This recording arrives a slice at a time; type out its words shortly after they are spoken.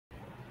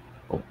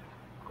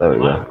There we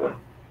go.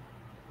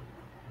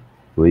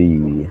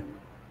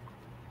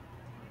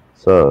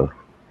 So,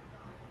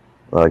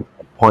 like,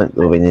 the point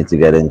that we need to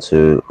get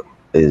into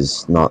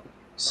is not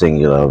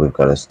singular. We've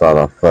got to start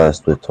off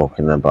first with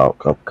talking about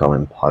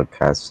upcoming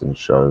podcasts and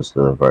shows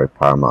that are very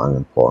paramount and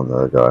important that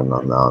are going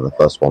on now. And the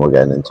first one we're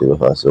getting into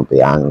first will be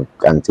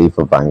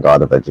Antifa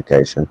Vanguard of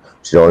Education,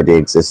 which already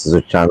exists as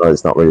a channel.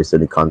 It's not really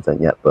any content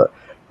yet, but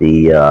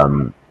it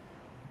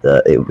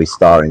will be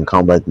starring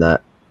Comrade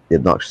Net, the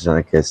Obnoxious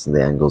Anarchist, and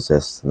the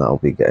Anglesist, and that will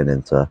be getting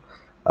into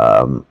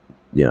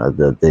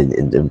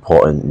the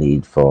important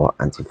need for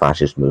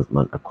anti-fascist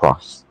movement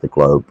across the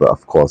globe. But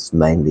of course,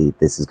 mainly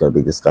this is going to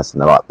be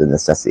discussing about the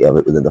necessity of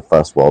it within the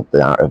first world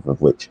narrative,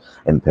 of which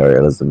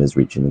imperialism is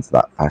reaching into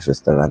that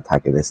fascist and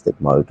antagonistic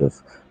mode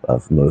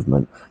of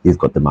movement. You've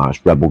got the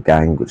Marist Rebel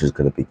Gang, which is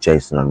going to be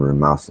Jason and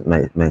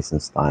Mason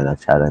Steiner,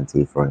 Chad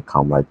Antifa, and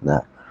Comrade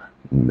Net.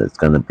 And it's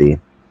going to be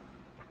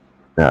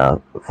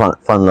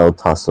fun little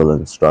tussle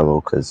and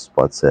struggle, because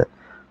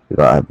we've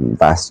got a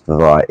vast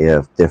variety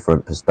of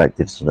different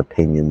perspectives and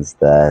opinions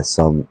there.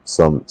 Some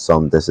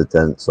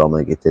dissident, some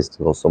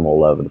egotistical, some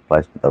all over the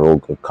place, but they're all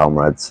good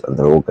comrades, and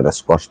they're all going to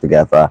squash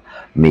together,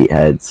 meet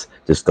heads,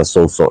 discuss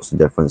all sorts of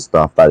different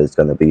stuff. That is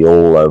going to be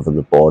all over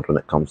the board when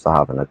it comes to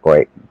having a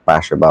great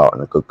bash about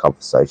and a good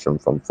conversation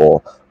from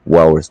four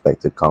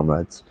well-respected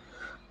comrades.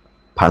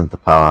 Panther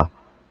Power.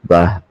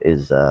 That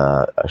is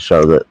a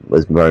show that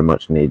was very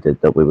much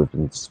needed, that we've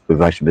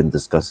actually been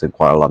discussing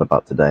quite a lot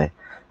about today,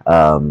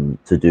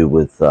 to do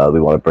with we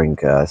want to bring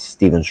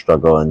Stephen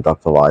Struggle and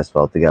Dr.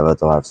 Weisfeld together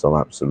to have some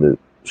absolute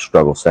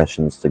struggle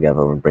sessions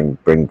together, and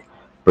bring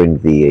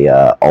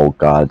the old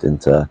guard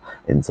into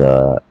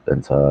the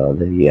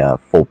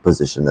full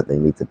position that they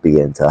need to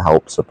be in to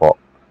help support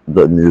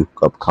the new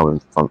upcoming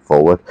front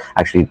forward.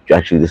 Actually,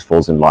 this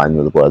falls in line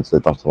with the words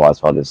that Dr.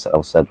 Weisfeld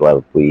has said,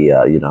 where we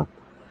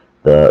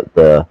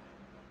the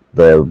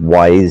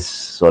wise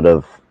sort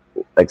of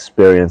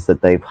experience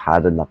that they've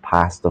had in the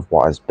past of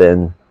what has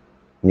been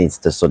needs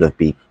to sort of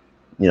be,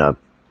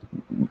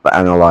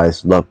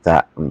 analyzed, looked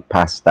at, and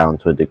passed down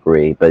to a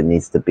degree, but it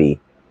needs to be,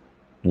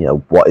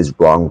 what is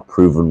wrong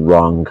proven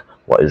wrong,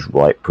 what is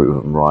right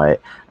proven right,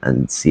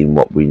 and seeing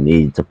what we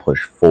need to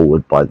push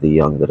forward by the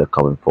young that are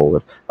coming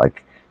forward.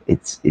 Like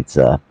it's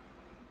a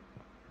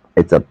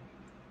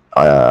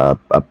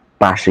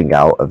bashing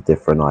out of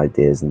different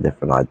ideas and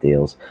different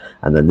ideals.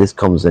 And then this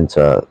comes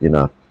into,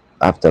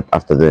 after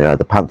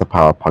the Panther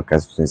Power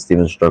podcast between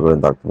Stephen Struggle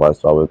and Dr.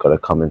 Weisfeld, we've got to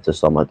come into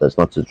somewhere that's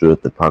not to do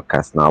with the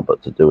podcast now,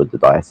 but to do with the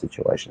dire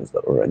situations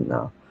that we're in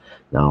now.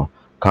 Now,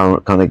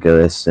 Connie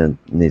Gillis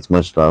needs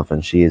much love,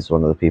 and she is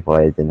one of the people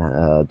I did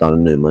Donna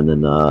Newman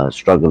in a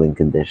struggling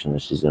condition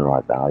that she's in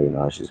right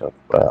now. She's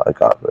I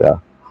got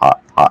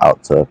hot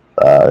out to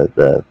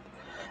the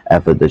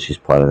effort that she's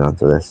putting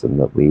onto this, and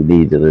that we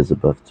need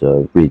Elizabeth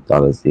to read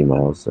Donna's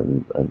emails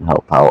and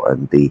help out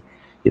and be,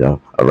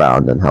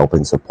 around and help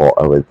and support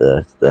her with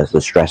the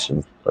stress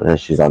that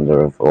she's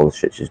under of all the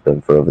shit she's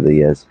been through over the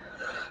years.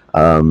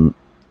 The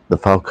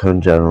Falcon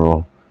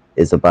General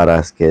is a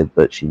badass kid,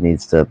 but she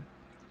needs to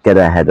get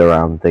her head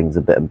around things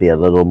a bit and be a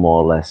little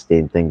more less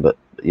steam thing. But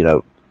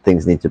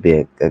things need to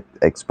be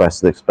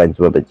expressed and explained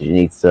to her. But she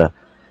needs to,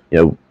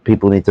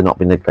 people need to not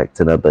be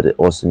neglecting her, but it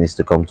also needs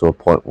to come to a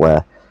point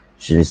where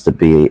she needs to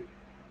be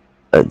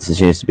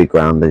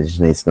grounded.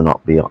 She needs to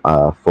not be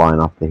flying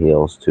off the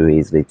heels too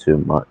easily, too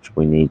much.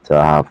 We need to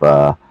have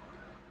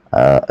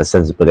a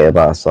sensibility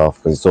about herself,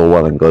 because it's all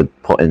well and good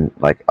putting,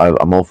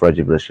 I'm all for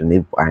education,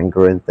 need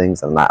anger in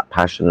things, and that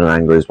passion and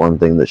anger is one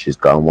thing that she's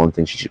got, and one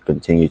thing she should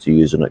continue to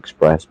use and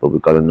express. But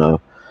we've got to know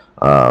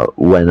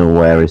when and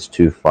where is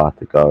too far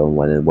to go, and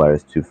when and where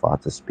is too far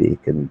to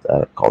speak, and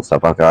call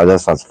stuff. Okay, that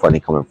sounds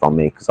funny coming from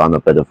me, because I'm a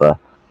bit of a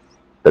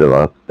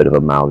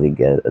mouthy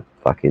get at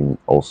fucking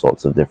all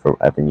sorts of different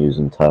avenues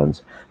and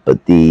turns.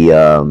 But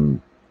the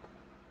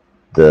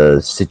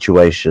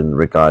situation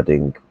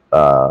regarding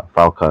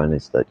Falcone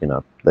is that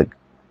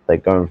they're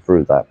going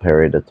through that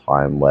period of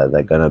time where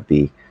they're going to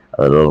be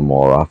a little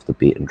more off the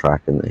beaten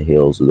track in the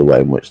heels of the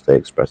way in which they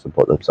express and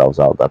put themselves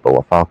out there. But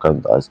what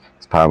Falcone does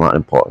is paramount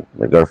important.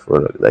 They go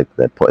through it.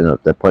 They're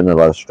putting a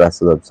lot of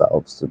stress on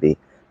themselves to be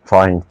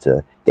trying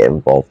to get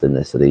involved in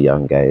this at a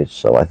young age.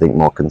 So I think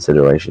more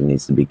consideration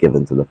needs to be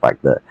given to the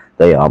fact that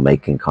they are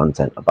making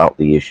content about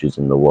the issues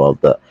in the world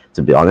that,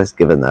 to be honest,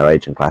 given their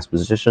age and class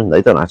position,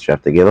 they don't actually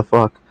have to give a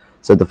fuck.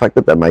 So the fact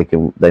that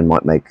they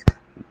might make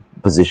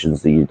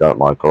positions that you don't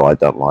like or I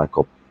don't like,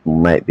 or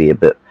might be a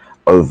bit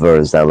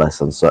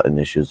overzealous on certain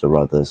issues or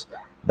others,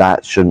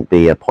 that shouldn't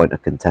be a point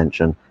of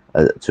contention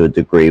to a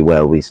degree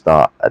where we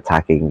start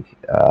attacking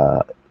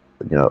a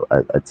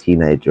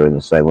teenager in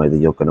the same way that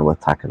you're going to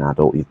attack an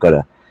adult. You've got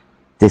to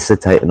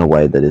dissertate in a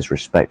way that is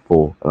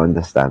respectful and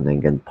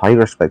understanding, and pay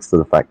respects to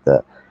the fact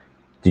that,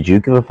 did you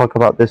give a fuck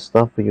about this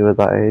stuff when you were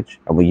that age?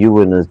 And were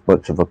you in as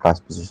much of a class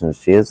position as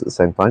she is at the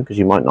same time? Because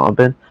you might not have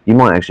been. You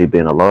might actually be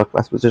in a lower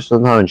class position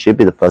than her, and she'd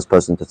be the first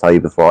person to tell you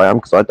before I am,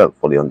 because I don't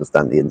fully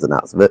understand the ins and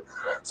outs of it.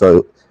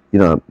 So you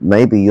know,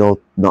 maybe you're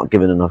not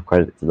giving enough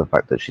credit to the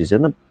fact that she's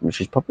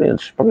probably in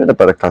a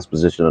better class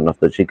position enough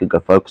that she could go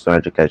focus on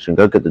education,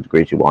 go get the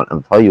degree she wants,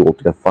 and tell you all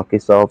to go fuck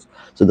yourselves.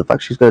 So the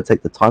fact she's going to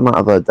take the time out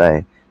of her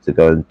day to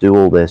go and do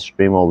all this,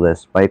 stream all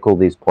this, make all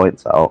these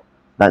points out,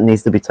 that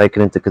needs to be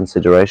taken into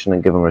consideration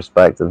and given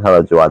respect. And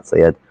hello, Jawad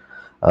Sayed.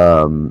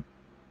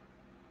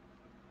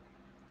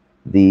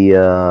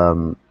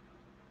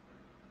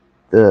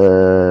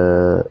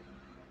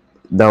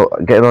 Now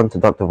getting on to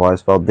Dr.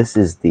 Weisfeld, this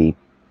is the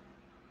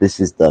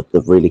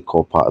really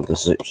core part of the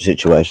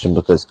situation,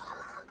 because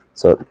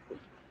so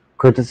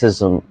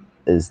criticism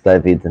is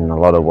levied in a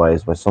lot of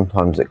ways where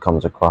sometimes it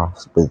comes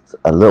across with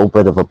a little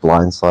bit of a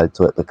blind side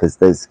to it, because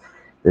there's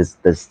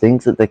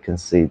things that they can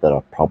see that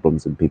are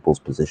problems in people's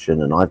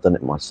position, and I've done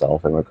it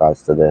myself in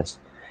regards to this,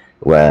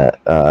 where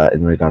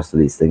in regards to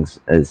these things,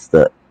 is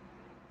that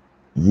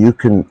you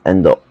can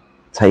end up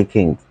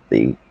taking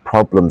the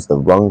problems, the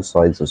wrong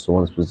sides of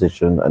someone's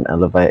position, and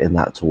elevating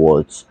that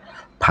towards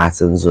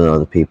patterns in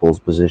other people's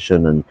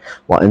position. And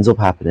what ends up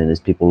happening is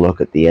people look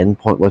at the end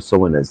point where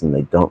someone is, and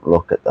they don't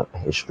look at the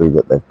history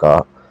that they've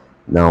got.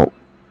 Now,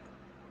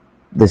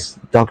 this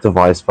Dr.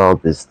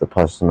 Weisfeld is the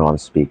person who I'm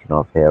speaking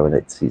of here, and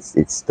it's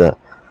the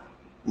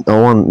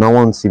no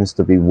one seems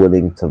to be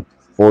willing to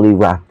fully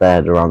wrap their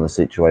head around the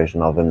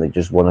situation of him. They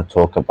just want to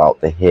talk about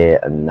the here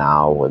and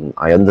now, and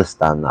I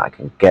understand that. I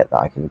can get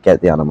that. I can get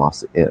the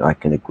animosity. I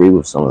can agree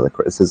with some of the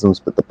criticisms,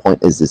 but the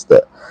point is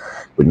that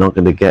we're not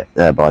going to get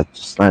there by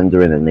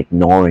slandering and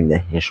ignoring the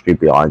history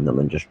behind them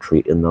and just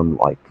treating them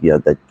like, you know,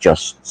 they're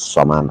just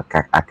some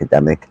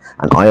academic.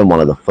 And I am one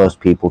of the first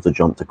people to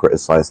jump to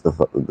criticize the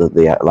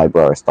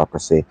liberal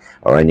aristocracy,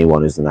 or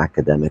anyone who's an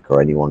academic,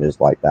 or anyone who's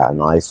like that.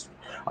 And I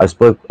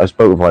spoke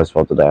with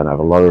Weisfeld today, and I have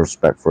a lot of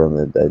respect for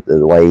him.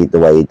 The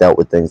way he dealt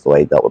with things, the way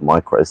he dealt with my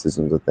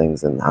criticisms of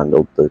things, and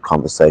handled the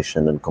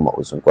conversation and come up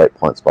with some great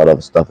points about other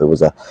stuff. It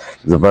was a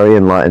very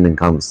enlightening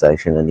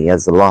conversation, and he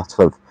has a lot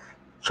of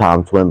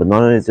charm to him. But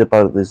not only is it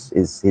about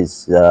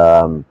his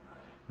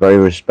very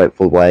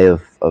respectful way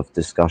of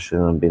discussion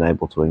and being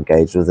able to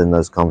engage within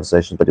those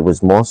conversations, but it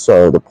was more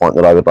so the point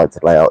that I would like to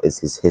lay out is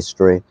his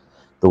history.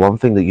 The one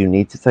thing that you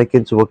need to take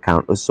into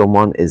account with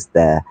someone is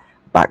their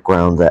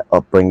background, their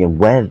upbringing,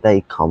 where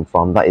they come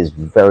from. That is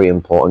very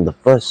important. The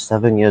first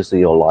 7 years of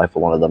your life are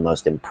one of the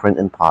most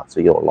imprinting parts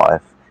of your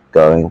life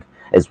going.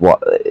 Is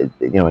what,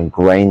 you know,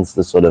 ingrains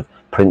the sort of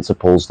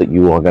principles that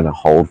you are going to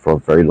hold for a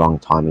very long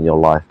time in your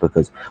life,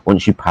 because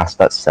once you pass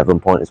that 7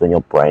 point is when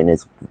your brain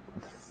is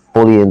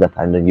fully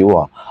independent. You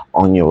are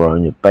on your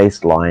own. Your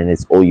baseline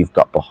is all you've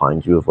got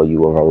behind you, where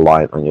you are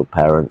reliant on your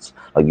parents.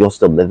 Like, you're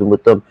still living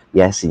with them,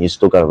 yes, and you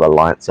still got a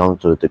reliance on them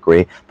to a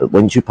degree, but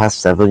once you pass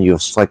 7,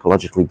 you've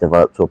psychologically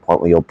developed to a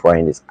point where your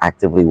brain is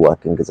actively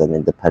working as an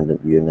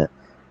independent unit.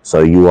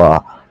 So you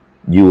are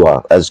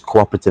as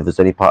cooperative as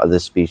any part of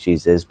this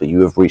species is, but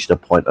you have reached a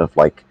point of,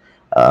 like,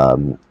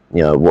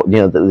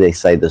 they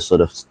say the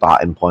sort of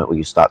starting point where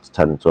you start to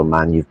turn into a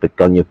man. You've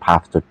begun your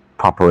path to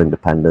proper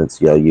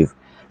independence. You know, you've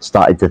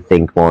started to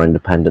think more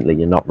independently.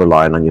 You're not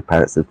relying on your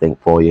parents to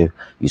think for you.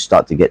 You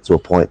start to get to a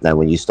point then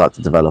when you start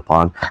to develop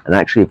on. And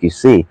actually, if you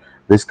see,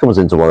 this comes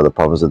into one of the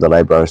problems of the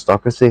labor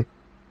aristocracy.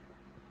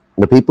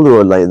 The people who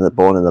are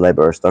born in the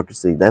labor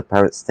aristocracy, their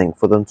parents think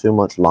for them too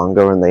much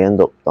longer, and they end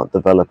up not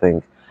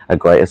developing a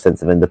greater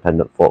sense of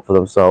independent thought for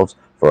themselves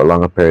for a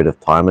longer period of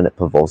time, and it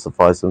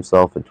perversifies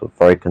themselves into a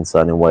very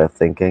concerning way of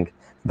thinking,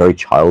 very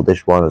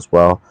childish one as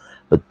well.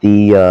 But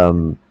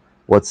the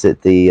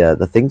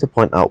thing to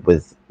point out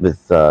with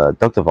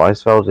Dr.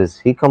 Weisfeld is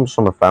he comes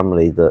from a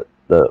family that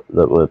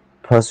were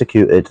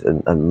persecuted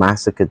and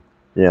massacred,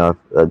 you know,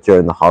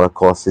 during the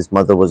Holocaust. His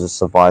mother was a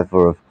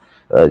survivor of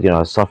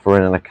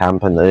suffering in a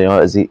camp, and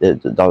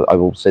I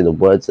will say the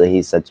words that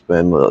he said to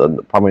him,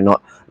 probably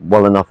not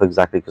well enough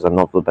exactly, because I'm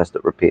not the best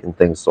at repeating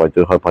things, so I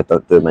do hope I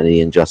don't do him any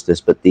injustice.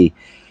 But his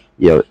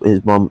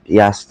mom, he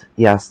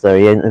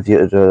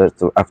interviewed her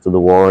after the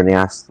war, and he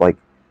asked, like,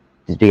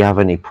 did he have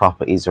any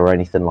properties or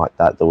anything like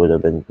that would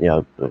have been,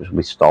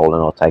 be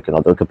stolen or taken,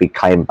 or that could be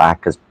claimed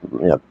back as,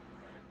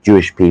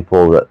 Jewish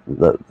people that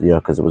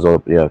because it was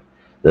all,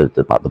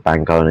 about the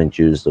bank owning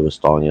Jews that were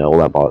stolen, all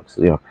that box.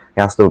 He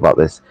asked them about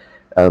this.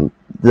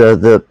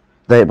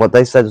 What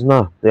they said is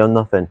no, they own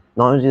nothing.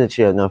 Not only did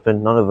she own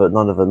nothing, none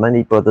of her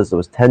many brothers, there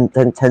was 10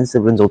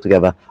 siblings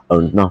altogether,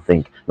 owned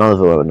nothing. None of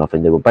them owned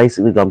nothing. They were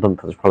basically dumping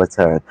for the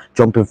proletariat,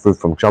 jumping through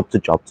from job to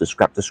job, to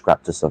scrap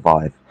to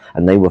survive,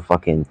 and they were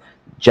fucking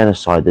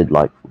genocided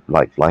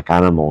like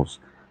animals,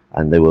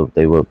 and they were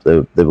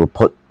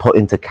put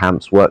into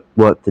camps,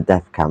 worked to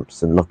death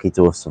camps, and lucky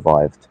to have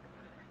survived.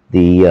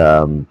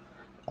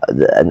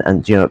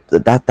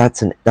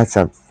 That's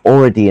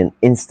already an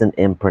instant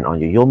imprint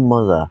on you. Your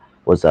mother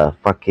was a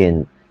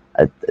fucking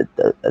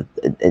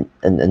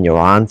and your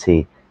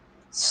auntie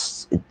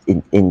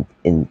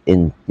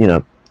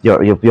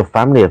your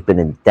family have been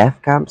in death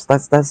camps.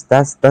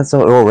 That's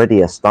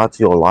already a start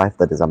to your life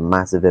that is a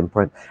massive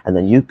imprint. And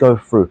then you go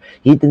through.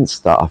 He didn't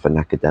start off an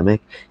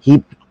academic.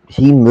 He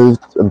he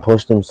moved and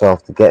pushed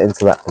himself to get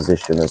into that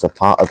position as a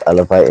part of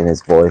elevating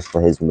his voice for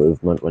his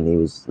movement when he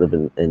was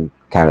living in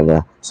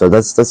Canada. So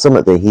that's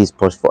something that he's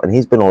pushed for, and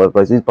he's been all over the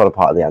place. He's been a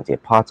part of the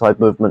anti-apartheid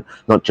movement,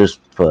 not just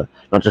for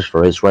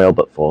Israel,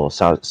 but for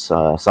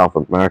South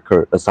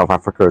America, South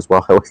Africa as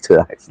well. I always do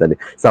that accidentally.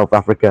 South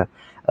Africa.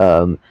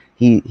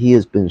 He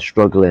has been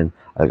struggling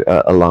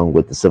along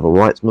with the civil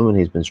rights movement.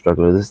 He's been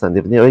struggling with this, and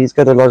he's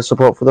got a lot of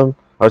support for them.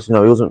 Actually,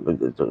 no,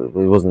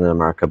 he wasn't in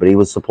America, but he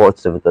was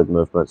supportive of the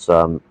movements.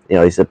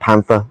 He's a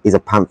Panther. He's a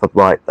Panther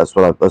Blight. That's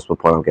what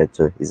point I'm getting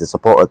to. He's a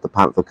supporter of the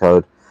Panther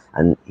Code,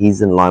 and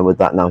he's in line with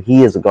that. Now,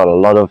 he has got a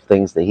lot of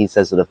things that he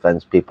says that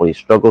offends people. He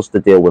struggles to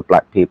deal with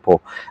black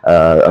people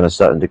on a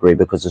certain degree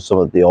because of some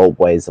of the old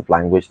ways of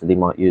language that he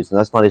might use, and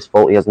that's not his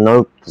fault.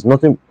 There's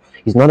nothing.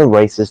 He's not a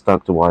racist,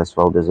 Dr.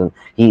 Weisfeld isn't.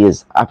 He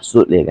is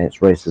absolutely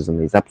against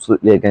racism. He's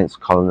absolutely against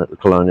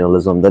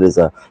colonialism. There's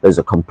a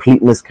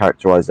complete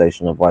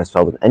mischaracterization of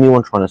Weisfeld, and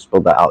anyone trying to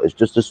spell that out is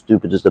just as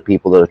stupid as the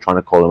people that are trying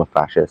to call him a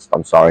fascist.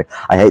 I'm sorry.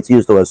 I hate to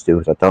use the word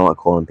stupid. I don't like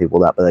calling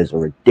people that, but there's a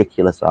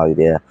ridiculous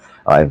idea.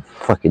 I have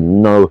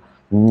fucking no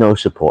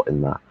support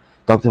in that.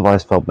 Dr.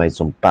 Weisfeld made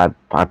some bad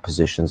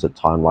positions at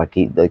time. Like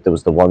there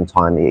was the one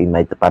time he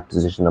made the bad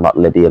position about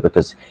Libya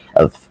because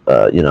of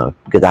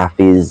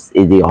Gaddafi's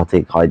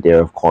idiotic idea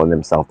of calling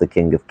himself the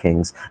King of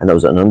Kings, and that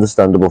was an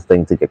understandable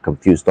thing to get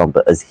confused on.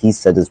 But as he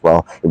said as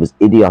well, it was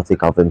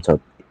idiotic of him to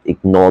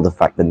ignore the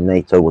fact that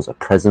NATO was a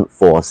present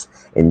force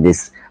in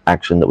this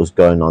action that was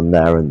going on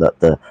there, and that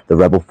the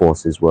rebel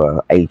forces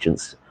were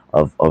agents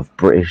of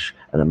British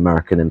and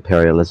American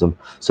imperialism.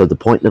 So the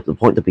point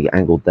that we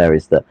angled there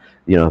is that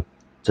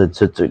to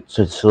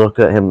look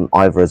at him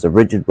either as a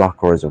rigid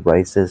rock or as a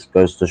racist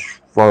goes to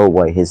throw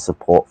away his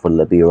support for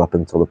Libya up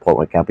until the point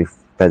where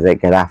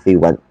Gaddafi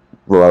went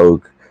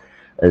rogue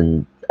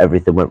and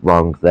everything went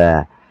wrong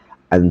there,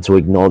 and to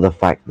ignore the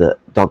fact that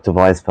Dr.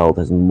 Weisfeld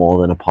has more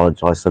than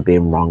apologized for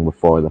being wrong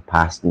before in the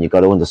past. And you've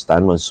got to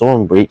understand, when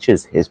someone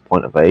reaches his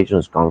point of age and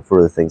has gone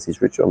through the things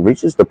he's reached and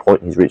reaches the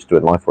point he's reached to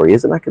in life where he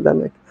is an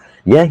academic,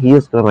 yeah, he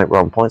is going to make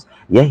wrong points.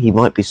 Yeah, he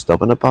might be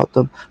stubborn about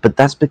them, but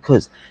that's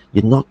because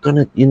you're not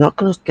gonna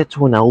get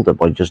to an elder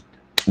by just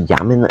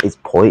yamming at his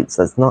points.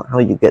 That's not how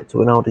you get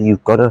to an elder.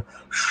 You've got to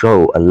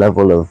show a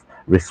level of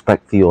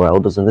respect for your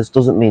elders, and this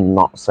doesn't mean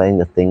not saying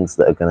the things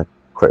that are going to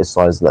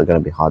criticize that are going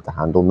to be hard to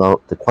handle.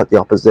 No, they're quite the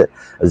opposite.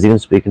 I was even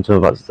speaking to him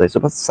about today. It's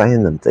about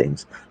saying them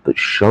things, but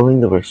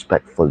showing the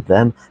respect for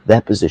them,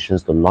 their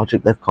positions, the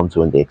logic they've come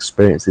to, and the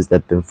experiences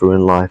they've been through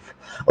in life.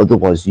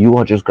 Otherwise, you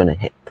are just going to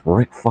hit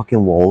brick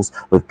fucking walls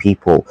with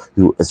people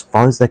who, as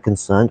far as they're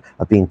concerned,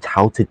 are being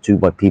touted to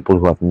by people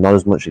who have not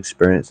as much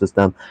experience as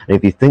them. And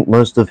if you think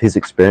most of his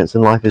experience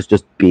in life is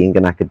just being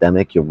an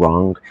academic, you're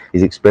wrong.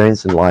 His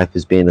experience in life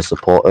is being a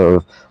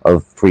supporter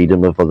of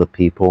freedom of other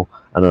people,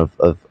 and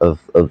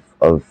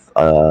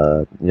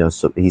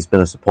so he's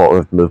been a supporter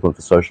of the movement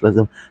for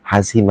socialism.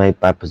 Has he made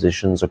bad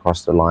positions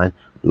across the line?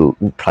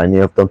 Plenty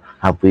of them.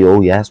 Have we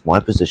all? Yes.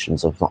 My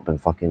positions have not been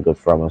fucking good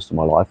for most of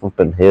my life. I've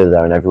been here,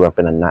 there, and everywhere. I've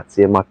been a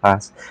Nazi in my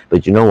past.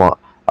 But you know what?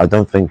 I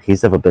don't think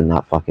he's ever been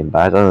that fucking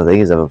bad. I don't think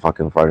he's ever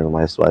fucking thrown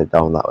my way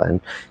down that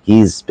end.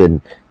 He's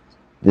been,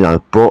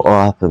 brought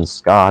up and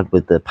scarred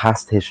with the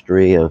past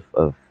history of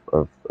the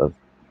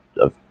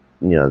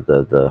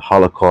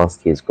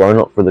Holocaust. He's grown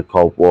up through the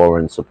Cold War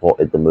and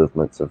supported the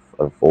movements of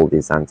all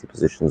these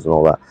anti-positions and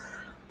all that.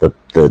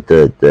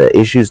 The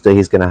issues that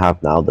he's going to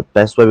have now, the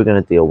best way we're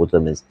going to deal with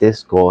them is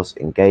discourse,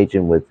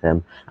 engaging with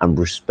him, and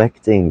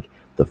respecting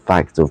the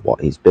fact of what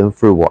he's been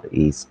through, what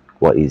he's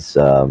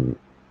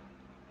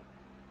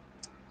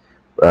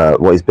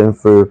been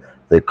through,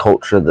 the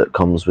culture that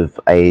comes with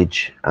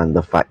age, and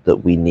the fact that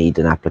we need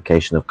an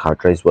application of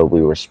cadres where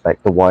we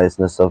respect the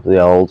wiseness of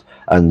the old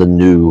and the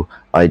new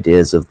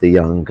ideas of the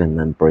young, and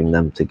then bring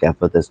them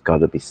together. There's got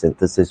to be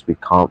synthesis. We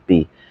can't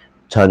be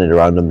turning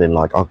around and being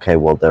like, okay,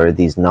 well, there are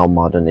these now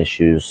modern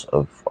issues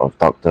of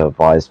Dr.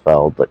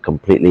 Weisfeld that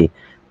completely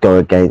go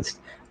against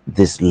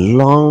this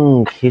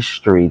long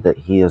history that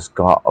he has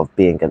got of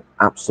being an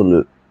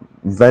absolute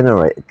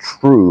venerated,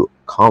 true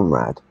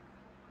comrade.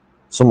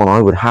 Someone I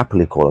would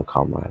happily call a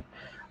comrade.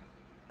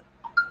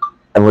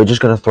 And we're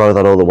just going to throw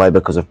that all away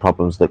because of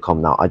problems that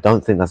come now. I don't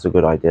think that's a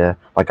good idea.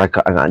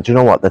 And do you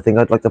know what? The thing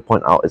I'd like to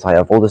point out is I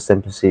have all the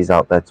sympathies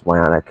out there to my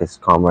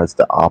anarchist comrades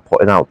that are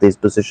putting out these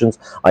positions.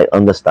 I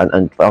understand,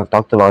 and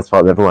Dr. Weisfeld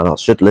and everyone else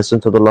should listen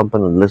to the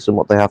lumpen and listen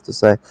what they have to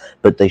say,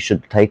 but they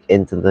should take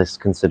into this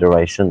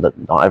consideration that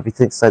not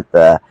everything said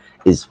there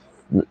is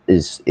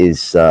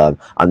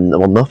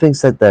nothing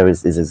said there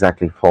is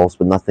exactly false,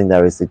 but nothing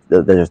there is,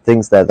 there are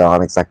things there that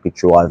aren't exactly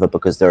true either,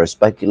 because there are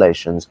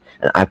speculations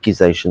and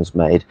accusations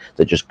made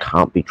that just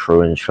can't be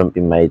true and shouldn't be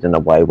made in a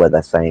way where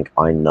they're saying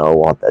I know,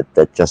 or that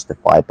they're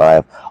justified. But I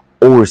have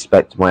all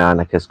respect to my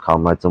anarchist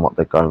comrades and what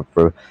they're going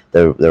through.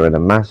 They're in a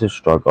massive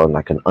struggle, and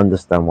I can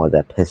understand why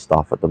they're pissed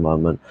off at the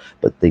moment,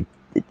 but we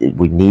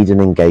need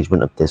an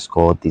engagement of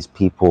discord. These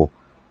people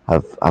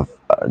have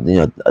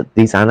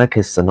these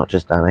anarchists are not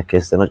just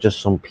anarchists. They're not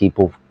just some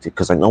people.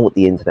 Because I know what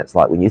the internet's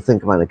like. When you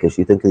think of anarchists,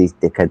 you think of these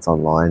dickheads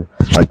online.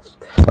 Like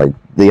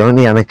the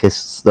only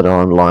anarchists that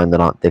are online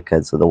that aren't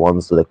dickheads are the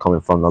ones that are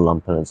coming from the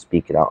lumpen and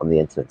speaking out on the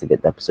internet to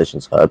get their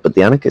positions heard. But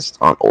the anarchists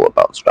aren't all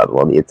about straddle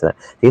on the internet.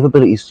 They have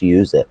abilities to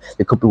use it.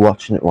 They could be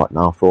watching it right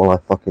now for all I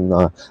fucking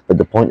know. But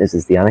the point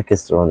is the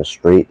anarchists are on the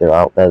street. They're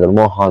out there. They're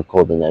more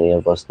hardcore than any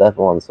of us. They're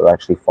the ones that are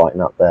actually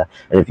fighting out there.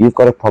 And if you've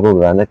got a problem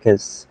with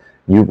anarchists,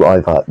 you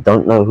either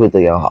don't know who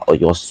they are or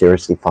you're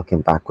seriously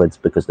fucking backwards,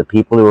 because the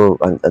people who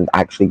are and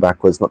actually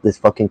backwards, not this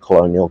fucking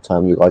colonial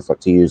term you guys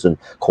like to use and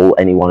call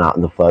anyone out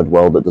in the third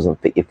world that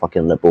doesn't fit your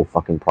fucking liberal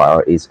fucking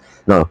priorities.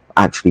 No,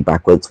 actually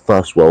backwards,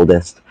 first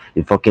worldist.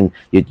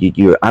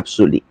 You're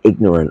absolutely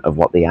ignorant of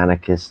what the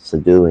anarchists are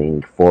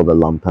doing for the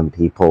lumpen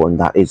people, and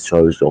that is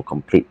shows your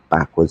complete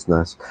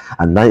backwardsness.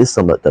 And that is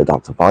something that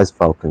Dr.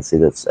 Weisfeld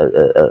considers,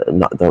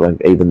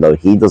 even though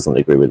he doesn't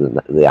agree with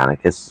the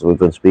anarchists. We've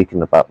been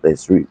speaking about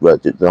this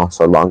not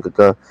so long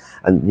ago,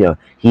 and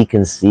he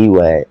can see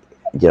where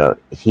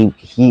he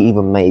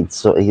even made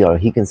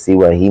he can see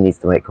where he needs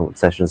to make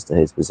concessions to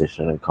his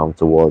position and come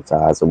towards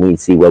ours, and we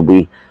see where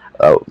we.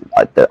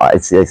 I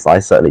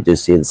certainly do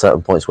see in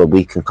certain points where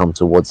we can come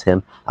towards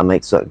him and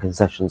make certain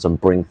concessions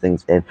and bring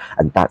things in,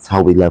 and that's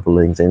how we level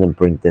things in and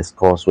bring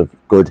discourse with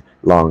good,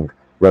 long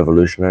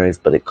revolutionaries.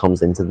 But it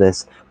comes into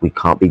this, we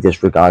can't be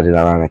disregarding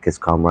our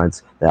anarchist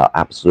comrades. They are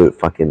absolute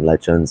fucking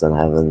legends and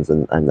heavens,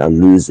 and are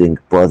losing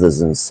brothers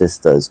and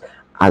sisters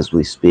as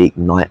we speak,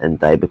 night and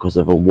day, because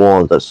of a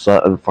war that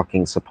certain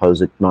fucking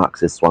supposed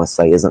Marxists want to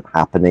say isn't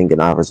happening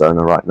in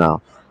Arizona right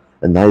now,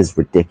 and that is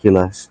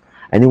ridiculous.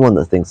 Anyone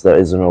that thinks there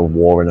isn't a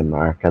war in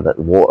America,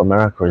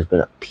 America has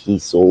been at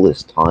peace all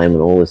this time and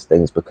all these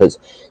things, because,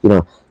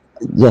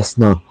 yes,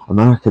 no,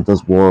 America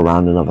does war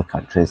around in other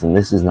countries, and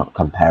this is not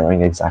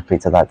comparing exactly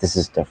to that. This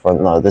is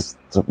different. No, this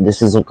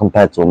isn't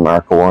compared to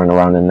America warring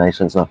around in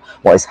nations. No,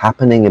 what is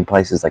happening in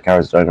places like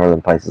Arizona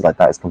and places like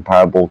that is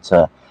comparable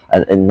to,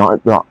 and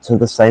not to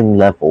the same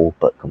level,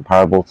 but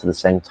comparable to the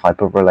same type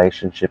of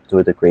relationship to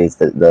a degree. Is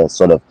the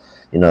sort of,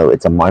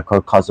 it's a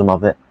microcosm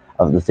of it.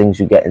 Of the things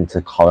you get into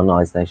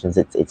colonized nations,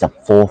 it's a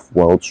fourth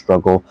world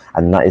struggle,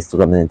 and that is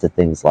coming into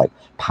things like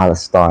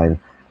Palestine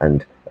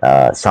and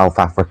South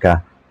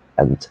Africa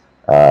and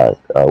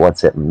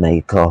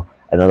Mako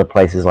and other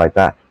places like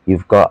that.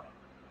 You've got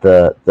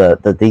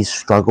these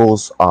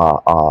struggles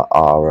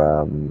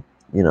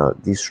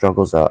these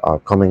struggles are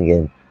coming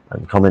in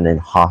and coming in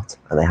hot,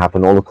 and they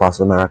happen all across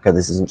America.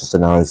 This isn't just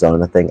an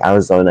Arizona thing.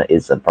 Arizona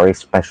is a very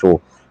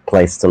special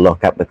place to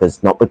look at, because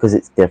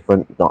it's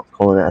different, not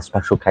calling it a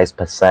special case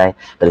per se,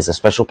 but it's a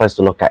special place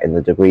to look at in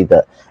the degree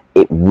that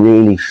it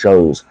really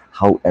shows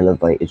how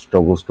elevated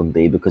struggles can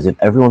be. Because if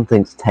everyone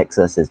thinks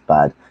Texas is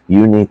bad,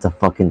 you need to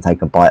fucking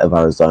take a bite of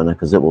Arizona,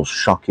 because it will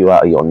shock you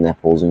out of your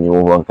nipples, and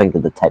you'll think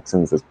of the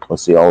Texans as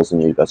pussy holes,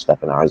 and you go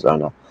step in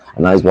Arizona.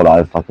 And that is what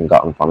I've fucking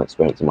gotten from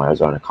experiencing my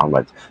Arizona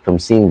comrades, from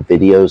seeing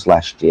videos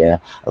last year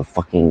of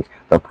fucking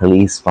the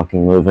police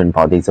fucking moving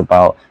bodies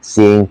about,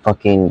 seeing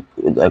fucking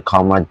a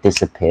comrade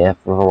disappear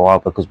for a while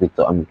because we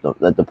thought,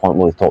 at the point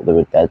where we thought they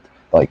were dead,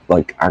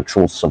 like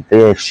actual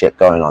severe shit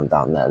going on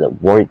down there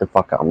that worried the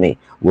fuck out of me,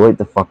 worried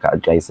the fuck out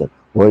of Jason,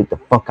 worried the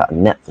fuck out of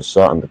Net for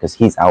certain, because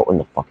he's out in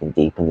the fucking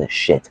deep in this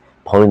shit,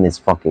 pulling this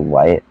fucking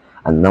weight,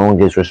 and no one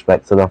gives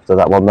respect after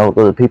that. Well, no,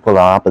 the people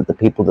are, but the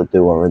people that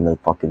do are in the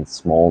fucking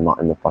small, not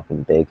in the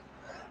fucking big.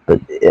 But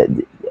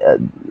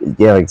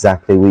yeah,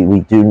 exactly.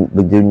 We do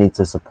need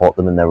to support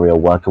them in their real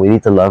work, and we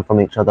need to learn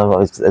from each other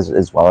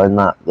as well. In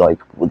that, like,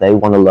 they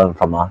want to learn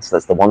from us.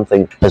 That's the one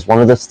thing. There's one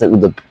of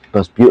the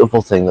most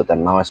beautiful thing that the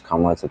Maoist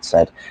comrades had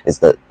said is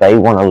that they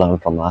want to learn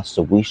from us,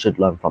 so we should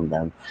learn from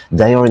them.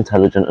 They are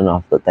intelligent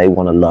enough that they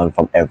want to learn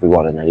from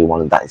everyone and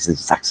anyone, and that is the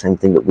exact same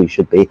thing that we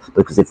should be.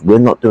 Because if we're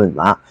not doing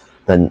that,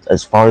 then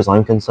as far as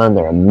I'm concerned,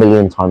 they're a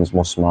million times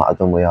more smarter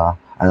than we are.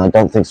 And I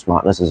don't think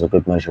smartness is a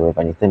good measure of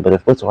anything. But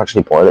if we're to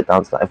actually boil it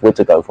down to that, if we're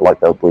to go for like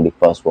the really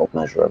first world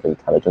measure of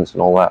intelligence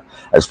and all that,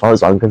 as far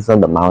as I'm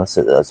concerned, the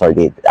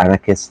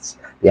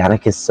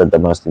anarchists are the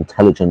most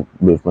intelligent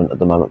movement at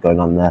the moment going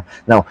on there.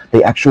 Now,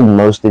 the actual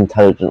most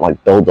intelligent,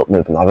 like, build-up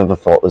movement I've ever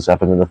thought was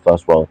happened in the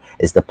first world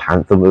is the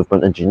Panther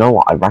movement. And do you know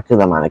what? I reckon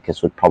them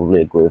anarchists would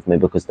probably agree with me,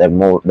 because they are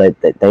more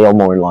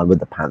in line with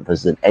the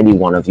Panthers than any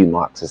one of you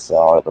Marxists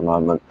are at the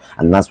moment.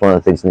 And that's one of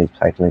the things that needs to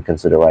be taken into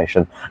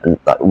consideration. And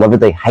whether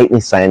they hate me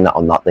saying that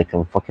or not, they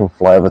can fucking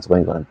fly over to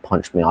England and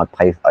punch me. I'd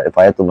pay, if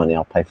I had the money,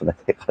 I'll pay for the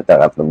ticket. I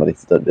don't have the money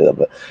to do that,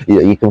 but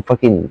you can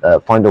fucking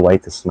find a way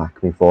to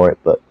smack me for it.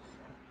 But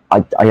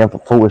I have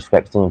full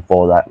respect to them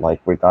for that. Like,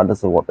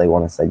 regardless of what they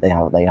want to say, they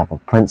have a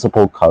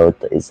principle code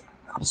that is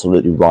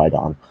absolutely right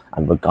on,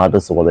 and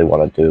regardless of what they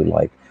want to do,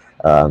 like,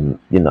 well,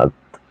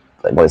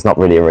 it's not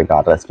really a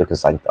regardless,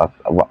 because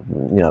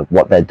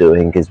what they're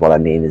doing is what I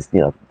mean is,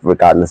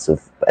 regardless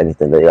of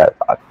anything,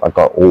 I've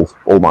got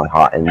all my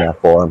heart in there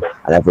for them,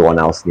 and everyone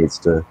else needs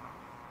to.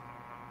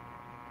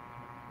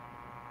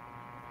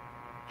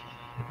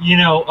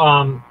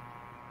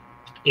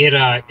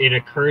 it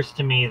occurs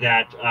to me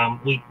that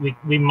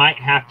we might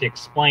have to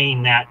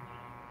explain that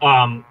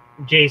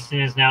Jason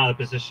is now in a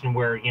position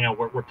where, you know,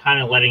 we're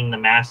kind of letting the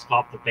mask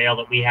off the veil,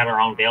 that we had our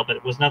own veil, but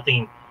it was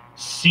nothing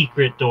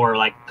secret or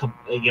like,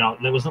 you know,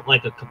 it wasn't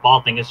like a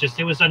cabal thing. It's just,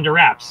 it was under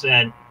wraps.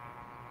 And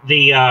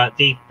the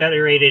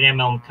federated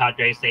MLM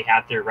cadres, they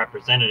have their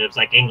representatives.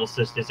 Like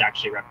Anglesist is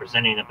actually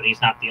representing them, but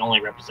he's not the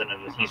only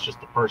representative. He's just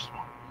the first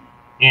one.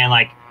 And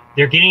like,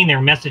 they're getting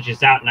their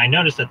messages out. And I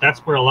noticed that that's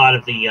where a lot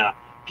of the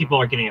people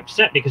are getting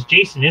upset, because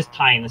Jason is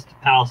tying this to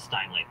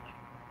Palestine lately.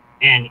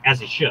 And as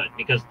he should,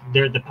 because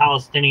the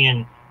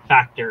Palestinian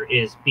factor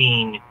is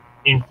being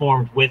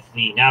informed with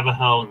the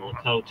Navajo and the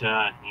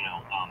Lakota, you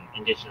know,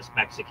 indigenous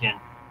Mexican.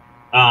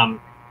 And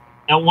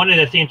one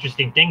of the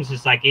interesting things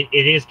is like it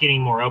is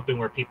getting more open,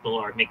 where people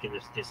are making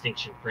this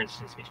distinction, for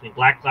instance, between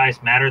Black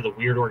Lives Matter, the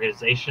weird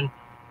organization,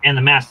 and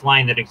the mass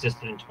line that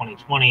existed in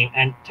 2020,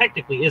 and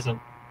technically isn't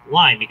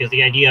line, because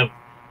the idea of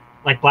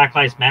like Black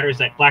Lives Matter is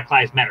that Black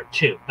Lives Matter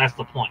too. That's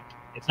the point.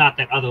 It's not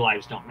that other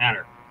lives don't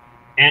matter.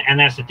 And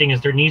that's the thing,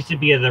 is there needs to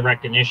be the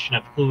recognition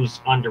of who's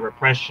under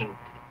repression.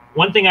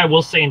 One thing I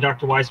will say in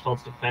Dr.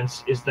 Weisfeld's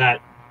defense is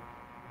that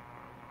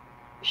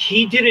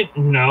he didn't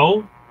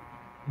know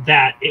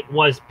that it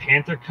was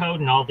Panther Code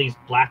and all these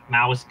black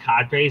Maoist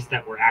cadres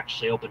that were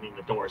actually opening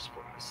the doors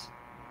for us.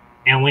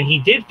 And when he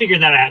did figure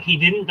that out, he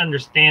didn't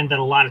understand that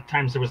a lot of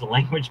times there was a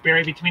language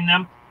barrier between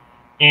them.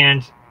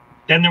 And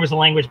then there was a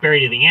language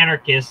barrier to the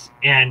anarchists.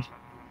 And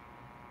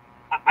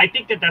I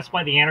think that that's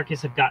why the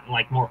anarchists have gotten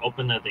like more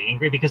open than the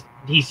angry, because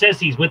he says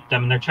he's with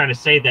them and they're trying to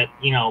say that,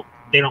 you know,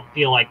 they don't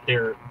feel like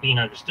they're being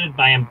understood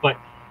by him. But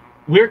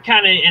we're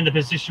kind of in the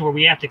position where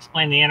we have to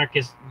explain the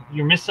anarchists,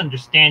 you're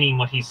misunderstanding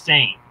what he's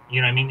saying.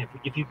 You know what I mean?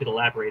 If you could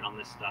elaborate on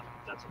this stuff.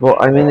 That's okay. Well,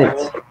 I mean,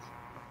 it's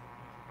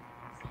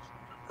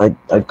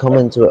I'd come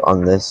into it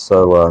on this,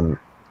 so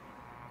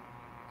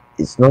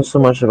it's not so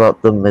much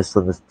about the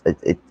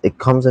misunderstanding. It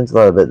comes into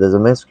that a bit. There's a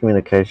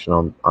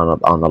miscommunication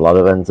on a lot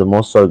of ends, and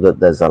more so that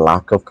there's a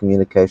lack of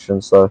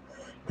communication. So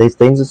these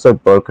things are so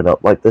broken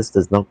up like this.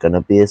 There's not going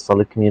to be a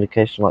solid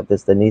communication like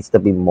this. There needs to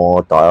be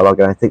more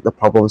dialogue, and I think the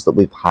problems that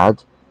we've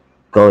had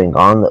going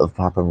on that have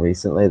happened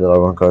recently, that I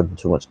won't go into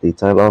too much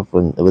detail of,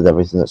 with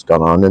everything that's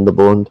gone on in the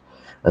Bund,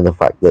 and the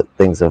fact that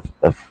things have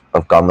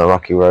gone the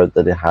rocky road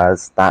that it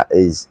has, that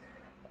is,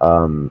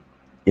 you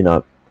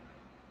know,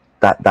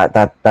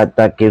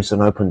 that gives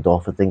an open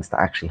door for things to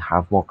actually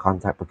have more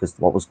contact, because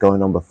what was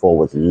going on before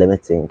was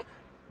limiting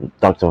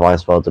Dr.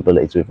 Weisfeld's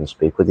ability to even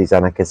speak with these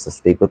anarchists, to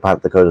speak with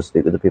Panther Code, to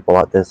speak with the people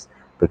like this,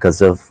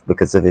 because of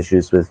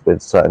issues with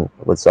certain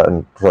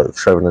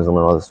chauvinism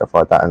and other stuff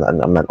like that, and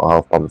mental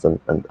health problems, and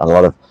a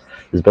lot of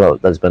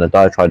there's been a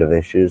diatribe of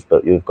issues,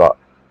 but we've got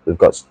you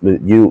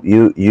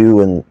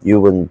and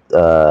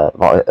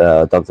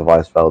Dr.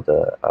 Weisfeld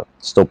are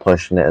still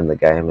pushing it in the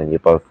game, and you're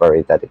both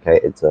very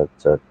dedicated to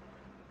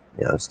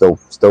you know,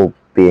 still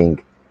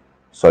being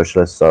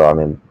socialists. So I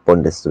mean,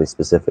 Bundists to be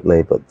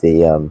specifically, but the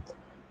you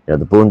know,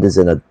 the Bund is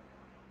in a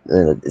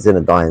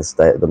dying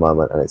state at the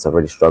moment, and it's a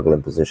really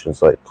struggling position.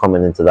 So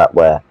coming into that,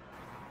 where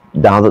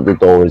now that the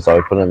door is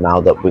open, and now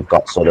that we've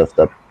got sort of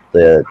the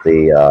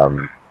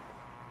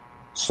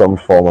some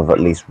form of at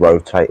least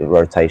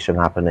rotation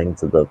happening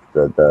to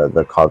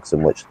the cogs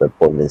in which the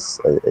Bund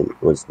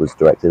was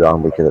directed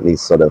on, we can at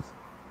least sort of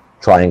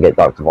try and get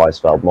Dr.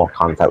 Weisfeld more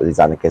contact with these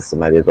anarchists and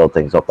maybe build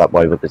things up that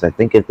way, because I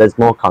think if there's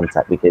more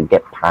contact, we can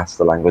get past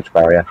the language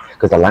barrier,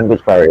 because the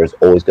language barrier is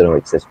always going to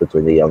exist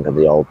between the young and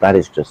the old. That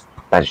is just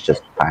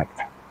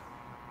fact.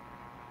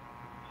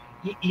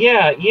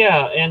 Yeah,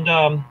 and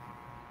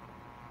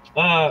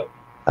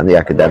the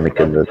academic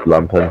and the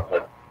lumpen.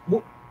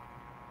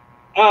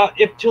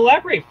 If to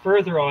elaborate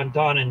further on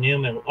Donna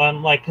Newman,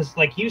 like, because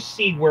like you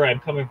see where I'm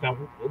coming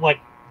from, like,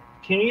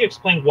 can you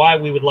explain why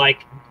we would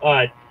like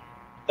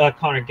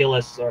Connor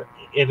Gillis or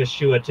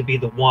Ivashua to be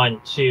the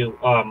one to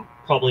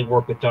probably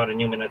work with Donna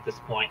Newman at this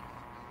point?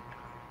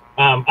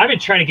 I've been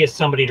trying to get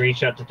somebody to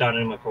reach out to Donna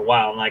Newman for a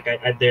while, and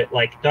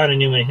like Donna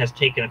Newman has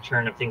taken a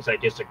turn of things I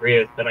disagree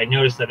with, but I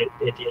noticed that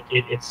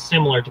it's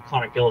similar to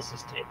Connor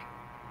Gillis's take.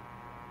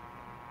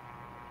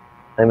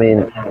 I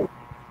mean,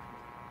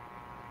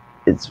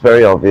 it's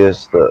very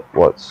obvious that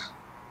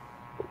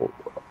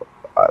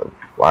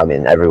I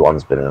mean,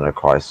 everyone's been in a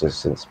crisis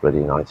since bloody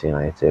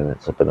 1918.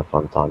 It's been a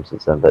fun time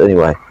since then. But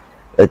anyway,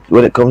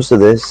 when it comes to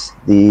this,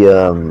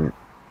 it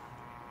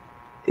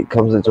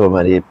comes into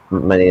a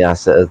many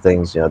asset of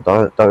things. You know,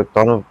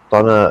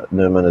 Donna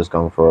Newman has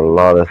gone for a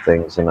lot of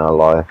things in her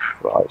life.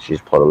 Right?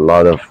 She's put a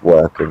lot of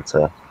work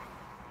into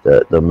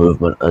the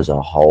movement as a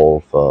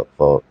whole for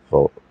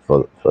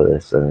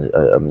this, and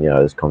you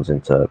know, this comes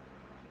into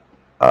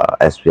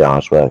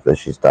espionage work that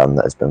she's done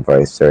that has been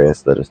very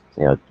serious, that is,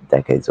 you know,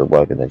 decades of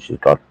work. And then she's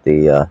got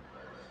the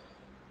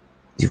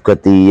you've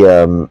got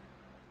the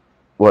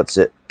what's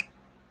it,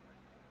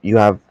 you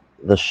have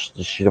the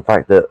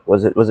fact that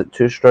was it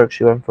 2 strokes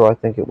she went for, I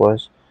think it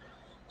was.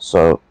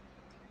 So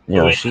you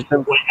know, she's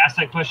been, ask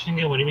that question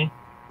again. What do you mean?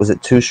 Was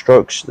it 2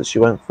 strokes that she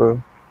went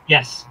through?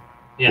 Yes.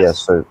 Yes. Yeah,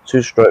 so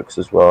 2 strokes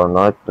as well, and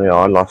I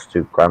lost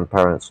 2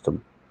 grandparents to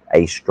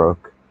a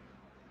stroke.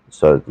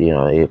 So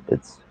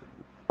it's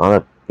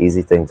not an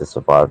easy thing to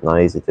survive, not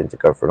an easy thing to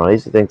go through, not an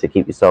easy thing to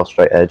keep yourself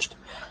straight edged.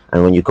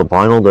 And when you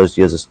combine all those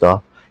years of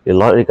stuff, you're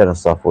likely going to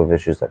suffer with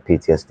issues like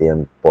PTSD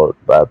and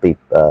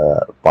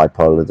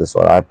bipolar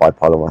disorder. I have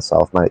bipolar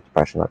myself, manic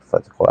depression, I prefer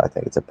to call it. I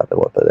think it's a better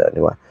word, but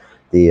anyway,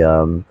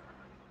 the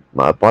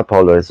my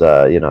bipolar is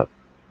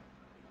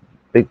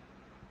big,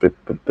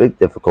 big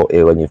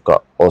difficulty when you've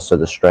got also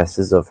the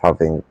stresses of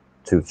having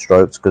 2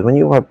 strokes. Because when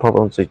you have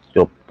problems with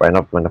your brain,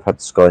 when I've had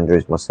skull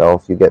injuries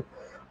myself, you get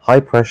high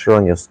pressure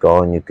on your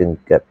skull, and you can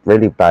get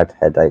really bad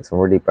headaches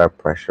and really bad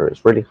pressure.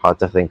 It's really hard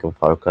to think and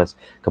focus.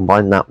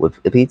 Combine that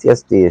with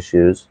PTSD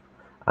issues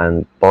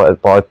and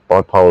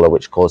bipolar,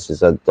 which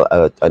causes an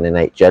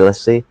innate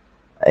jealousy,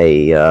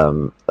 a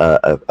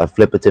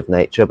flippative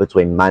nature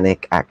between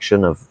manic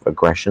action of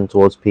aggression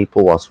towards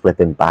people whilst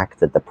flipping back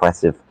to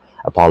depressive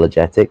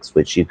apologetics,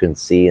 which you can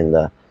see in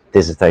the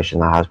dissertation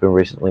that has been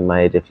recently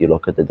made. If you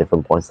look at the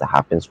different points that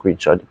have been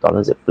screenshotted on,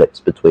 as it flips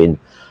between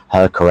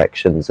her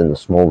corrections in the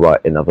small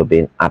writing of her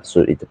being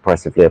absolutely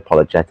depressively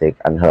apologetic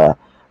and her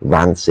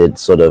rancid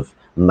sort of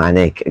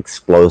manic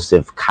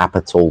explosive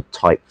capital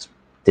typed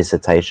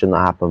dissertation that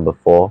happened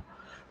before.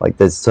 Like,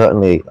 there's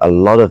certainly a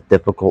lot of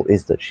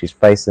difficulties that she's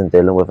facing and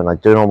dealing with, and I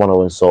do not want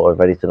to insult her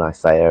of anything I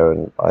say her,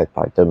 and I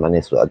don't mean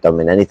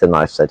anything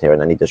I've said here in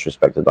any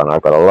disrespect to Donna.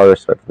 I've got a lot of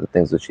respect for the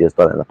things that she has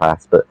done in the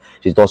past, but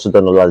she's also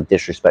done a lot of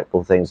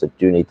disrespectful things that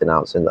do need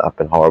denouncing, that have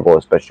been horrible,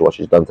 especially what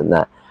she's done to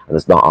Net, and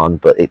it's not on.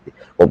 But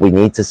what we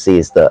need to see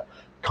is that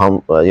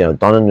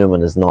Donna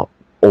Newman has not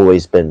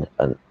always been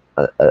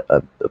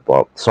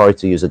well, sorry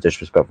to use a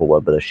disrespectful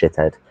word, but a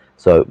shithead.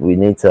 So we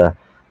need to,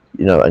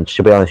 and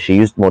to be honest, she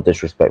used more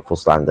disrespectful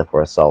slander for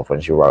herself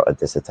when she wrote a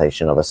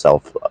dissertation of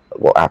herself.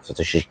 Well,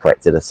 after she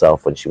corrected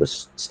herself when she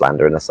was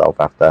slandering herself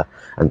after,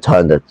 and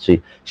turned it.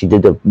 She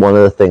did one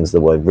of the things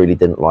that I really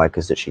didn't like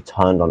is that she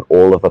turned on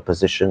all of her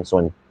positions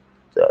when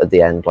at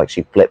the end, like,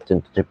 she flipped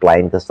and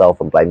blamed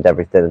herself and blamed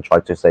everything and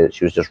tried to say that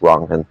she was just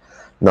wrong. And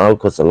no,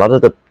 because a lot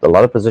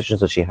of positions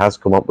that she has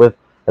come up with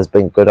has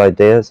been good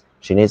ideas.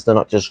 She needs to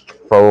not just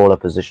throw all her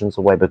positions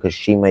away because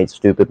she made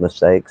stupid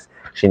mistakes.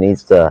 She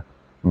needs to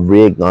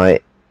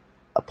reignite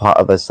a part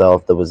of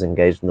herself that was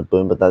engaged in the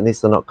boom, but that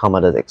needs to not come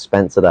at the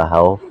expense of her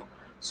health.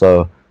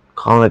 So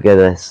Comrade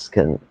Gillis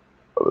can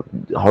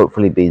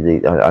hopefully be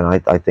and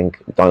I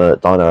think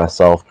Donna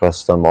herself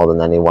trusts her more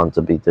than anyone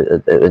to be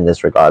in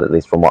this regard, at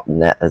least from what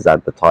Net has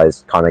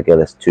advertised Comrade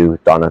Gillis to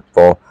Donna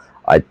for.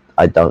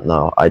 I don't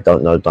know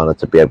Donna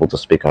to be able to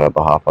speak on her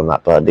behalf on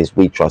that, but at least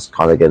we trust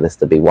Comrade Gillis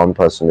to be one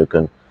person who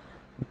can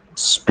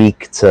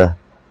speak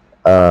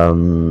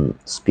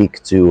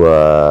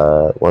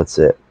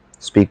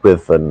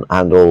with and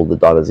handle the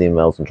Donna's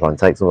emails and try and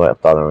take some away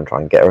of Donna and try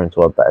and get her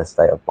into a better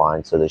state of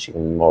mind so that she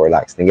can be more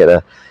relaxed and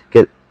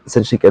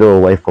essentially get her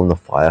away from the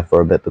fire for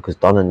a bit, because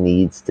Donna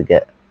needs to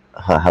get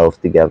her health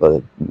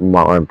together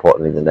more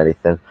importantly than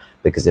anything,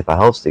 because if her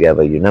health's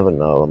together, you never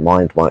know, her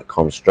mind might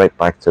come straight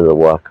back to the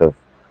work of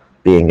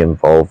being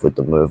involved with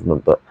the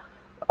movement. But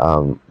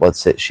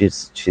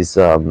she's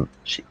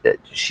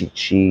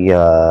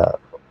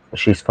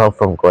fell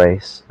from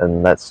grace,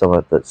 and that's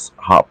something that's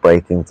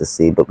heartbreaking to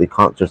see, but we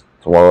can't just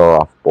throw her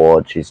off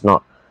board. She's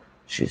not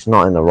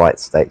in the right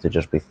state to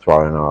just be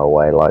throwing her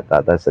away like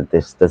that. That's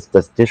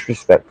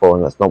disrespectful,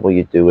 and that's not what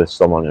you do with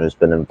someone who's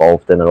been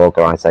involved in an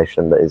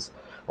organization that is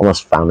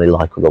almost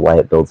family-like with the way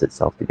it builds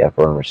itself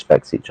together and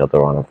respects each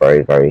other on a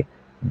very, very,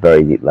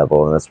 very deep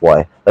level. And that's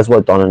why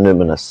Donna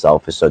Newman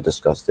herself is so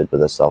disgusted with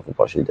herself and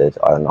what she did.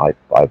 And I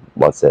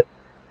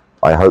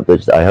hope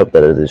that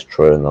it is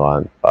true, and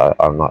that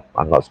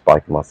I'm not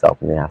spiking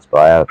myself in the ass, but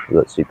I hope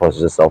that she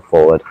pushes herself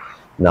forward.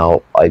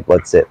 Now, I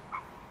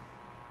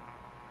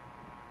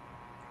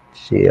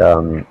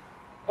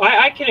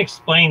can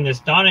explain this.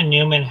 Donna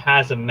Newman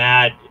has a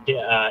mad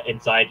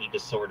anxiety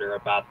disorder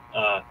about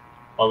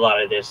a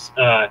lot of this.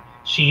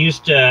 She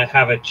used to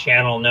have a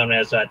channel known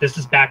as this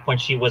is back when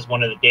she was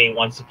one of the day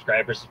one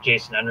subscribers of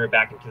Jason Unruh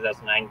back in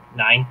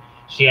 2009.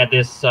 She had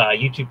this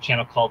YouTube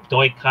channel called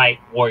Doikite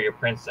Warrior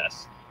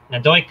Princess. Now,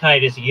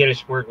 Doikite is a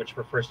Yiddish word which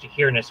refers to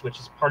here-ness, which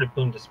is part of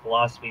Buddhist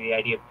philosophy, the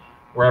idea of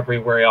wherever we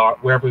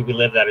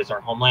live, that is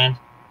our homeland.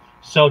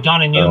 So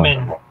Donna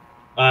Newman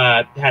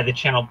had the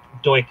channel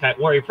Doikite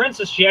Warrior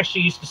Princess. She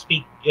actually used to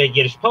speak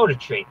Yiddish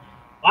poetry.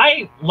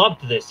 I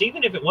loved this,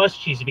 even if it was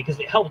cheesy, because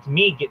it helped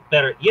me get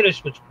better at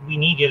Yiddish, which we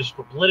need Yiddish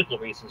for political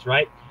reasons,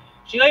 right?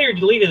 She later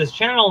deleted this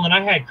channel, and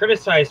I had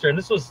criticized her, and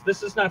this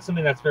is not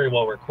something that's very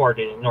well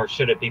recorded, nor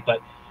should it be,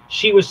 but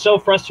she was so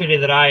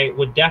frustrated that I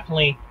would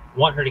definitely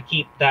want her to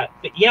keep that.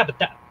 But yeah, but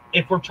that,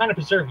 if we're trying to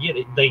preserve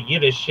the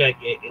Yiddish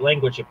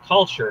language of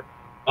culture,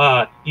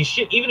 you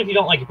should, even if you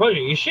don't like your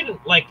poetry, you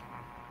shouldn't, like,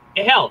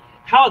 hell,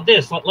 how about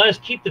this? Let us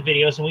keep the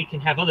videos, and we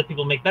can have other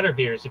people make better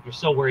videos if you're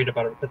so worried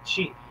about it. But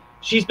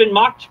she's been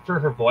mocked for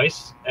her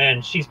voice,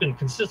 and she's been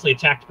consistently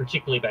attacked,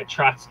 particularly by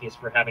Trotskyists,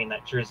 for having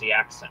that Jersey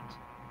accent.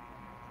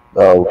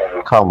 Oh,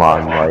 come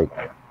on,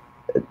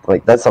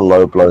 Like, that's a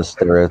low blow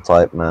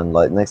stereotype, man.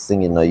 Like, next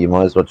thing you know, you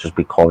might as well just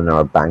be calling her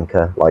a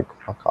banker. Like,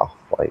 fuck off.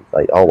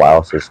 Like, oh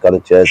wow, so she's got a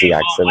Jersey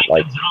accent. White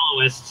Like,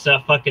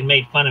 Gonzaloists fucking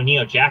made fun of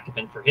Neo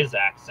Jacobin for his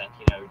accent,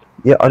 you know.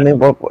 yeah, I mean,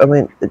 well, I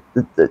mean,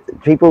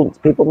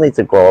 people need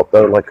to grow up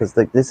though, like, because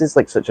this is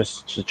like such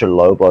a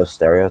low blow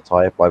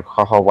stereotype. Like,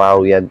 haha,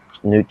 wow, yeah,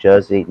 New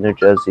Jersey,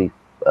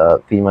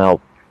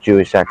 female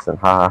Jewish accent,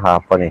 ha ha ha,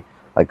 funny.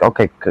 Like,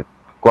 okay,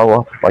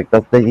 grow up. Like,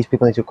 these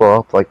people need to grow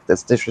up. Like,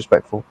 that's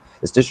disrespectful.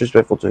 It's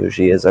disrespectful to who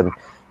she is, and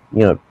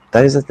you know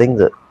that is a thing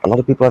that a lot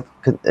of people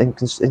have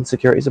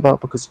insecurities about,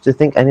 because do you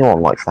think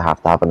anyone likes to have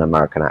an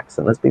American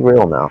accent? Let's be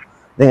real now.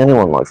 I think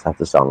anyone likes to have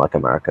to sound like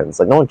Americans.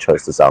 Like, no one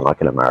chose to sound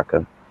like an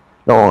American.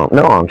 No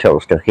one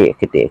chose to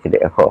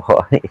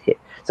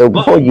so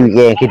before you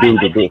yank it, do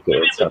the dick.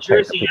 The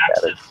Jersey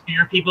accents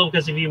scare people,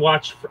 because if you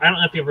watch, I don't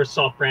know if you ever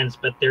saw Friends,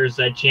 but there's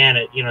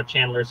Janet, you know,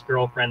 Chandler's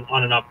girlfriend,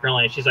 on and off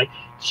Caroline. She's like,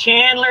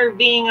 Chandler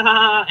being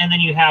and then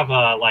you have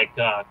I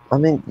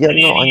mean, yeah,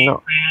 no, I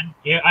know.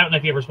 Yeah, I don't know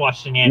if you ever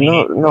watched an Nanny.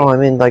 No, I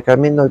mean, like, I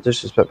mean, no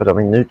disrespect, but I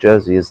mean, New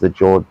Jersey is the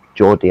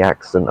Geordie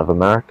accent of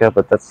America,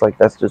 but that's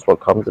just what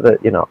comes of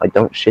it. You know, I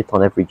don't shit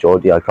on every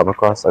Geordie I come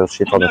across. I'll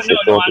shit on the shit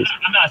Geordies.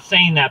 I'm not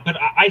saying that, but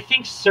I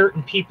think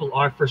certain people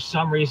are, for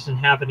some reason,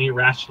 have an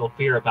irrational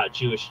fear about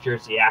Jewish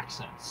Jersey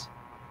accents.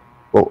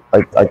 Well,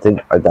 I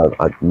think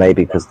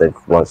maybe because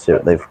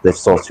they've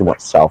saw too much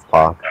South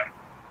Park.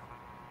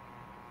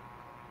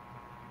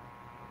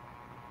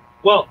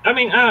 Well, I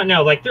mean, I don't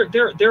know. Like,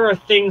 there are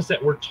things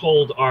that we're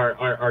told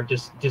are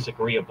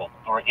disagreeable,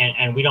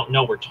 and we don't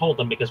know we're told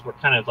them because we're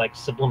kind of like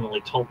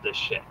subliminally told this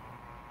shit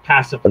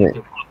passively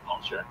through pop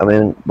culture. I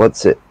mean,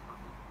 what's it?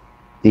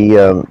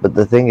 But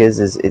the thing is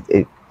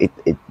it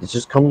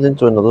just comes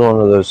into another one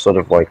of those sort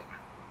of like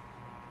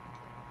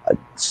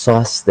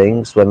sus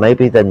things where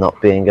maybe they're not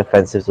being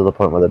offensive to the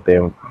point where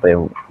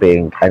they're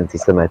being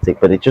anti-Semitic,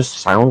 but it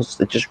just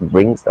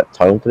rings that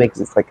tone to me,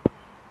 because it's like,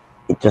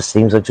 it just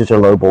seems like such a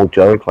lowball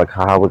joke, like,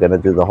 haha, we're going to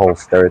do the whole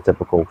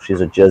stereotypical,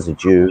 she's a Jersey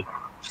Jew,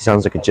 she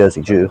sounds like a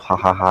Jersey Jew, ha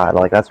ha ha.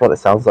 Like, that's what it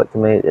sounds like to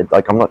me.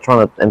 Like, I'm not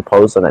trying to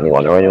impose on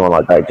anyone or anyone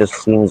like that. It just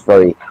seems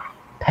very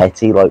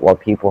petty, like, why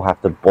people have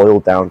to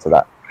boil down to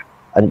that.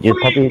 And you're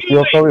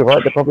probably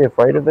right, they're probably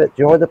afraid of it.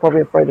 Do you know why they're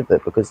probably afraid of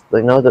it? Because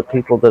they know that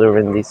people that are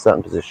in these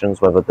certain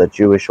positions, whether they're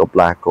Jewish or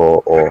black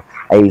or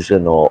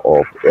Asian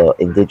or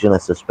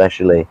indigenous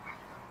especially,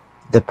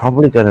 they're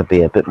probably going to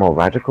be a bit more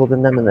radical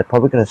than them, and they're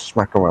probably going to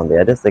smack around the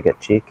edges. They get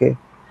cheeky.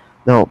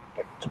 No,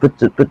 but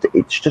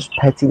it's just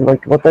petty.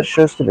 Like, what that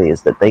shows to me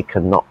is that they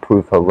cannot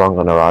prove her wrong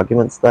on her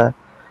arguments there.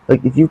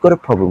 Like, if you've got a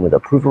problem with her,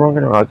 prove her wrong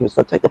on her arguments.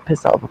 Don't take the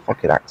piss out of a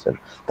fucking accent.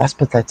 That's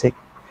pathetic.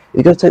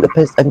 You got to take the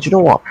piss. And do you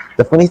know what?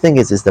 The funny thing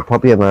is they're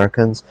probably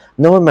Americans.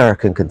 No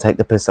American can take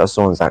the piss out of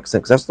someone's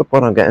accent, because that's the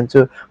point I'm getting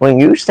to. When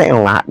you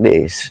sound like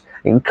this,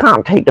 you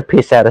can't take the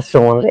piss out of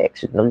someone's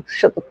accent. No,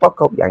 shut the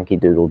fuck up, Yankee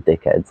Doodle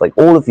dickheads. Like,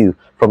 all of you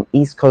from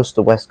East Coast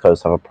to West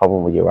Coast have a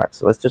problem with your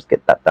accent. Let's just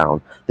get that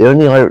down. The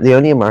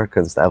only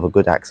Americans that have a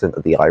good accent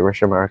are the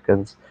Irish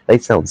Americans. They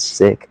sound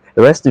sick.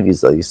 The rest of you,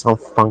 though, you sound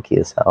funky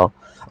as hell.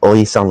 Or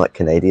you sound like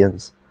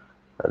Canadians.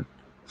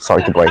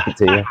 Sorry to break it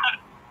to you.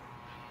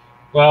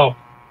 Well,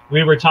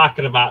 we were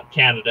talking about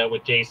Canada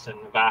with Jason,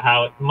 about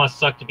how it must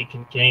suck to be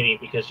Canadian,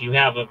 because you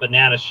have a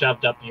banana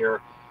shoved up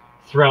your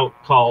throat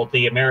called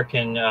the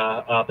American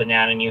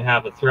banana, and you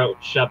have a throat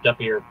shoved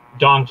up your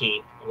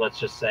donkey, let's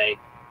just say,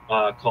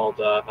 called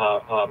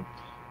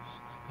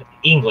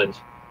England.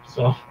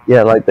 So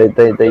yeah, like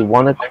they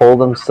want to call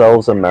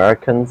themselves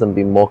Americans and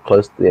be more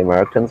close to the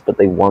Americans, but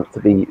they want to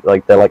be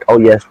like, they're like, oh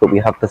yes, but we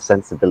have the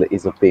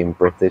sensibilities of being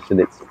British, and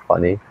it's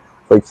funny.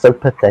 It's like so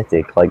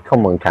pathetic. Like,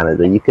 come on,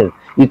 Canada, you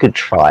could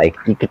try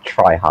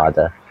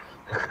harder.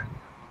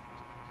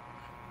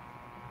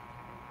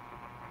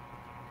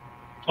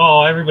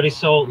 Oh, everybody's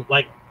so,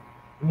 like,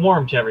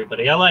 warm to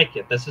everybody. I like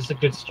it. This is a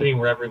good stream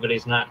where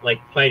everybody's not,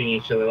 like, fighting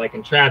each other, like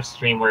in Trav's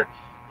stream, where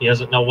he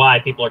doesn't know why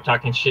people are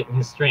talking shit in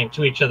his stream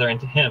to each other and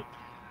to him.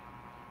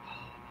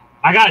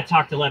 I gotta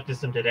talk to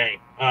Leftism today.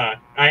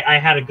 I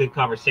had a good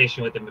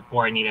conversation with him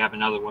before. I need to have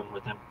another one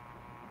with him.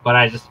 But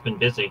I just been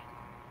busy.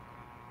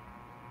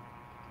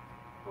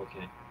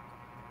 Okay.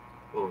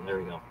 Oh, there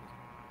we go.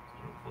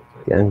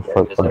 Getting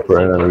fucked by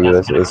Britain and the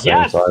US at the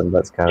same time.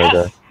 That's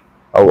Canada. Yes.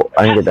 Oh,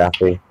 and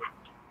Gaddafi.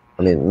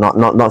 I mean,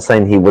 not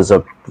saying he was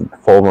a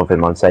form of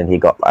him. I'm saying he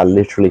got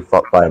literally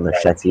fucked by a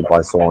machete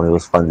by someone who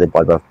was funded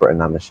by both Britain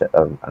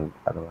and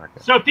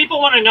America. So if people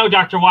want to know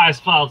Dr.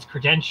 Weisfeld's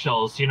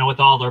credentials, you know, with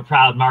all their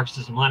proud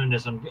Marxism,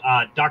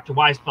 Leninism, Dr.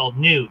 Weisfeld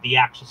knew the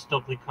actual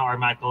Stokely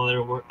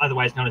Carmichael,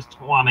 otherwise known as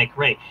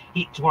Kwame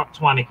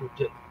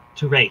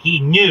Ture. He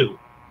knew,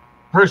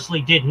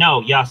 personally did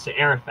know Yasser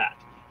Arafat.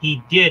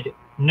 He did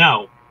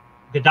know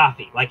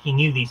Gaddafi, like he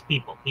knew these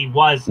people. He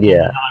was in the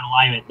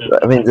non-alignment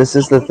movement. I mean, this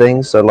is the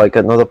thing. So, like,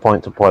 another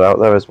point to point out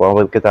there as well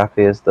with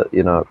Gaddafi is that,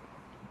 you know,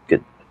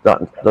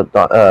 Dr.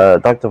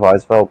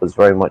 Weisfeld was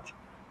very much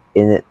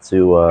in it to,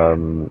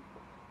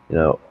 you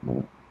know,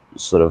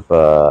 sort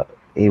of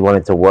he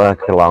wanted to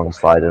work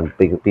alongside and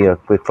be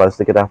close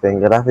to Gaddafi.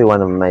 And Gaddafi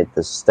went and made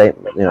this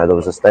statement. You know, there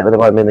was a statement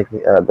about being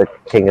the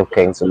King of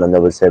Kings, and then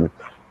there was him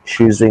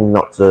choosing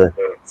not to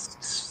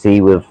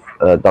see with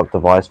Dr.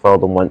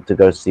 Weisfeld and went to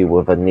go see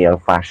with a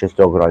neo-fascist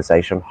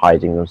organization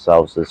hiding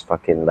themselves as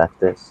fucking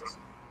leftists.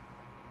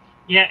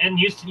 Yeah, and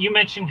you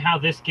mentioned how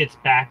this gets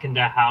back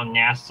into how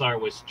Nasser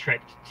was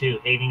tricked to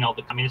hating all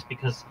the communists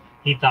because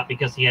he thought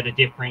because he had a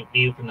different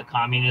view from the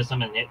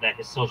communism and that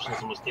his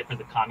socialism was different,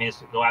 the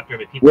communists would go after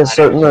him. People yeah,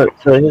 so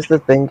here's the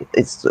thing.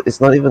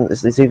 It's not even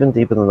it's even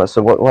deeper than that.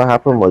 So what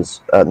happened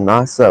was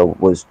Nasser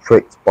was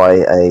tricked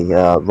by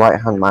a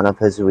right-hand man of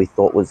his who he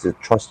thought was a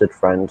trusted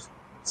friend.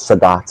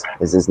 Sadat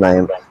is his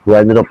name, who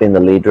ended up being the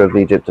leader of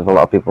Egypt. If a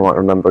lot of people might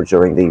remember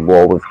during the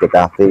war with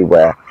Gaddafi,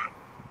 where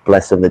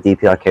bless them, the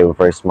DPRK were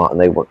very smart,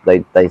 and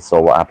they saw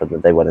what happened,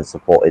 and they went and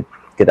supported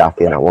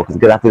Gaddafi in that war, because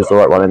Gaddafi was the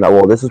right one in that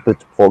war. This was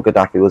before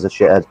Gaddafi was a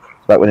shithead,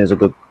 back when he was a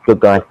good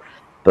guy.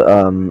 But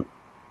and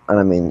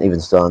I mean, even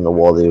still in the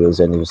war that he was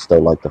in, he was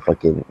still like the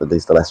fucking, at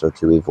least the lesser of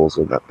two evils,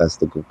 and that's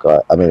the good guy.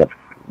 I mean,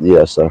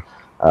 yeah. So,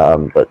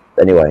 but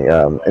anyway,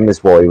 in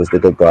this war, he was the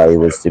good guy. He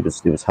was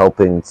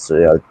helping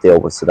to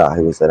deal with Sadat,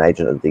 who was an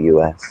agent of the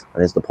US.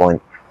 And here's the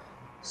point: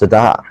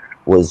 Sadat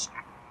was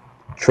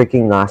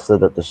tricking Nasser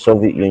that the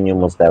Soviet Union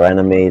was their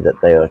enemy, that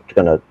they were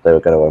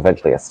gonna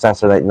eventually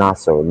assassinate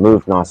Nasser,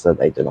 remove Nasser.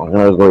 They did not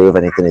agree with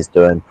anything he's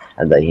doing,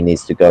 and that he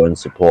needs to go and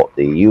support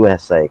the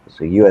USA because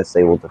the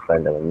USA will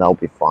defend him and they'll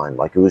be fine.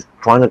 Like, he was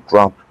trying to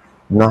drop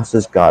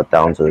Nasser's guard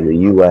down to the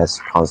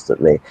US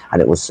constantly, and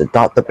it was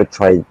Sadat that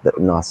betrayed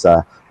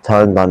Nasser,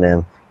 turned on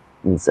him,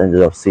 and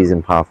ended up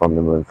seizing power from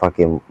him. And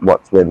fucking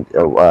that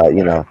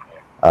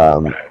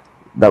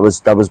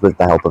was with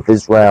the help of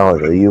Israel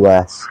and the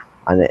US.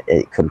 And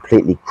it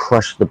completely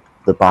crushed the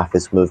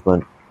Ba'athist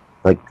movement.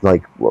 Like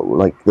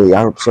the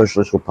Arab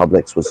Socialist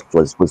Republics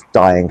was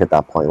dying at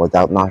that point.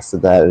 Without Nasser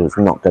there, it was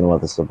not going to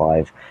ever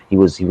survive. He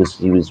was it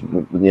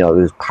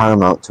was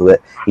paramount to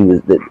it.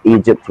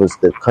 Egypt was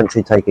the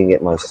country taking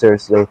it most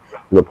seriously,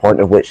 to the point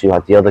of which you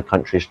had the other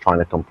countries trying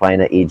to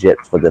complain at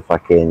Egypt for the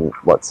fucking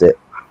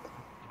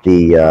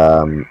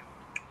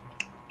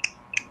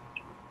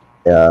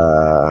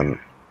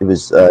it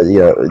was, I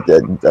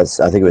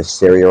think it was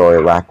Syria or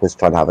Iraq was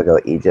trying to have a go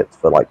at Egypt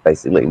for like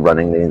basically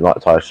running the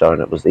entire show,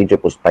 and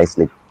Egypt was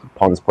basically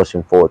Pons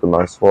pushing forward the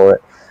most for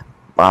it.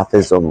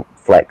 Baathism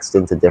flexed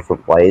into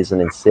different ways, and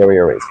in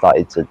Syria it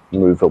started to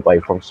move away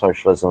from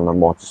socialism and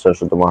more to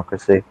social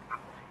democracy.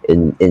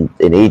 In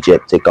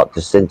Egypt, it got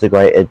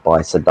disintegrated by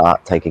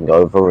Sadat taking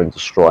over and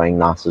destroying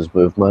Nasser's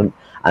movement,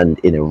 and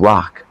in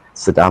Iraq,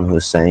 Saddam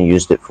Hussein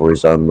used it for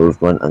his own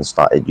movement and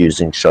started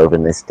using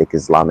chauvinistic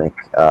Islamic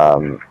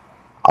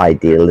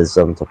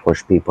idealism to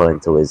push people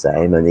into his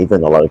aim. And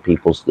even a lot of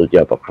people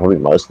but probably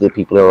most of the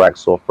people in Iraq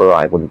saw for it.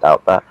 I wouldn't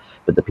doubt that,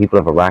 but the people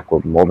of Iraq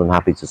were more than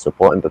happy to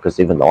support him, because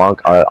even though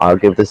I'll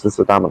give this to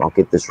Saddam and I'll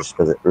give this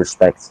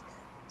respect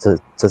to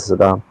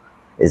Saddam,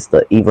 is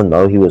that even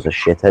though he was a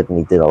shithead and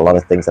he did a lot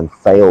of things and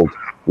failed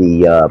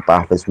the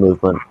Ba'athist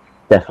movement,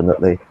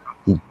 definitely,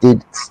 he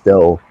did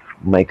still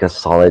make a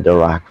solid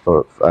Iraq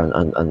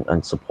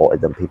and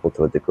supported them people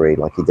to a degree.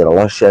 Like, he did a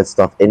lot of shared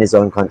stuff in his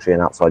own country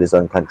and outside his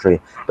own country,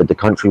 but the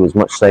country was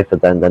much safer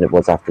then than it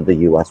was after the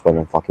US went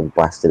and fucking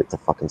blasted it to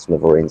fucking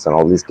smithereens. And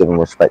all these giving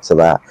respect to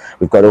that,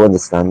 we've got to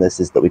understand this,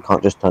 is that we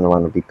can't just turn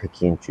around and be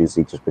picky and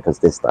choosy just because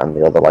this, that and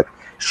the other. Like,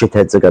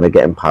 shitheads are going to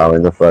get in power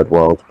in the third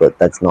world, but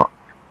that's not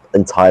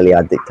entirely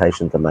our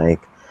dictation to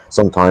make.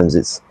 Sometimes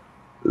it's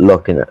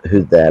looking at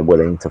who they're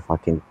willing to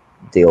fucking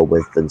deal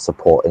with and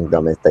supporting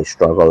them if they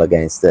struggle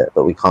against it.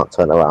 But we can't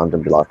turn around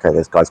and be like, okay,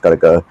 this guy's got to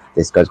go,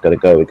 this guy's got to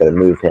go, we've got to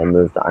move here,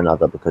 move that,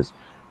 another, because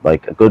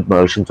like a good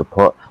motion to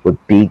put would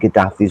be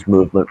Gaddafi's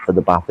movement for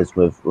the Ba'athist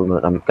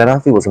movement. I mean,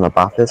 Gaddafi wasn't a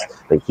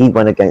Ba'athist, but he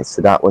went against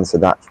Sadat when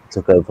Sadat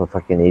took over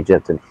fucking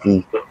Egypt, and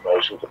he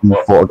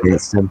fought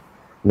against him.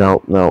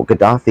 No,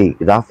 Gaddafi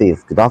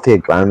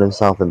had ground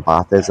himself in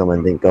Baathism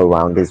and didn't go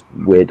around his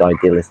weird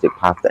idealistic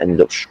path that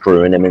ended up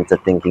screwing him into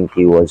thinking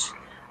he was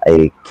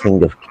a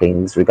king of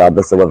kings,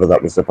 regardless of whether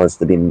that was supposed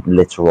to be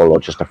literal or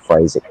just a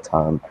phrasic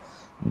term.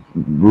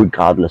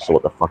 Regardless of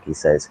what the fuck he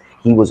says,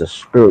 he was a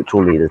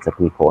spiritual leader to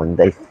people, and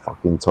they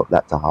fucking took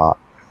that to heart.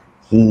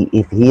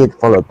 If he had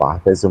followed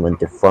Baathism and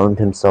dethroned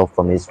himself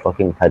from his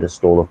fucking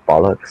pedestal of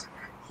bollocks,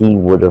 he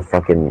would have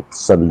fucking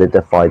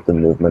solidified the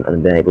movement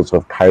and been able to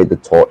have carried the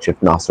torch if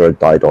Nasser had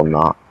died or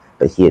not.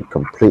 But he had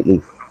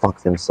completely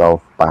fucked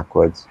himself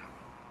backwards.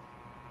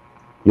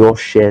 You're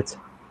shit.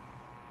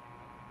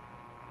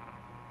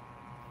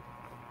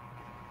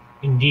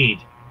 Indeed.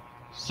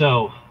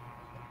 So. I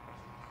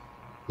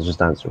was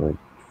just answering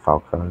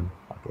Falcone.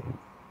 Fucking.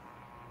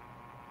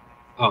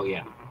 Oh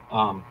yeah.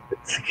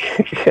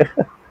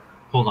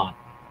 Hold on.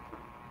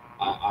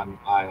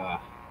 I'm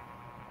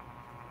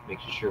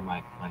making sure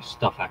my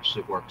stuff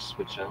actually works,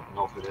 which I don't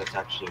know if it's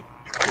actually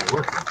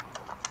working.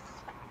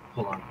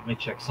 Hold on, let me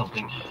check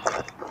something.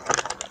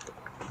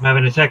 I'm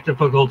having a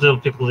technical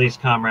difficulties,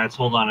 comrades.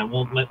 Hold on,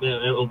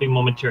 it'll be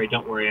momentary.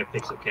 Don't worry, I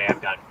fix it. Okay,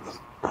 I've got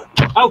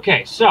it.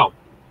 Okay, so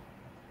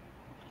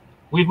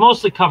we've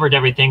mostly covered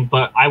everything,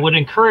 but I would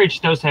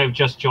encourage those who have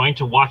just joined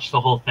to watch the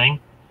whole thing.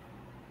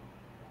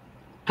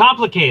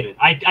 Complicated.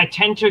 I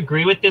tend to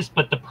agree with this,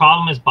 but the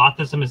problem is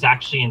Bothism is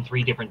actually in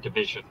 3 different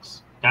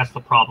divisions. That's the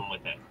problem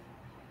with it.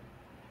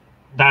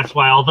 That's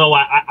why, although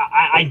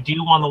I do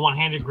on the one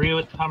hand agree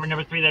with Comrade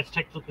number 3 that's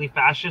technically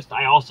fascist,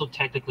 I also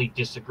technically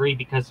disagree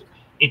because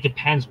it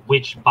depends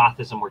which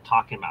Bothism we're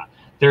talking about.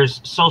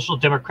 There's social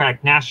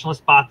democratic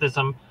nationalist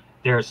Bothism,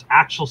 there's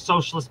actual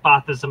socialist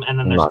Bothism, and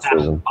then there's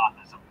fascist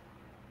Bothism.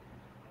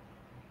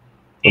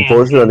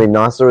 Unfortunately,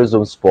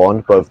 Nasserism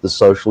spawned both the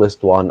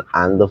socialist one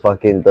and the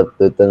fucking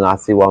the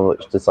Nazi one,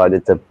 which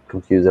decided to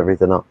confuse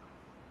everything up.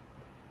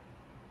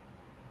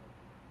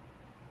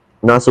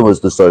 Nasser was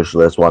the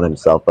socialist one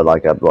himself, but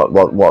like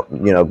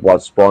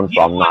what spawned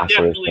from Nasserism. You would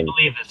definitely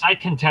believe this. I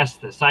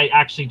contest this. I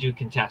actually do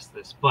contest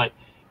this. But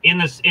in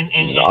this,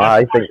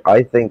 I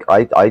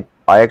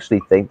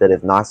actually think that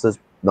if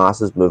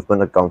Nasser's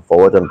movement had gone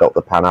forward and built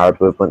the Pan-Arab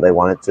movement they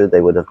wanted to,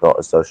 they would have built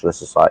a socialist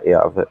society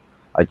out of it.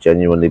 I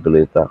genuinely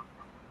believe that.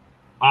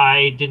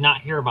 I did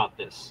not hear about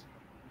this.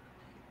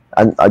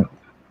 And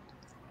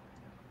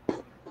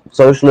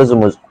socialism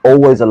was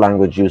always a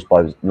language used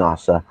by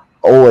Nasser.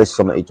 Always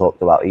something he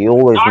talked about. He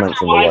always mentioned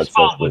the word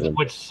socialism.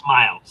 Would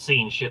smile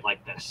seeing shit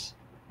like this.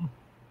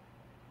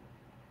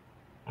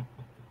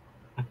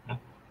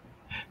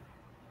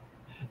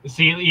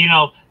 See, you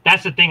know,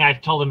 that's the thing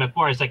I've told him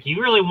before. It's like, you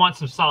really want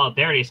some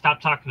solidarity, stop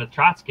talking to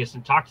Trotskyists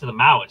and talk to the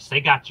Maoists. They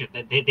got you.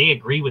 They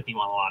agree with you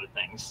on a lot of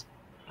things.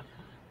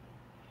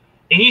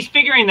 And he's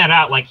figuring that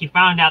out. Like, he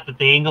found out that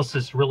the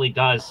Engelsist really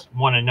does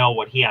want to know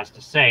what he has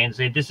to say and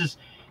say, this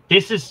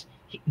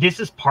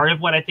is part of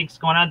what I think is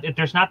going on.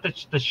 There's not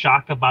the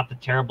shock about the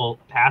terrible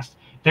past.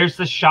 There's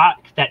the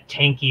shock that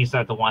tankies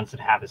are the ones that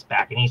have his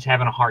back, and he's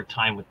having a hard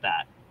time with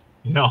that.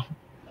 You know,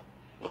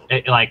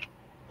 like,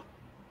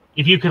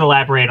 if you could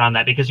elaborate on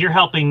that, because you're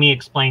helping me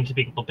explain to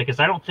people,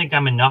 because I don't think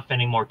I'm enough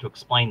anymore to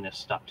explain this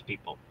stuff to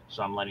people.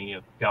 So I'm letting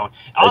you go.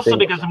 Also,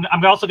 because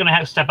I'm also going to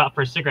have to step out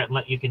for a cigarette and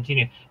let you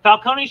continue.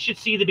 Falcone should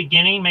see the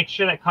beginning. Make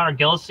sure that Connor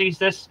Gillis sees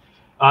this.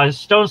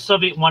 Stone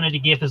Soviet wanted to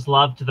give his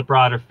love to the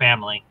broader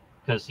family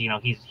because, you know,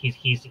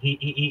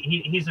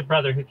 he's a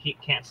brother who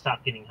can't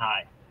stop getting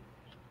high,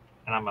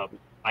 and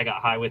I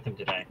got high with him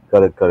today.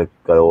 Gotta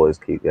always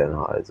keep getting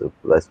high. It's the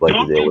best way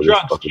to deal with this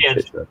fucking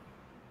shit.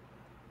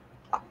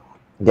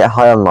 Get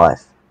high on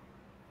life.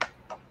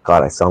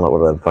 God, I sound like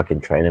one of them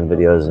fucking training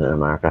videos in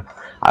America.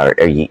 Are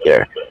you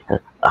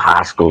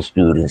high school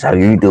students? How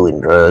you doing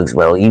drugs?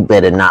 Well, you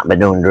better not be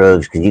doing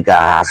drugs because you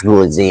got high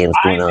school exams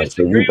going on.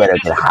 So you better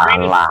get high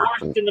on life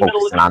and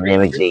focus on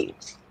them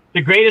exams.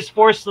 The greatest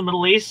force in the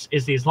Middle East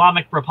is the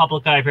Islamic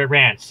Republic of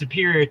Iran,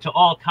 superior to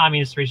all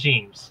communist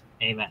regimes.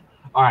 Amen.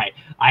 All right,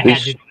 I had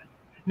to.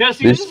 No,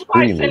 see, this is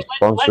why I said,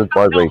 sponsored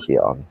by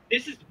Raytheon.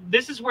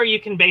 This is where you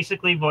can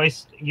basically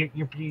voice your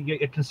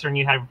concern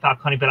you had with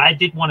Falcone. But I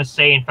did want to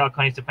say in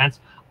Falcone's defense,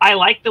 I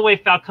like the way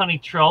Falcone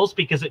trolls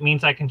because it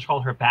means I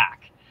control her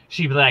back.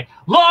 She'd be like,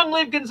 "Long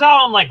live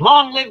Gonzalo!" I'm like,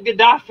 "Long live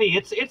Gaddafi!"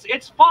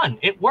 It's fun.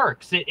 It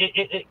works.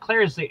 It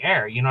clears the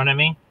air. You know what I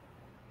mean?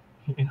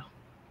 You know?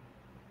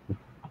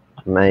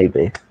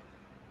 Maybe,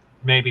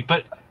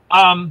 but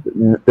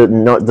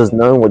does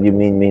knowing what you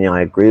mean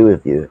I agree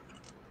with you?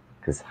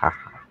 Because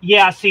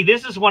yeah, see,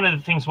 this is one of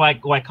the things why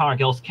Connor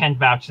Gillis can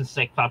vouch and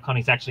say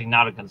Falcone's actually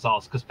not a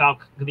Gonzales,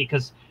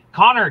 because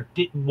Connor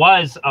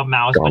was a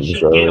Maoist, but she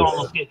did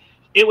almost get.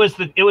 It was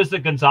the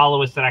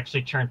Gonzaloists that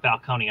actually turned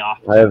Falcone off.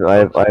 I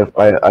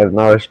have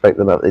no respect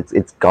enough. It's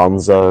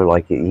Gonzo,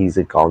 like he's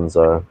a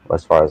Gonzo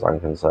as far as I'm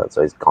concerned.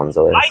 So he's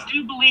Gonzo. I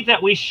do believe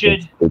that we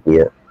should.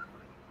 Idiot.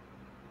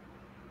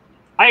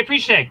 I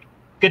appreciate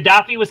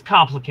Gaddafi was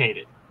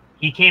complicated.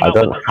 He came. I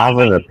don't have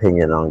an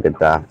opinion on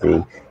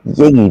Gaddafi.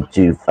 Yeah, you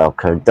do,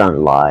 Falcone. Don't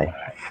lie.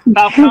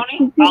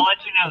 Falcone, I'll let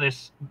you know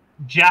this.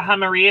 Jaha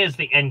Maria is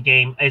the end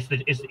game. Is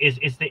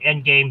the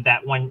end game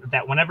that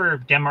whenever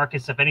Denmark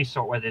is of any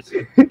sort, whether it's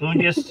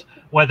Bundist,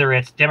 whether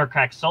it's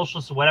Democratic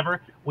Socialist or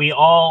whatever, we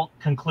all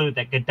conclude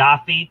that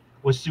Gaddafi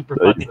was super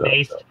fucking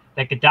based.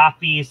 That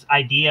Gaddafi's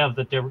idea of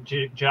the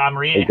Jaha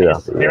Maria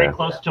is very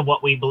close to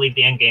what we believe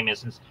the end game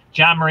is. It's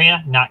Jaha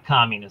Maria, not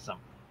communism.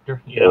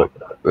 You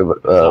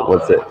know.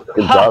 What's it?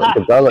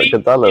 Gonzalo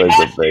is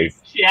not based.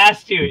 She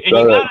asked you.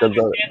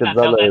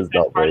 Gonzalo is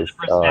not based.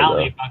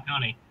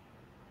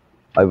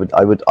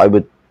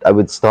 I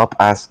would stop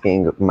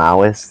asking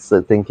Maoists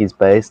that think he's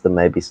based, and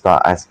maybe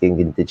start asking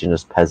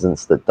indigenous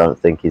peasants that don't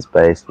think he's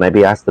based.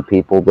 Maybe ask the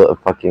people that are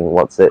fucking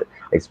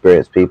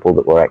experienced people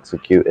that were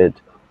executed.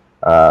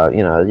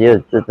 You know, yeah,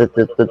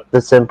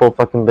 the simple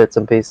fucking bits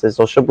and pieces.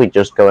 Or should we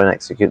just go and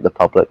execute the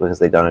public because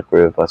they don't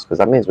agree with us? Because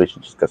that means we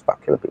should just go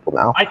start killing people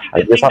now. I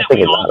think the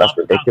thing that that's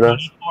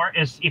ridiculous.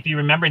 Is, if you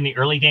remember in the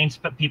early days,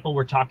 people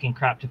were talking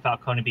crap to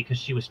Falcone because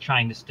she was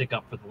trying to stick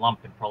up for the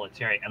lumpen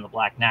proletariat and the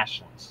black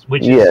nationalists.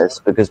 Yes,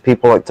 because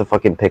people like to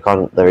fucking pick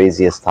on their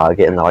easiest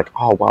target, and they're like,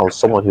 oh, well,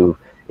 someone who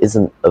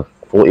isn't a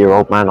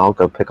 40-year-old man, I'll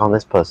go pick on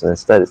this person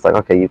instead. It's like,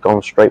 okay, you've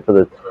gone straight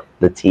for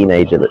the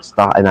teenager that's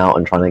starting out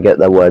and trying to get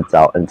their words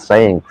out and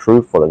saying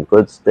truthful and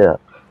good stuff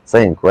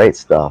saying great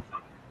stuff.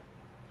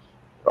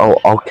 Oh,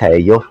 okay,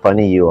 you're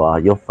funny. You are.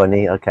 You're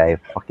funny. Okay,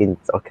 fucking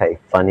okay,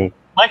 funny.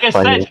 Like I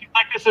said, she's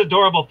like this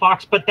adorable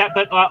fox. But I'm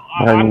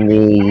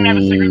gonna have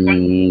a cigarette. But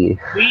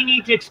we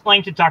need to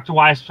explain to Dr.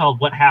 Weisfeld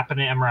what happened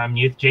to MRM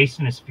Youth.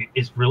 Jason is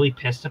really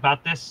pissed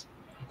about this.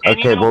 And,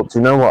 okay, well, do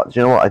you know what?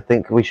 I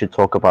think we should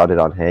talk about it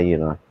on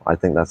here. I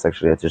think that's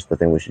actually just the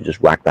thing. We should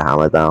just whack the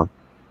hammer down,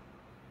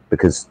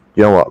 because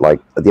you know what? Like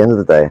at the end of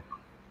the day,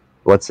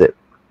 what's it?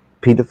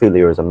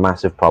 Pedophilia is a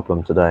massive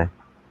problem today,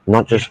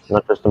 not just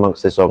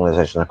amongst this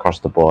organization, across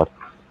the board.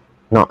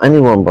 Not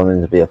anyone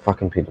wanting to be a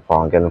fucking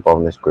pedophile and get involved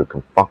in this group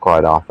can fuck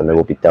right off, and they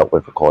will be dealt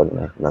with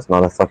accordingly. And that's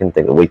not a fucking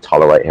thing that we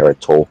tolerate here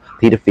at all.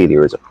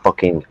 Pedophilia is a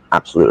fucking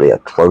absolutely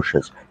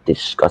atrocious,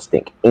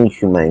 disgusting,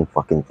 inhumane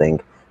fucking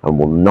thing, and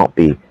will not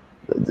be.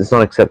 It's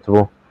not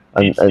acceptable.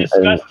 And, it's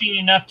disgusting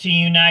enough to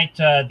unite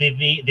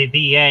the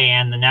VA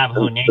and the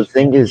Navajo Nation. The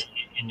thing is,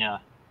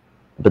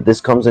 but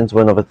this comes into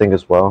another thing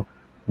as well.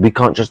 We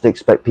can't just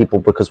expect people,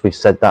 because we've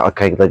said that,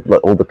 okay, like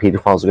all the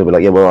pedophiles are going to be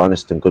like, yeah, we're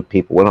honest and good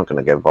people. We're not going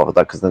to get involved with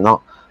that, because they're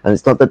not. And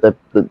it's not that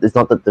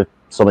there's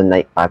some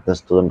innate badness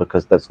to them,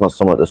 because that's not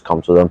something that's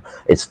come to them.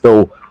 It's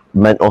still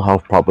mental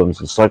health problems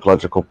and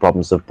psychological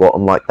problems have brought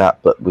them like that.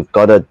 But we've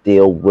got to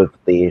deal with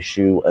the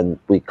issue, and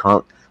we're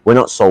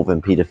not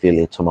solving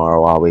pedophilia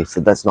tomorrow, are we?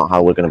 So that's not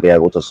how we're going to be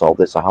able to solve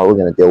this. So how are we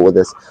going to deal with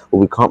this? Well,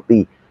 we can't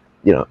be,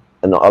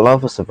 and a lot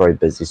of us are very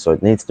busy, so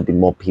it needs to be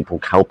more people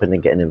helping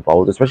and getting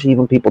involved, especially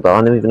even people that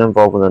aren't even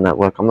involved in the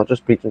network. I'm not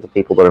just preaching to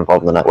people that are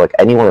involved in the network.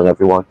 Anyone and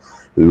everyone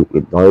who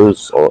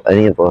knows, or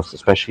any of us,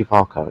 especially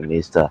Falcone,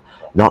 needs to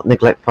not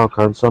neglect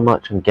Falcone so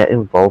much and get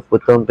involved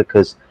with them,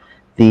 because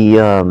the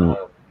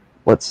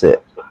the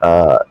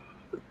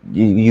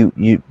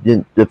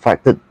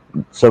fact that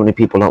so many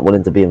people aren't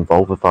willing to be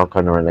involved with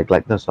Falcone or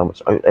neglecting so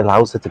much, it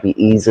allows it to be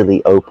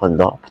easily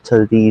opened up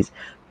to these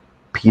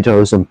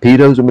pedos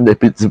are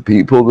manipulative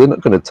people. They're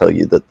not going to tell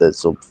you that there's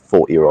some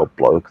 40-year-old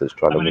bloke that's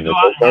trying to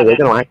manipulate. They're going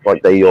to act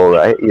like they're your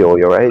age.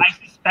 I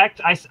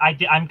suspect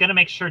I'm going to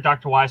make sure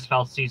Dr.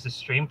 Weisfeld sees the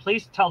stream.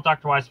 Please tell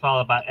Dr.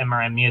 Weisfeld about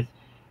MRM Youth,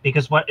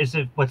 because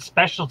what's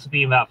special to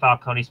me about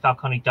Falcone is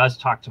Falcone does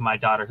talk to my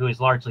daughter, who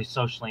is largely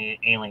socially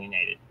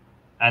alienated,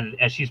 and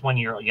as she's 1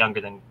 year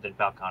younger than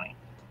Falcone.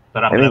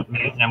 But I'm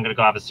going to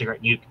go have a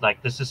cigarette. You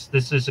like this is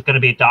going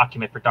to be a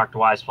document for Dr.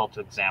 Weisfeld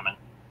to examine.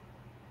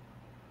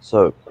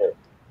 So,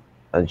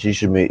 and you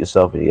should mute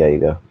yourself. Yeah, you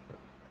go.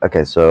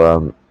 Okay,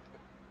 so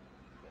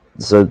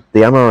so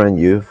the MRN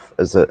Youth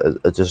is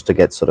just to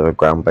get sort of a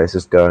ground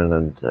basis going,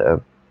 and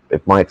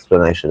if my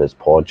explanation is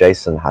poor,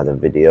 Jason had a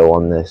video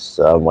on this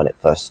when it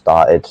first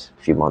started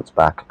a few months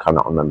back. I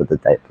cannot remember the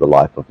date for the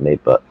life of me,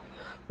 but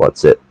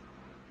what's it?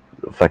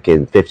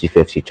 Fucking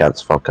 50-50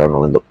 chance Falcone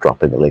will end up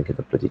dropping the link in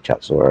the bloody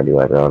chat somewhere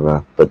anyway. I don't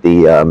know. But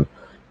the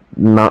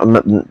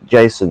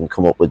Jason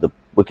come up with the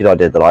wicked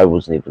idea that I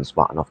wasn't even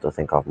smart enough to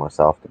think of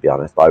myself, to be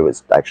honest. I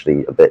was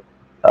actually a bit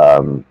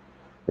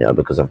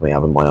because of me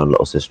having my own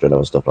little sister and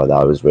other stuff like that,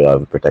 I was really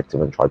overprotective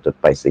and tried to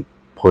basically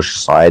push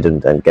aside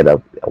and get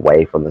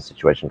away from the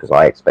situation, because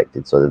I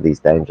expected sort of these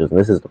dangers. And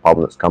this is the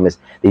problem that's come, is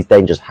these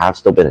dangers have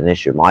still been an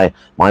issue. My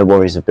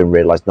worries have been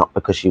realized, not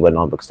because she went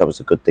on, because that was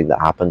a good thing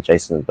that happened.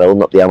 Jason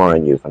building up the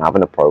MRN Youth and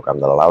having a program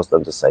that allows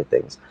them to say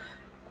things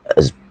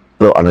is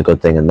built on a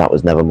good thing, and that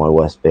was never my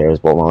worst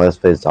fears. What my worst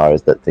fears are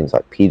is that things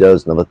like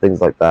pedos and other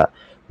things like that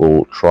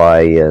will try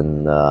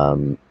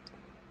and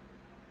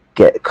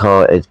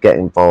get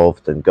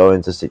involved and go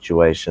into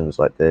situations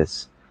like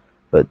this.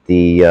 But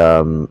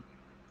the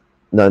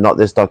no, not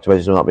this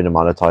documentary, will not be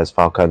monetized,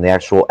 Falcone. The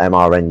actual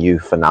MRN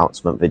Youth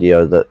announcement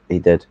video that he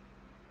did.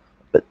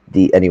 But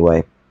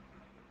anyway,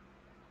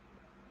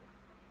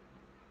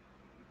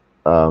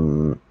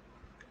 but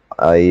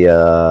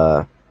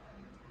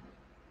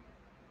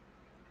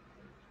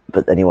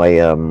anyway,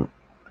 I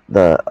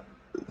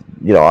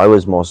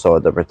was more so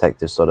at the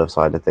protective sort of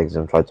side of things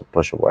and tried to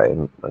push away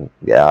and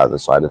get out of the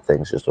side of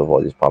things just to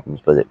avoid these problems.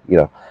 But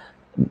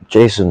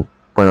Jason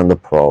went on the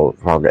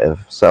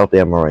prerogative, set up the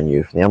MRN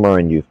Youth, and the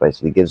MRN Youth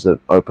basically gives an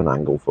open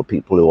angle for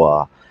people who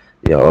are,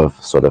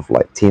 of sort of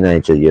like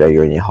teenager,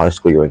 you're in your high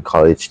school, you're in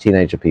college,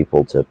 teenager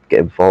people, to get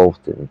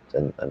involved and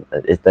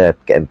if they're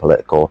getting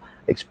political,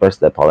 express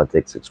their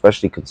politics,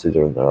 especially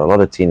considering there are a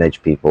lot of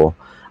teenage people.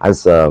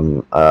 As a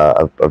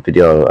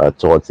video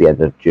towards the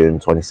end of June,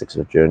 26th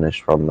of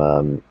June-ish, from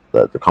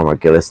the Comrade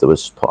Gillis that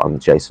was put on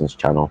Jason's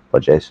channel by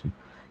Jason,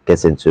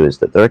 gets into, is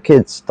that there are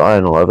kids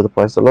dying all over the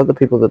place. A lot of the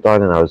people that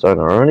died in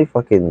Arizona are only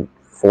fucking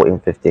 14,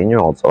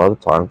 15-year-olds a lot of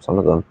the time. Some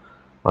of them,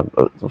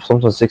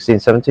 sometimes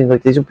 16, 17.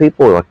 Like, these are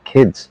people who are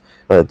kids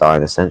that are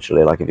dying,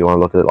 essentially. Like, if you want to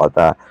look at it like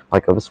that.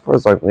 Like, as far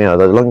as, like,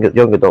 the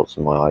young adults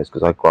in my eyes,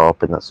 because I grew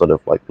up in that sort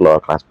of, like,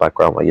 lower-class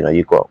background where,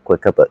 you grow up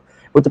quicker. But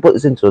to put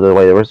this into the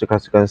way the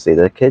aristocrats are going to see,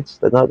 they're kids.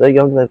 They're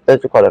young.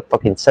 They've got a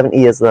fucking 70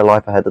 years of their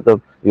life ahead of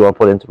them. You want to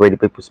put it into really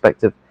big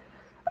perspective.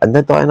 And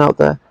they're dying out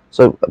there.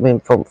 So, I mean,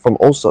 from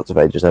all sorts of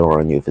ages,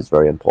 MRN Youth is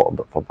very important,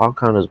 but from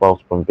Falcone as well,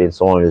 from being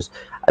someone who's,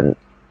 and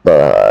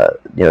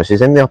But you know,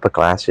 she's in the upper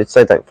class. She'd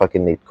say that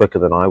fucking need quicker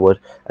than I would,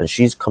 and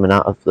she's coming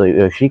out of the. You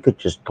know, she could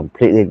just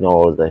completely ignore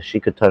all of this. She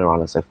could turn around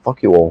and say,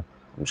 "Fuck you all.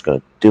 I'm just going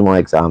to do my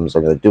exams.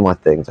 I'm going to do my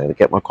things. I'm going to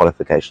get my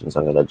qualifications.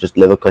 I'm going to just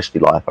live a cushy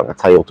life. I'm going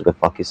to tell you all to go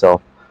fuck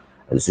yourself."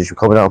 And so she's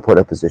coming out and put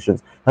her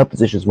positions. Her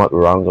positions might be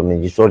wrong. I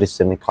mean, you've already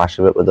seen me clash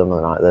a bit with them,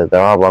 and there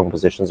are wrong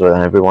positions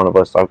within every one of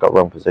us. I've got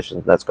wrong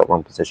positions. Ned's got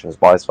wrong positions.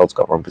 Weisfeld's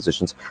got wrong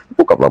positions. We've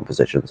all got wrong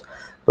positions,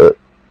 but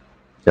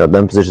you know,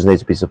 them positions need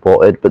to be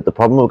supported. But the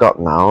problem we've got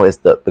now is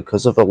that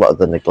because of a lot of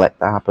the neglect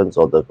that happens,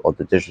 or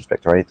the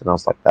disrespect or anything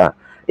else like that,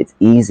 it's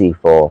easy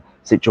for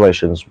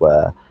situations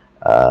where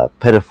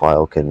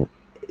pedophile can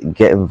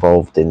get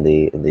involved in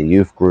the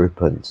youth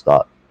group and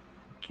start,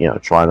 you know,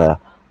 trying to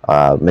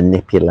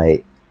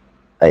manipulate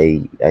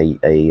a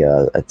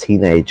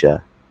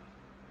teenager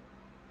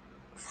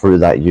through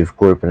that youth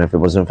group. And if it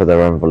wasn't for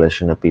their own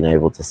volition of being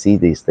able to see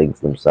these things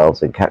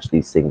themselves and catch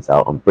these things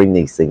out and bring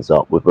these things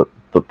up, with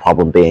the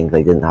problem being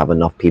they didn't have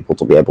enough people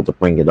to be able to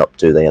bring it up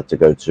to, they had to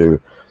go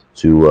to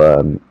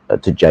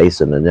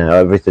Jason, and you know,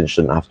 everything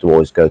shouldn't have to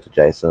always go to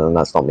Jason. And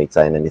that's not me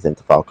saying anything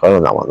to Falcone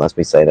on that one. That's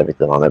me saying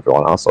everything on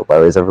everyone else. Like,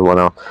 where is everyone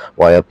else?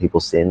 Why are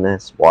people seeing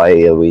this?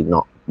 Why are we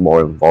not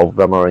more involved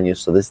with Mourinho?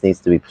 So this needs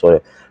to be sort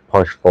of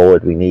pushed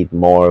forward. We need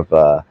more of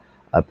a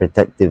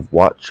protective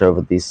watch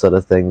over these sort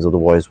of things.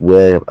 Otherwise,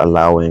 we're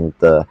allowing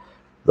the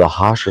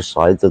harsher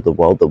sides of the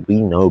world that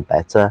we know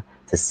better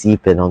to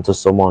seep in onto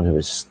someone who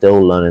is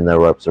still learning their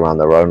ropes around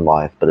their own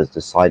life, but has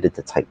decided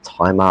to take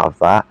time out of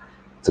that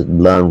to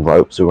learn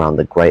ropes around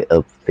the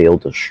greater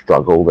field of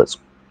struggle that's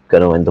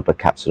going to end up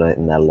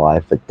encapsulating their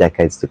life for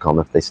decades to come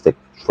if they stick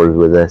through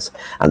with this.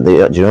 And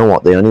do you know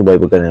what? The only way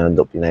we're going to end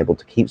up being able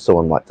to keep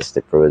someone like to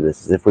stick through with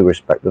this is if we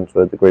respect them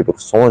to a degree.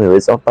 Because someone who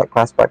is of that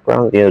class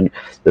background, you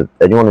know,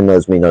 anyone who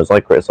knows me knows I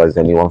criticize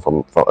anyone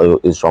from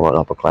who's from an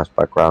upper class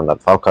background.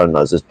 And Falcone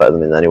knows this better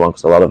than anyone,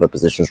 because a lot of the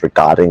positions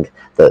regarding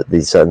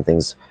these certain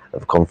things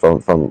have come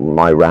from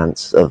my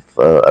rants of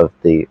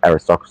the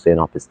aristocracy and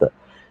up, is that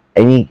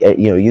any,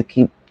 you know, you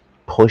keep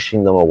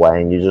pushing them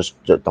away and you just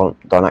don't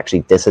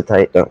actually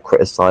dissertate, don't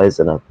criticize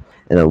in a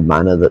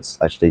manner that's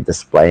actually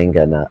displaying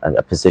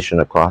a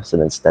position across,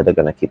 and instead are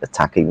going to keep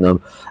attacking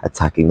them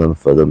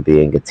for them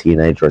being a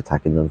teenager,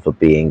 attacking them for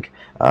being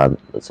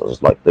sort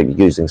of like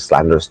using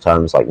slanderous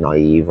terms like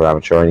naive or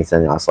amateur or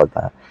anything else like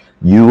that.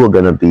 You are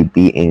going to be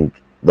beating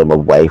them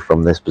away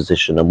from this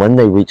position, and when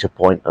they reach a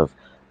point of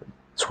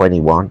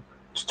 21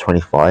 to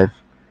 25,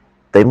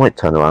 they might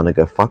turn around and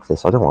go, fuck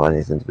this, I don't want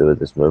anything to do with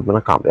this movement,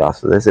 I can't be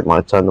asked for this. It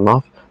might turn them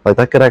off. Like,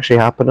 that could actually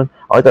happen.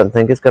 I don't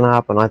think it's going to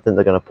happen. I think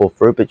they're going to pull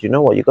through. But you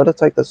know what? You got to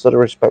take that sort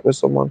of respect with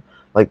someone.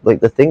 Like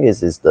the thing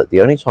is that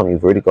the only time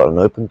you've really got an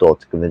open door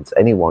to convince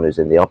anyone who's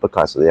in the upper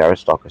class of the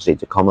aristocracy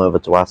to come over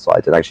to our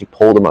side and actually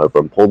pull them over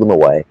and pull them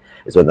away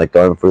is when they're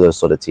going through those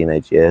sort of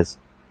teenage years.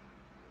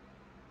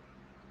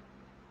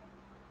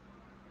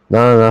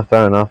 No,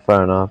 fair enough.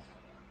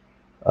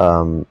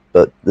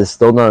 But there's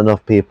still not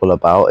enough people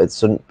about. It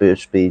shouldn't be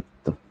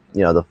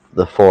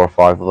the 4 or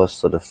 5 of us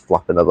sort of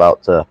flapping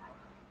about to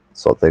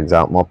sort things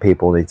out. More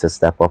people need to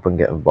step up and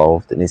get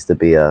involved. It needs to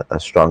be a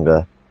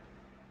stronger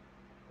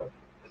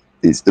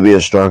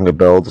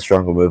build, a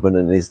stronger movement.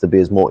 It needs to be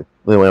it's a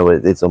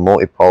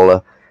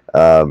multipolar,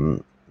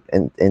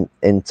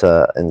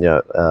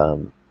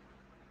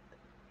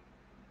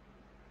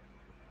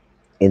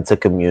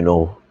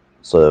 intercommunal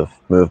sort of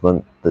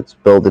movement that's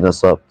building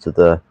us up to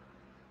the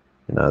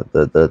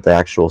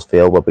actual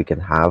field where we can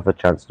have a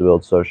chance to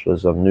build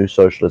socialism. New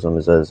socialism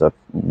is a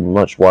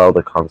much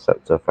wilder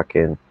concept of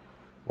fucking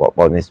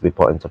what needs to be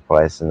put into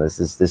place, and this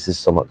is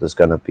somewhat that's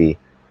going to be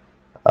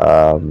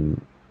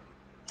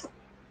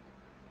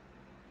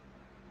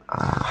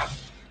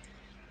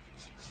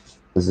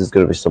this is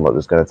going to be somewhat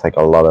that's going to take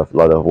a lot of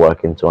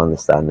work into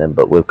understanding.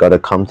 But we've got to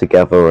come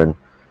together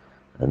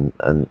and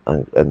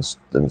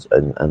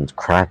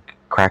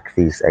crack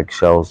these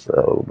eggshells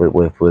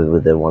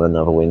within one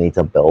another. We need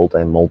to build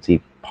a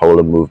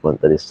multipolar movement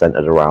that is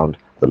centered around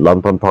the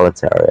lumpen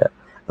proletariat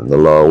and the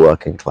lower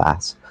working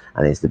class,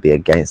 and needs to be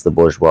against the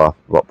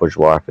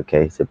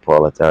bourgeoisificated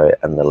proletariat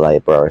and the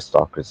labor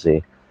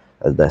aristocracy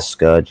as their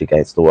scourge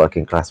against the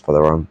working class for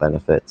their own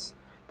benefits.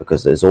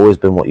 Because there's always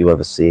been what you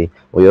ever see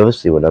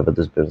whenever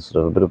there's been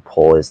sort of a bit of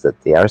pull, is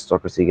that the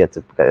aristocracy get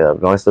a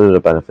nice little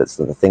benefits,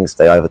 and the things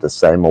stay either the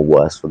same or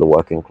worse for the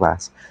working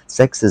class.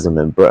 Sexism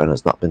in Britain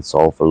has not been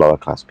solved for lower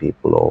class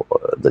people, or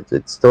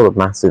it's still a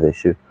massive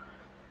issue.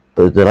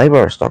 But the Labour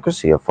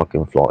aristocracy are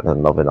fucking flaunting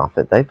and loving off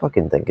it. They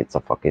fucking think it's a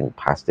fucking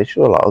past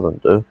issue. A lot of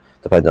them do,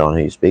 depending on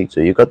who you speak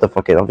to. You've got the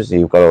fucking, obviously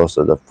you've got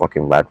also the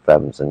fucking rad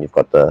femmes, and you've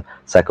got the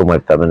second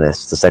wave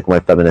feminists. The second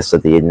wave feminists are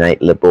the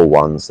innate liberal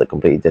ones that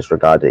completely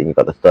disregard it, and you've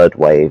got the third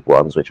wave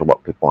ones, which are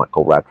what people might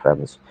call rad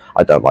femmes.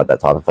 I don't like that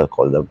term. I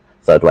call them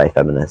third wave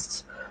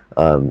feminists,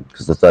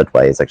 because the third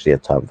way is actually a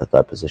term for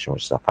third position,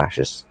 which is a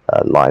fascist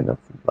line of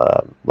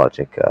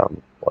logic.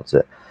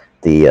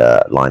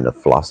 The line of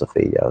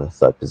philosophy. The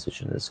third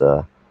position is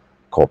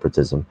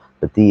corporatism.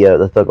 But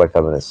the third wave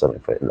feminists, something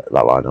for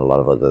that line, and a lot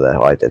of other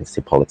their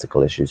identity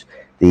political issues.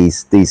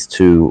 These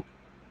two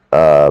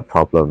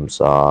problems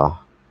are,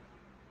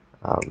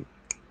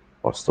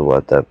 what's the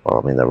word? I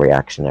mean, they're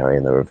reactionary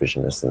and they're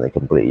revisionist, and they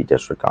completely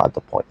disregard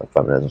the point that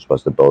feminism is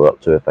supposed to build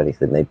up to. If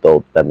anything, they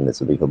build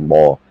feminism even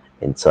more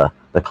into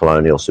the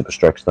colonial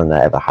superstructure than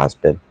there ever has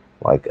been.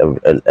 Like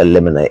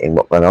eliminating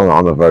what.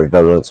 I'm a very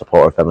virulent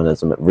supporter of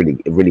feminism. It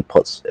really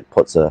puts a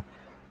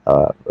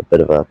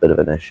bit of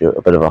an issue,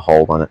 a bit of a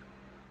hold on it.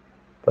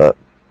 But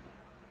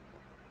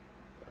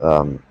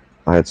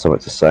I had something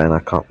to say and I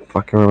can't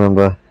fucking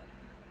remember.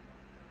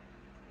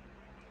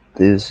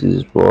 This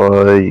is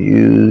why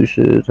you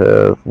should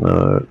have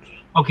notes.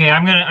 Okay,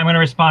 I'm gonna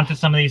respond to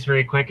some of these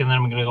very quick, and then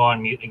I'm gonna go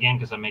on mute again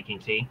because I'm making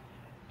tea.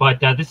 But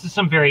this is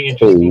some very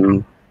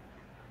interesting.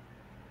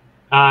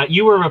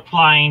 You were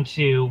replying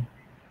to.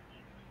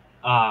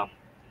 Can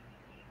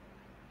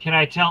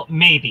I tell?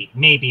 Maybe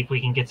if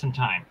we can get some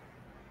time.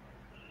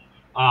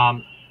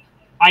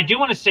 I do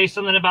want to say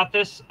something about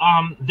this.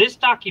 This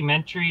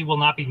documentary will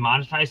not be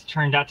monetized.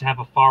 Turned out to have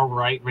a far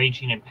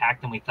right-ranging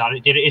impact than we thought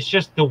it did. It's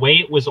just the way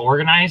it was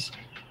organized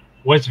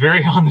was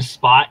very on the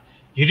spot.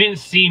 You didn't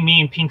see me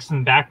and Pinks in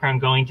the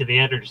background going to the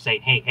editor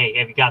saying, hey,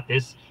 have you got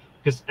this?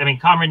 Because, I mean,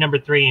 Comrade number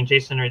 3 and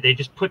Jason, they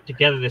just put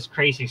together this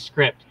crazy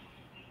script.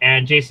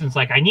 And Jason's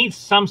like, I need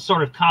some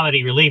sort of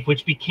comedy relief,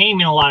 which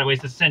became, in a lot of ways,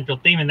 the central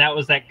theme. And that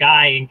was that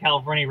guy in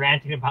California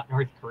ranting about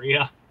North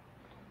Korea.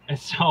 And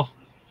so,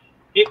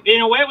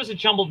 in a way, it was a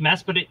jumbled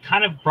mess, but it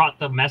kind of brought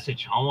the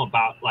message home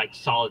about, like,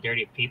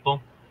 solidarity of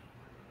people.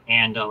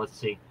 And let's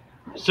see.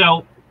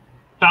 So,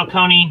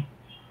 Falcone...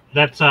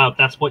 That's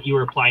what you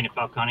were replying to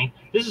Falcone.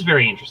 This is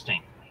very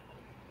interesting.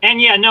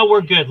 And yeah, no,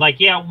 we're good.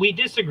 Like, yeah, we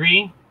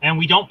disagree, and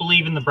we don't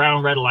believe in the brown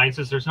and red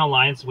alliances. There's no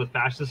alliance with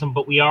fascism,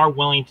 but we are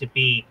willing to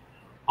be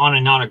on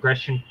a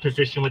non-aggression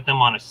position with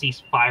them, on a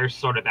ceasefire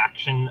sort of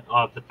action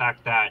of the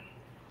fact that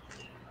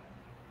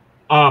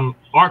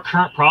our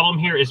current problem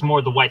here is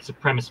more the white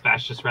supremacist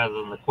fascists rather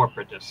than the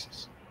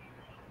corporatists.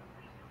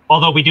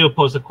 Although we do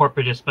oppose the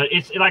corporatists, but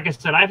it's like I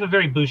said, I have a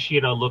very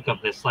Bushido look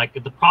of this. Like,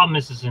 the problem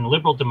is in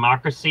liberal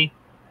democracy,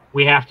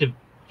 we have to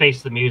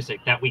face the music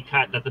that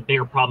the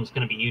bigger problem is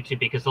going to be YouTube,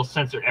 because they'll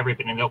censor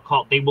everything and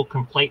they will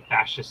conflate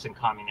fascists and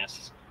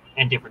communists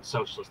and different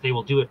socialists. They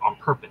will do it on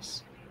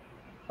purpose.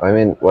 I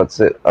mean,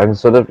 I'm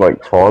sort of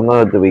like torn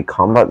though. Do we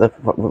combat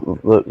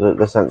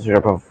the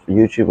censorship of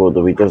YouTube, or do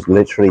we just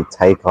literally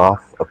take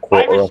off a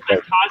quarter of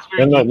it?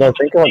 No,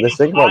 think about this.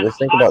 Think about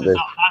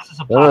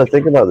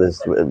this.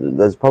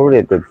 There's probably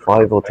a good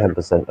 5 or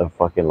 10% of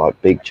fucking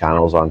like big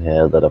channels on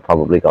here that have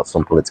probably got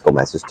some political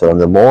message to them.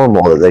 The more and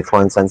more that they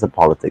try and censor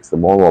politics, the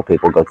more and more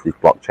people go to these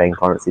blockchain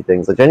currency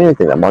things. I genuinely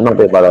think that might not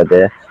be a bad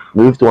idea.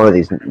 Move to one of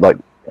these like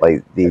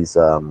these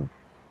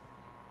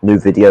new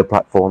video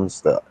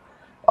platforms that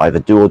either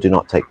do or do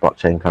not take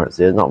blockchain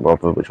currency. It's not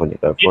bother which one you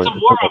go for. It's a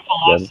war on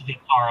philosophy,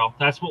 Carl.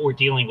 That's what we're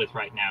dealing with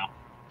right now.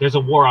 There's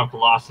a war on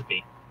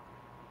philosophy.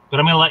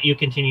 But I'm going to let you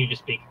continue to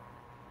speak.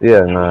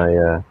 Yeah, no,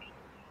 yeah.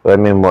 But I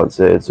mean, it's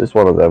just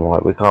one of them.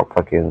 Like, we can't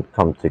fucking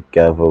come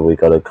together. We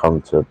got to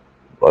come to,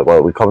 like,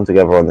 well, we come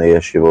together on the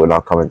issue, but we're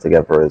not coming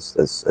together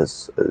as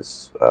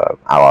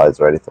allies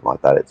or anything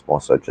like that. It's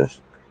more so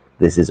just,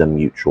 this is a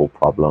mutual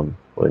problem.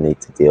 We need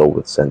to deal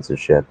with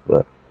censorship,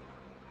 but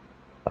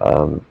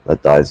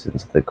that dives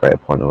into the greater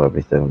point of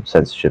everything.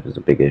 Censorship is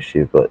a big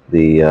issue, but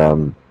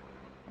the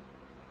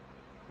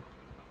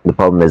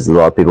problem is a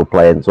lot of people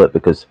play into it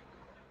because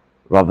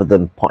rather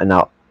than putting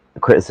out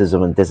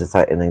criticism and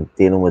dissertating and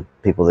dealing with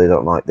people they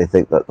don't like, they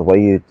think that the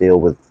way you deal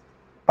with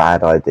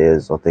bad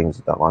ideas or things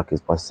you don't like is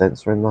by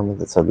censoring them.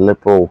 It's a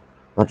liberal,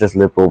 not just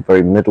liberal,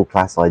 very middle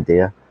class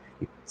idea.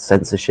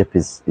 Censorship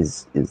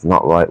is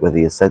not right, whether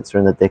you're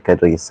censoring the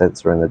dickhead or you're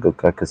censoring the good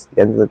guy, because at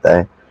the end of the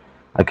day,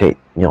 okay,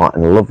 you know,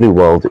 in a lovely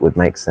world, it would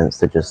make sense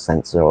to just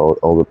censor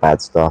all the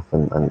bad stuff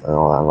and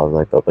all that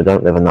lovely, but we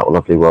don't live in that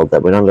lovely world.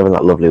 We don't live in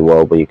that lovely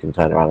world where you can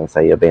turn around and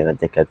say you're being a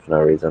dickhead for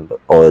no reason,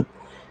 or,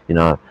 you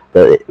know,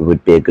 that it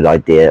would be a good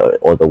idea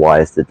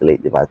otherwise to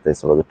delete the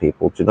badness of other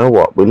people. Do you know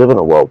what? We live in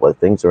a world where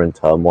things are in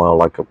turmoil.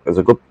 Like, there's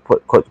a good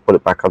quote to put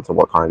it back onto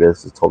what kind of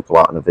Gillis has talked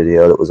about in a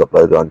video that was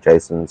uploaded on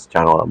Jason's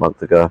channel a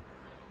month ago.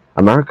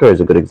 America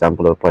is a good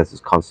example of a place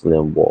that's constantly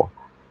in war.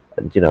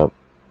 And, you know,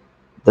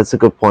 that's a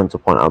good point to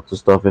point out to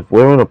stuff. If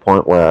we're in a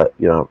point where,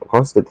 you know,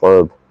 across the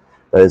globe,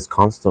 there's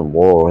constant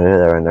war here,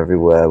 there, and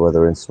everywhere,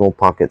 whether in small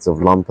pockets of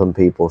lumpen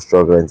people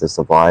struggling to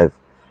survive,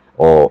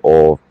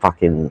 or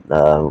fucking,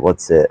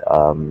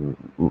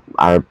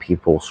 Arab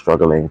people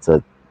struggling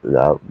to,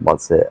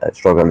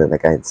 struggling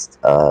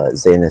against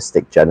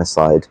Zionistic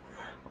genocide,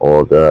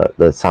 or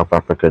the South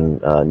African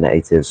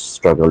natives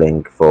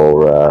struggling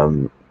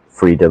for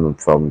freedom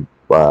from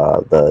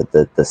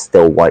the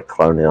still white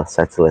colonial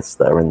settlers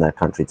that are in their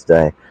country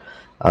today.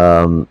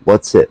 I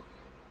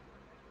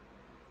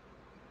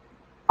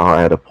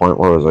had a point.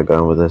 Where was I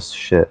going with this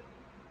shit?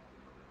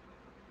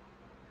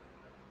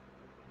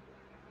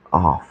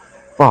 Oh,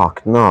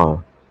 fuck,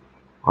 no.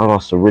 I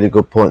lost a really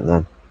good point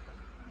then.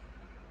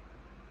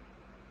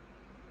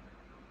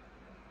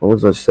 What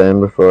was I saying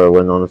before I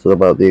went on to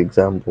about the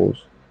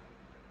examples?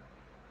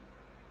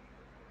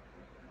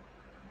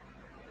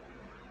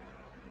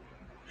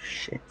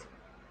 Shit.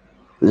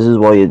 This is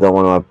why you don't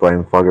want to have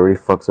brain foggery.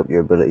 Fucks up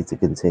your ability to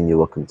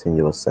continue a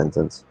continuous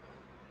sentence.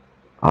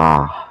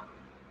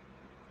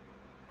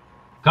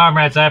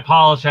 Comrades, I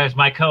apologize.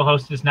 My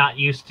co-host is not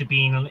used to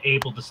being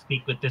able to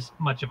speak with this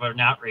much of an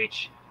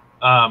outreach.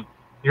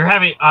 You're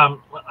having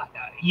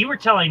you were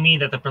telling me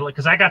that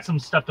because I got some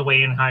stuff to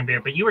weigh in behind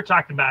here, but you were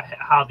talking about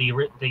how the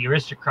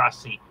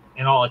aristocracy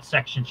and all its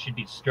sections should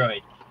be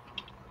destroyed.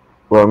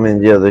 Well, I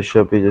mean, yeah, they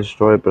should be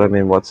destroyed, but I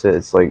mean, what's it?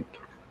 It's like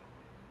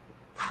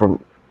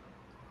from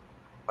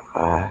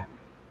I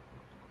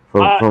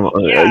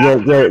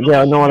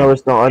know what I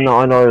was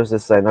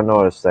saying. I know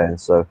what I was saying.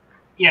 So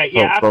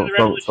after the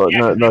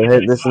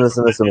revolution.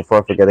 Listen before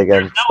I forget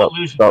again.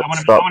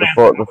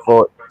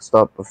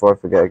 Stop before I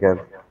forget again,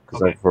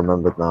 because I've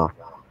remembered now.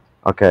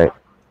 Okay,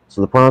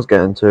 so the point I was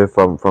getting to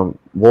from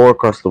war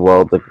across the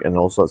world in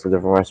all sorts of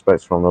different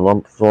aspects, from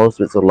the smallest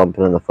bits of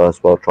lumpen in the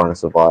first world trying to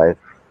survive,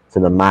 to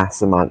the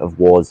mass amount of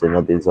wars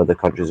in these other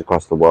countries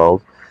across the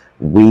world,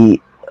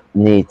 we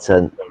need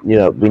to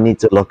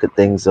look at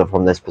things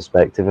from this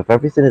perspective. If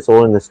everything is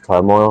all in this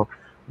turmoil,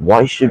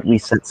 why should we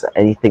censor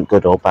anything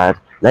good or bad?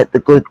 Let the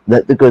good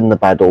and the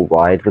bad all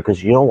ride,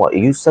 because you know what?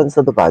 You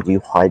censor the bad, you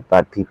hide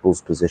bad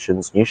people's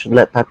positions. You should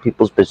let bad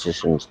people's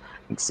positions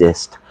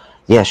exist.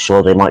 Yeah,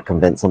 sure, they might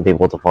convince some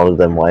people to follow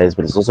them ways,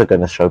 but it's also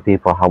going to show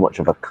people how much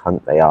of a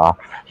cunt they are.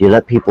 You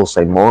let people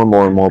say more and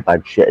more and more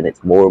bad shit, and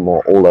it's more and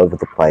more all over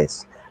the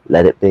place.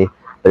 Let it be.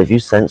 But if you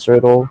censor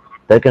it all,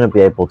 they're going to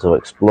be able to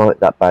exploit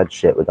that bad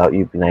shit without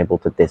you being able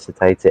to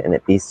dissipate it and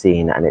it be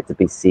seen, and it to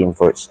be seen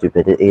for its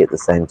stupidity at the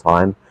same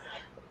time.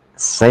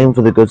 Same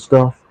for the good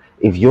stuff.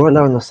 If you're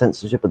allowing the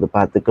censorship of the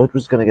bad, the good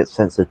was going to get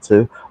censored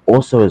too.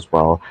 Also, as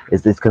well,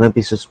 is it's going to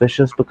be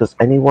suspicious, because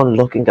anyone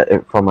looking at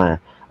it from a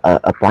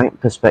blank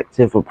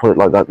perspective will put it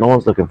like that. No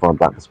one's looking from a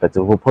blank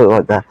perspective. We'll put it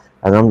like that.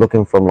 And I'm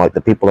looking from like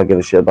the people I give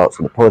a shit about,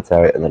 so the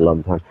proletariat and the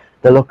lumpen.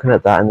 They're looking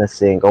at that and they're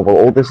seeing, oh, well,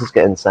 all this is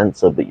getting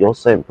censored, but you're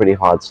saying pretty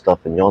hard stuff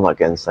and you're not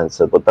getting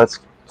censored. But that's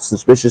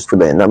suspicious to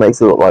me, and that makes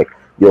it look like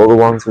you're the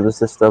ones with the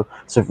system.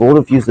 So for all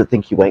of you that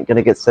think you ain't going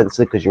to get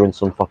censored because you're in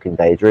some fucking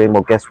daydream,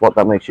 well, guess what?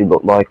 That makes you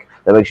look like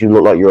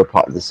you're a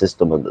part of the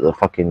system, and that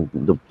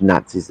the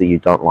Nazis that you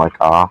don't like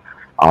are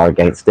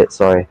against it.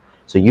 Sorry.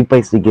 So you've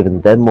basically given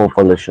them more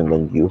volition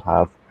than you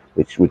have,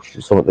 which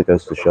is something that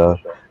goes to show.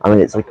 I mean,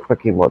 it's like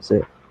fucking what's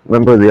it?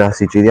 Remember the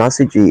RCG? The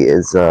RCG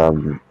is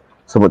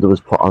something that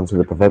was put onto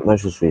the prevent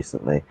measures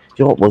recently. Do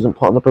you know what wasn't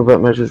put on the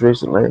prevent measures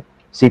recently?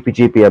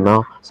 CPG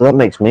BML. So that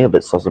makes me a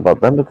bit sus about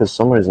them, because for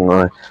some reason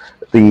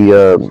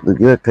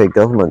the UK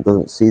government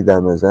doesn't see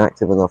them as an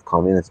active enough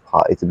communist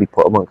party to be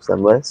put amongst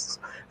them lists.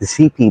 The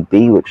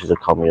CPB, which is a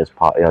communist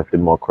party I've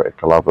been more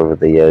critical of over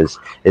the years,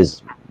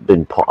 is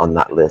been put on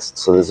that list.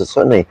 So there's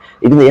certainly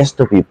even the I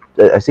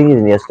think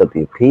even the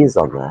SWP is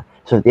on there.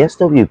 So if the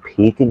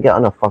SWP can get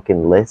on a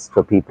fucking list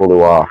for people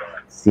who are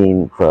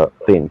seen for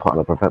being put on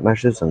the prevent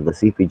measures, and the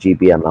CPG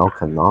BML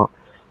cannot,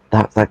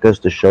 that goes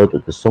to show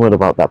that there's something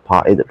about that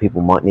party that people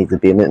might need to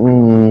be a bit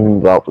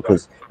about,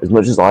 because as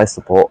much as I've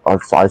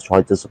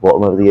tried to support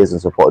them over the years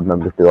and supported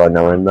members who I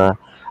know in there,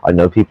 I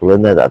know people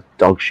in there that have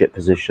dog shit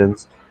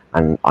positions,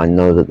 and I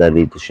know that their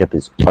leadership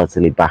is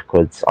utterly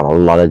backwards on a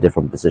lot of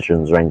different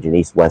positions, ranging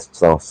east, west,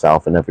 south,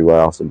 south, and everywhere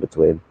else in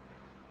between.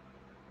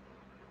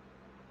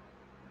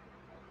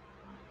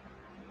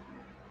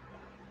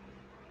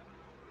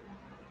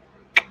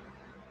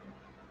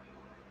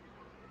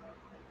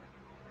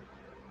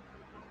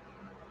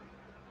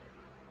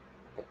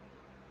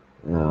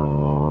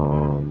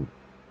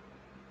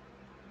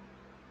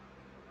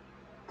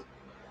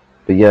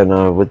 But yeah,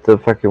 no, with the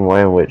fucking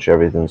way in which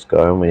everything's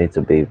going, we need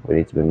to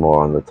be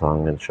more on the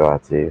tongue and show our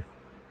teeth.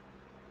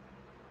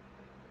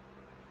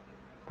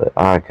 But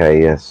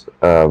okay, yes.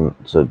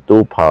 So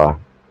dual power.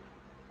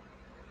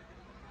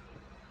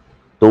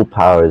 Dual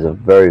power is a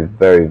very,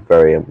 very,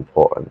 very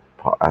important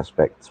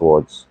aspect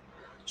towards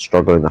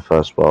struggle in the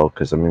first world,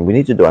 because I mean, we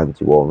need to do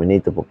anti-war, we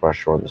need to put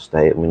pressure on the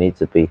state, and we need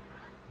to be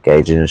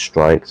engaging in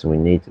strikes, and we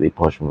need to be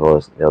pushing for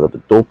this and the other.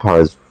 But dual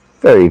power is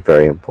very,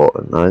 very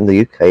important. Now, in the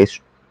UK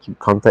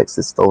context,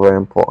 is still very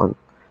important.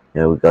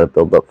 You know, we've got to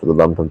build up for the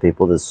lumpen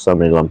people. There's so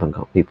many lumpen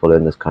people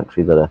in this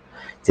country that are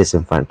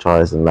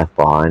disenfranchised and left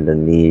behind,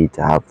 and need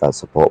to have that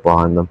support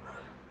behind them.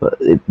 But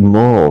it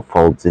more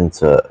folds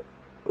into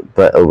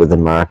better with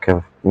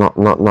America. Not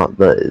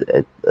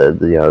that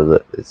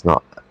that it's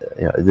not.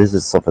 This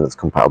is something that's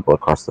compatible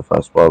across the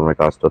first world in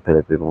regards to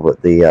opinion people.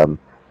 But the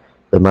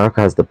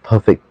America has the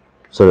perfect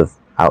sort of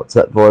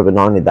outset for it, but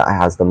not only that, it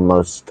has the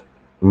most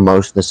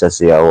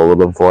necessity of all of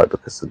them for it,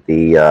 because of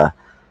the.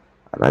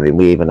 I mean,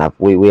 we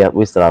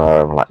still have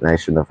our own like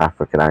nation of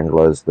African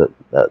Anglos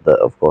that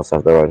of course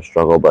have their own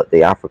struggle, but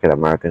the African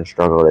American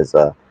struggle is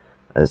a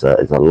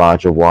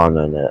larger one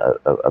and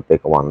a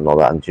bigger one and all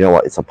that. And do you know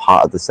what? It's a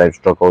part of the same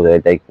struggle.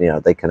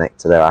 They connect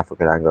to their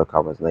African Anglo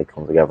comers and they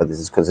come together. This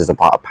is because it's a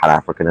part of Pan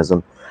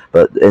Africanism.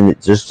 But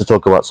just to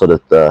talk about sort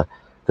of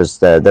because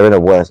they're in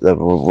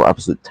they're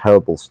absolute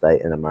terrible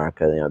state in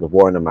America. The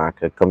war in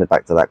America. Coming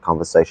back to that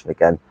conversation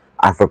again,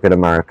 African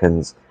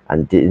Americans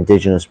and the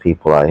indigenous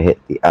people are hit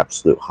the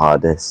absolute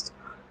hardest.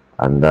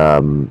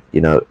 And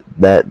you know,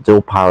 their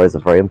dual power is a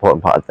very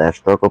important part of their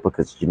struggle,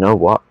 because you know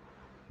what,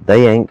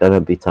 they ain't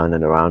gonna be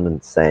turning around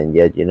and saying,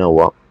 yeah, you know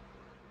what,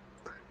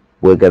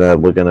 we're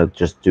gonna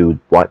just do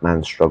white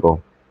man's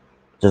struggle.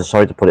 Just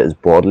sorry to put it as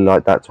broadly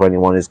like that to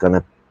anyone who's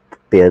gonna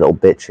be a little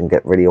bitch and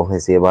get really all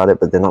hissy about it,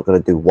 but they're not gonna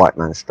do white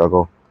man's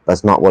struggle.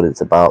 That's not what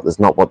it's about. That's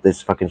not what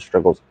this fucking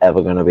struggle's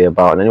ever gonna be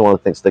about. And anyone who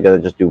thinks they're gonna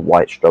just do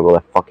white struggle,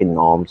 they're fucking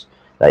norms.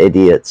 They're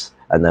idiots,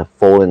 and they're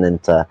falling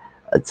into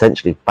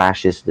essentially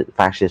fascist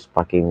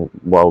fucking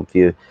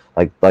worldview.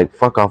 Like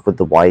fuck off with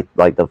the white,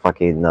 like the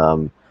fucking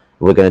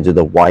we're gonna do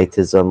the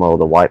whiteism or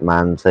the white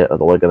man, or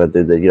we're gonna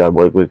do the, you know,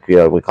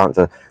 we can't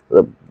do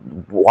the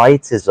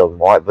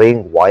whiteism,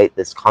 being white.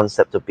 This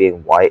concept of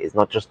being white is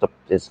not just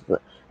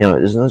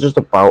it's not just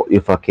about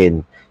your fucking,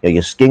 you know,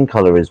 your skin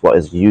color is what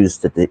is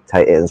used to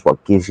dictate it, and it's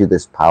what gives you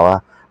this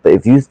power. But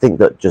if you think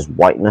that just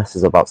whiteness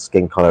is about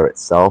skin color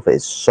itself, it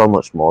is so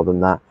much more than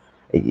that.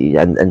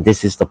 And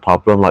this is the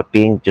problem. Like,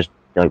 being just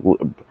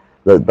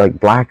like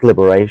black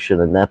liberation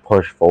and their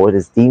push forward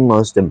is the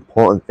most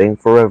important thing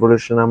for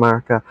revolution in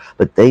America.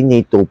 But they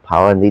need dual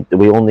power.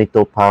 We all need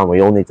dual power, and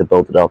we all need to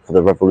build it up for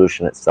the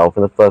revolution itself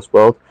in the first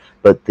world.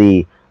 But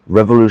the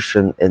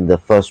revolution in the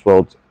first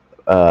world,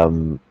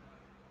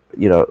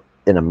 you know,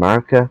 in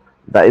America,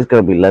 that is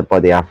going to be led by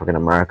the African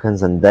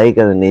Americans, and they're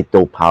going to need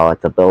dual power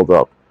to build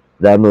up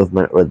their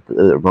movement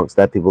amongst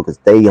their people, because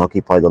they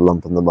occupy the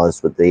lump the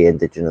most with the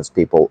indigenous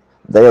people.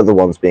 They are the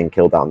ones being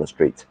killed out on the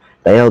streets.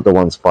 They are the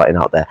ones fighting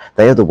out there.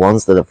 They are the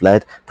ones that have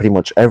led pretty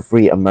much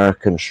every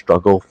American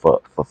struggle for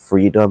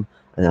freedom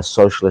and a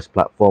socialist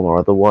platform or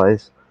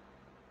otherwise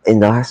in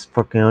the last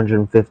fucking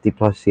 150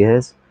 plus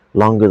years,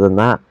 longer than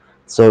that.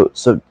 So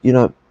you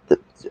know,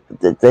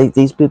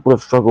 these people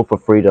have struggled for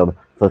freedom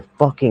for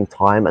fucking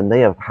time, and they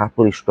have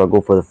happily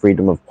struggled for the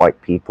freedom of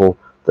white people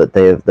that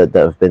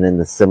have been in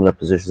the similar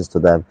positions to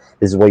them.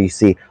 This is where you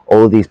see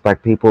all of these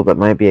black people that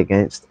may be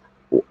against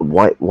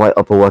white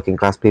upper working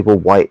class people,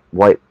 white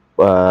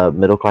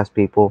middle class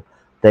people.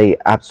 They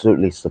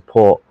absolutely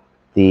support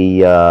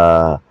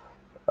the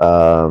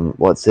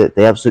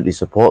they absolutely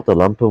support the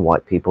lumpen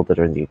white people that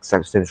are in the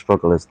exact same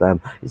struggle as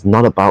them. It's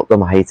not about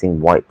them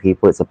hating white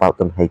people, it's about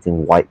them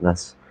hating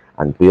whiteness.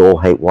 And we all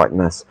hate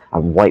whiteness,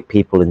 and white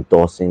people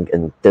endorsing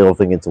and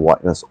delving into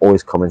whiteness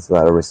always come into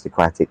that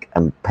aristocratic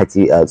and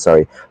petty,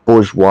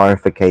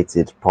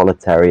 bourgeoisificated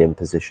proletarian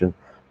position,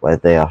 where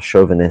they are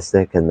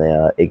chauvinistic and they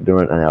are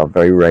ignorant and they are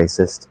very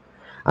racist.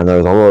 And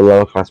there's a lot of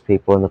lower class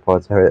people in the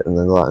proletariat and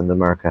in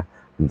America,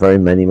 and very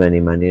many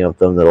of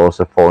them that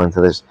also fall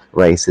into this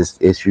racist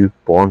issue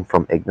born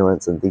from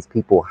ignorance. And these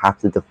people have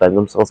to defend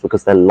themselves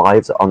because their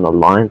lives are on the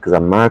line, because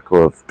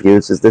America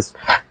abuses this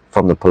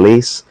from the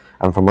police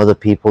and from other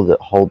people that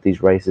hold these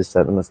racist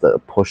sentiments that are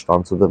pushed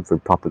onto them through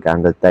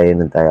propaganda day in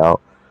and day out.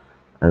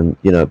 And,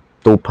 you know,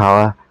 dual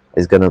power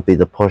is going to be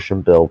the push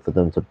and build for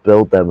them to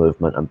build their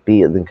movement and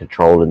be in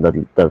control. And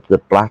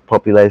the black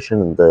population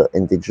and the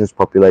indigenous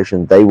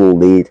population, they will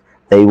lead,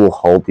 they will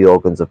hold the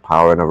organs of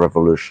power in a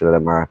revolution in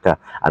America.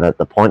 And at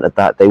the point of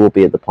that, they will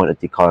be at the point of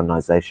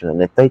decolonization.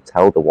 And if they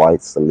tell the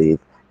whites to leave,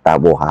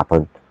 that will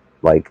happen.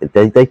 Like,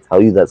 they tell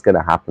you that's going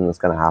to happen, that's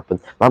going to happen.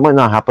 That might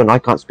not happen. I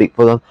can't speak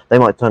for them. They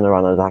might turn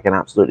around and I can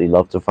absolutely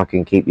love to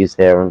fucking keep you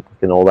here and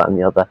fucking all that and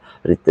the other.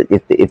 But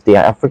if the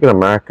African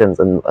Americans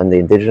and the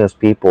indigenous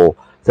people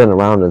turn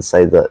around and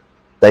say that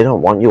they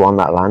don't want you on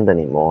that land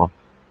anymore,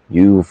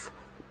 you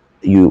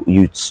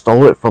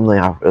stole it from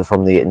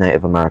the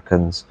Native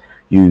Americans.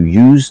 You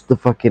used the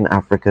fucking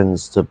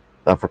Africans to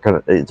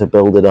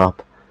build it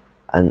up,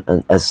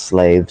 and as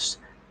slaves,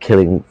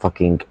 killing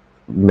fucking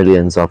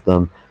millions of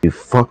them. You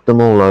fucked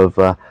them all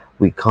over.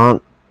 We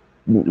can't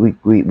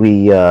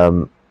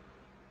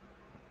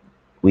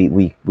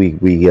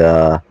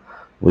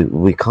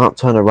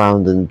turn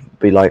around and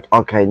be like,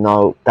 okay,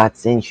 no,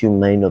 that's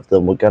inhumane of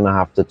them. We're gonna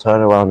have to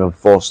turn around and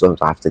force them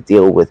to have to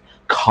deal with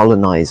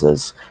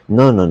colonizers.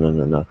 No.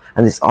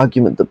 And this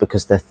argument that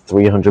because they're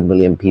 300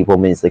 million people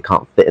means they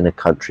can't fit in a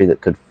country that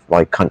could,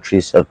 like,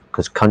 countries,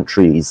 because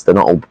countries, they're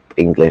not all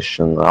English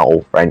and they're not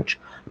all French,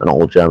 they're not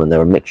all German.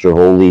 They're a mixture of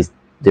all these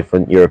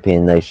different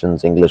European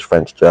nations, English,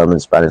 French, German,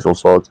 Spanish, all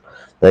sorts.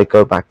 They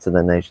go back to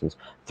their nations.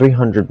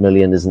 300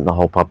 million isn't the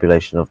whole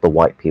population of the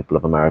white people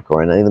of America,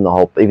 and even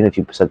if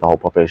you said the whole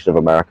population of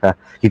America,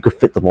 you could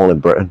fit them all in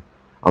Britain.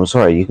 I'm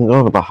sorry, you can go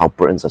on about how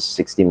Britain's a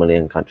 60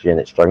 million country and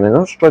it's struggling. We're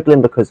not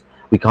struggling because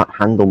we can't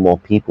handle more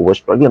people. We're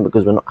struggling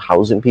because we're not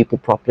housing people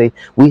properly.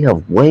 We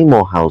have way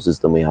more houses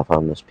than we have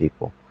homeless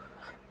people.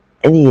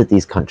 Any of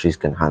these countries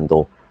can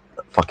handle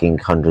fucking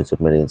hundreds of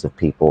millions of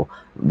people.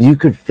 You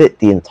could fit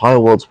the entire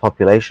world's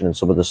population in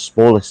some of the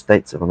smallest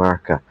states of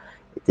America.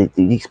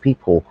 These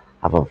people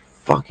have a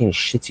fucking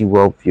shitty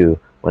worldview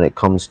when it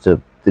comes to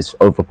this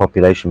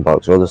overpopulation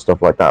box or other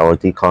stuff like that, or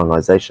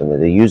decolonization,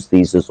 and they use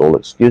these as all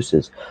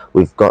excuses.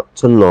 We've got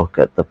to look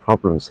at the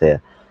problems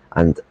here,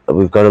 and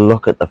we've got to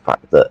look at the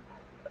fact that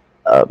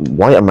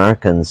white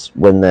Americans,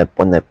 when they're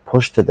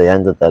pushed to the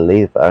end of their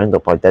leave, end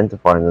up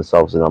identifying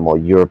themselves in a more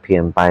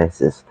European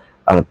basis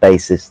on a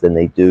basis than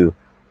they do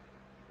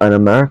an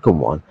American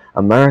one.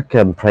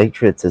 American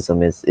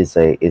patriotism is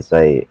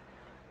a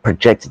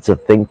projected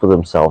thing for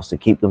themselves to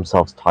keep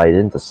themselves tied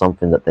into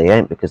something that they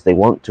ain't, because they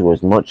want to,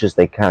 as much as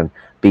they can,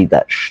 be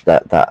that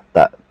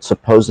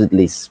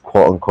supposedly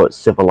quote unquote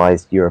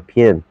civilized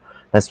European.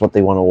 That's what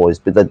they want to always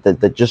be.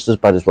 They're just as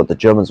bad as what the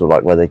Germans were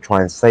like, where they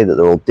try and say that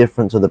they're all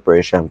different to the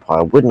British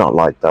Empire. We're not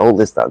like that, all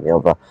this, that, and the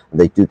other. And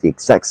they do the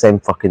exact same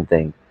fucking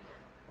thing.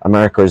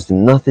 America is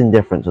nothing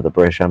different to the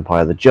British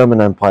Empire. The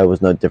German Empire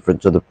was no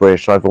different to the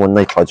British either when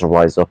they tried to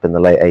rise up in the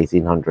late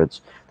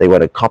 1800s. They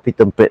went and copied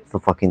them bit for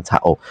fucking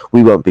tattle.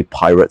 We won't be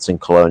pirates and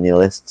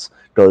colonialists,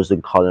 goes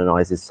and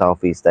colonizes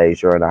Southeast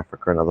Asia and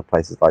Africa and other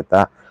places like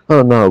that.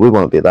 Oh no, we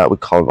won't be that. We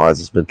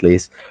colonizes Middle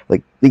East.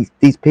 Like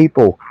these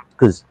people,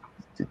 because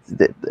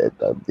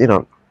you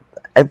know,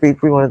 every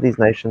one of these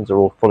nations are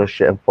all full of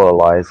shit and full of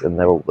lies, and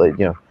they're all,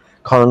 you know,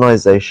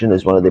 colonization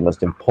is one of the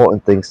most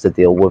important things to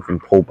deal with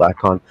and pull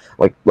back on.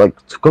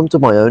 Like to come to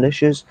my own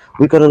issues,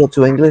 we got to look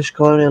to English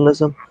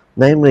colonialism,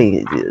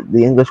 namely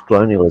the English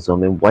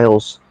colonialism in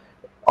Wales,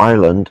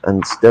 Ireland,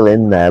 and still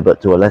in there,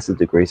 but to a lesser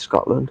degree,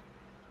 Scotland.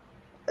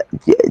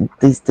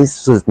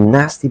 This was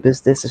nasty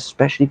business,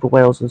 especially for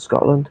Wales and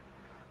Scotland.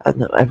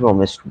 And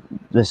everyone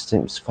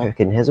thinks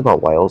fucking hears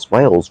about Wales.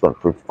 Wales went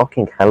through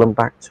fucking hell and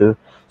back too.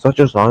 It's not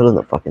just Ireland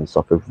that fucking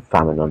suffered from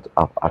famine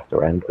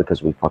after end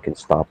because we fucking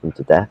starved them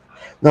to death.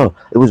 No,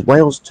 it was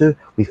Wales too.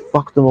 We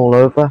fucked them all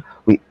over.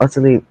 We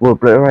utterly were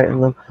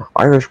obliterating them.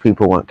 Irish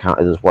people weren't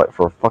counted as white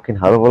for a fucking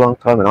hell of a long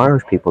time, and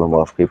Irish people and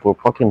Welsh people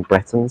were fucking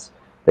Bretons.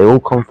 They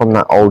all come from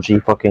that old G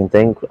fucking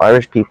thing.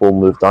 Irish people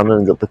moved on and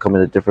ended up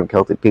becoming a different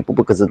Celtic people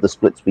because of the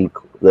splits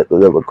that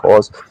were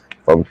caused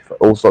from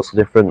all sorts of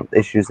different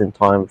issues in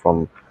time,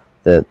 from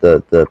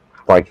the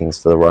Vikings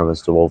to the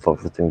Romans to all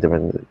sorts of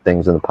different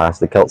things in the past.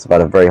 The Celts have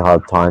had a very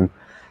hard time.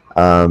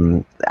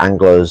 The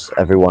Anglos,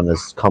 everyone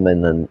has come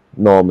in, and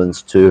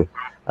Normans too,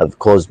 have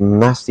caused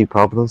nasty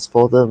problems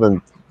for them,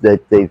 and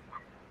they've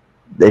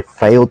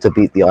failed to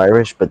beat the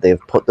Irish, but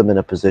they've put them in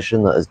a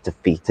position that has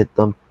defeated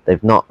them.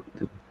 They've not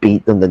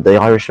beat them. The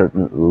Irish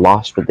haven't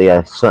lost, but they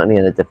are certainly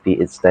in a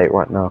defeated state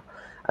right now.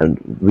 And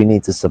we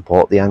need to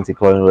support the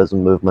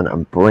anti-colonialism movement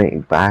and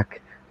bring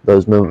back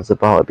those movements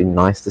about. It'd be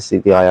nice to see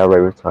the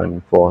IRA return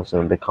in force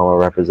and become a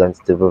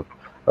representative of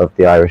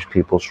the Irish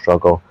people's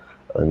struggle,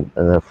 and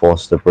they're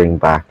forced to bring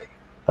back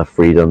a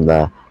freedom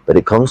there. But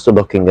it comes to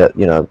looking at,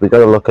 you know, we've got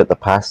to look at the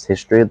past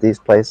history of these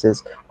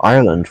places.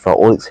 Ireland, for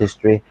all its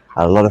history,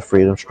 had a lot of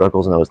freedom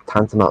struggles, and it was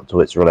tantamount to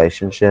its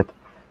relationship.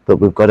 But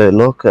we've got to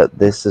look at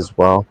this as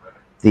well.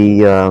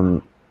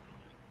 The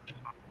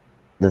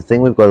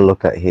thing we've got to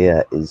look at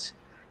here is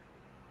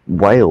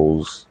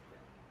Wales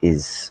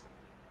is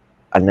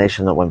a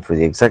nation that went through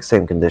the exact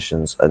same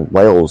conditions, and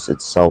Wales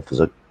itself is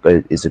a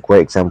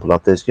great example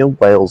of this. You know,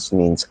 Wales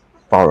means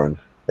foreign,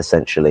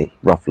 essentially,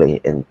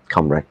 roughly in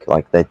Cymric.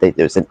 Like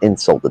there's an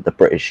insult that the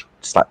British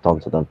slapped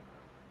onto them.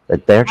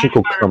 They actually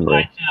called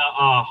Cymru.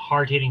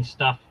 Hard-hitting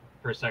stuff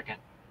for a second.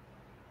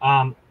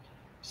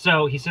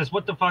 So he says,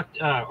 "What the fuck?"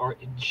 Or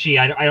she?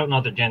 I don't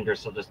know the gender,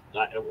 so just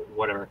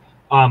whatever.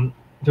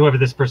 Whoever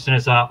this person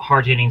is,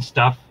 hard-hitting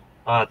stuff.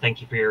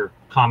 Thank you for your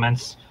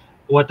comments.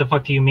 What the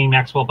fuck do you mean,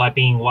 Maxwell, by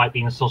being white,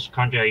 being a social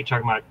country? Are you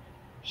talking about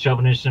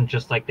chauvinism,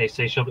 just like they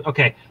say chauvinism?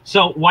 Okay,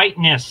 so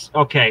whiteness.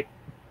 Okay,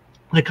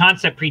 the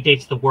concept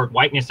predates the word.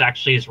 Whiteness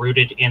actually is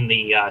rooted in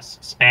the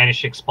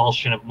Spanish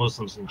expulsion of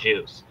Muslims and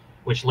Jews,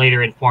 which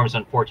later informs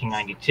on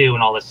 1492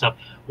 and all this stuff.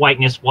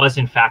 Whiteness was,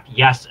 in fact,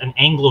 yes, an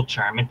Anglo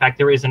term. In fact,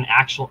 there is an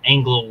actual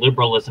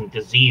Anglo-liberalism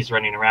disease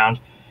running around.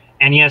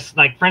 And yes,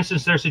 like, for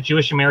instance, there's a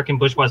Jewish American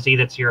bourgeoisie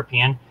that's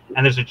European,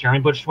 and there's a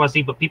German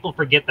bourgeoisie, but people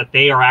forget that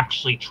they are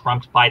actually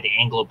trumped by the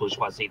Anglo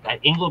bourgeoisie. That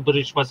Anglo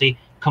bourgeoisie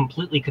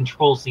completely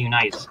controls the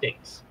United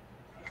States.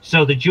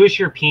 So the Jewish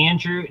European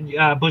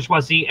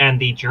bourgeoisie and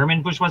the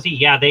German bourgeoisie,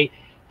 yeah,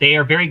 they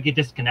are very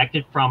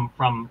disconnected from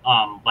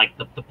like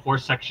the poor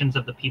sections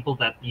of the people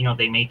that, you know,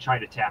 they may try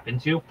to tap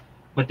into,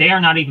 but they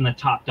are not even the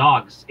top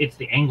dogs. It's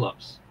the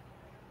Anglos.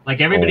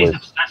 Like, everybody's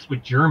obsessed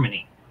with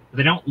Germany.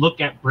 They don't look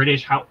at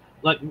British, how,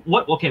 like,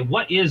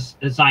 what is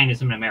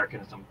Zionism and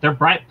Americanism? They're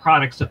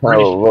products of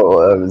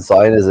British.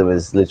 Zionism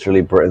is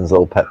literally Britain's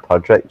little pet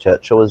project.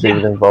 Churchill was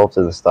even involved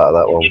in the start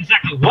of that one.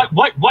 Exactly.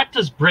 What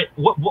does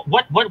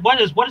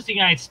what is the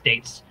United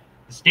States?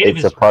 The state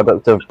it's a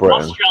product of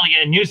Britain. Australia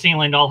and New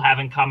Zealand all have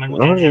in common.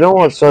 No, you know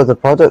what? So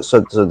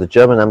the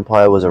German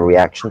Empire was a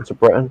reaction to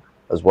Britain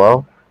as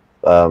well.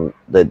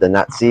 The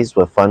Nazis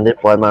were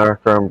funded by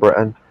America and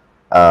Britain.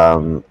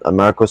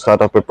 America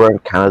started off with Britain,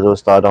 Canada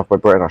started off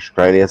with Britain,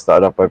 Australia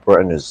started off by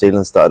Britain, New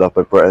Zealand started off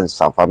by Britain,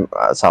 South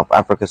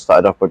Africa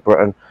started off by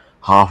Britain,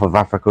 half of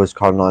Africa was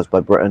colonized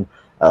by Britain,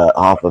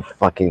 half of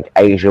fucking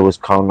Asia was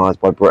colonized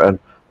by Britain.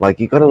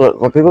 Like, you gotta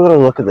look, like, people gotta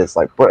look at this.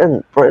 Like,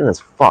 Britain has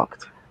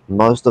fucked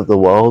most of the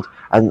world.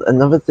 And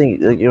another thing,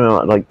 you know,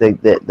 like they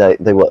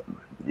were,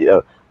 you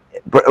know,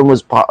 Britain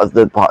was part of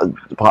the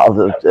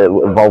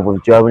involved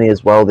with Germany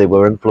as well. They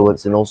were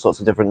influencing all sorts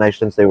of different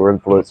nations. They were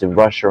influencing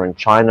Russia and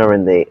China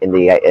in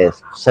the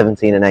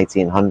 17 and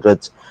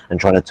 1800s and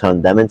trying to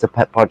turn them into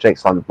pet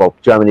projects. Well,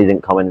 Germany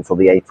didn't come in until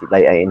the late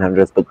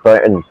 1800s, but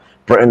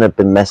Britain had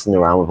been messing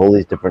around with all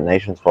these different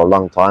nations for a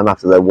long time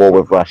after their war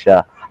with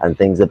Russia, and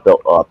things had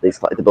built up. They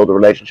started to build a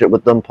relationship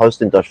with them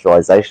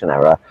post-industrialization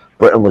era.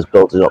 Britain was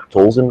building up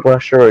tools in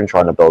Russia and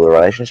trying to build a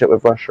relationship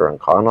with Russia and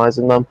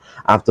colonizing them.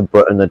 After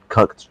Britain had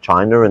cucked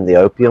China in the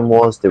Opium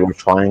Wars, they were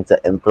trying to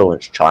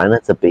influence China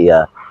to be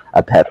a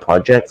pet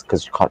project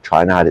because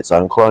China had its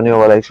own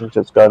colonial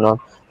relationships going on.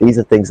 These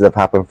are things that have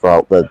happened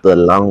throughout the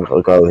long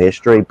ago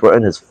history.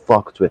 Britain has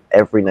fucked with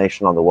every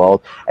nation on the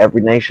world.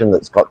 Every nation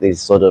that's got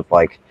these sort of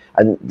like,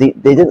 and they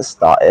didn't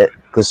start it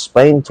because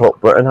Spain taught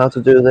Britain how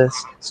to do this.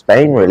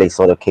 Spain really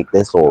sort of kicked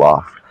this all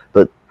off.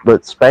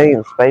 But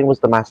Spain was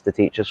the master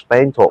teacher.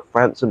 Spain taught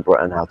France and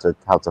Britain how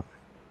to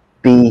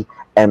be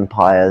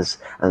empires,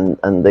 and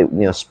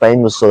they,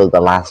 Spain was sort of the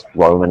last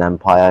Roman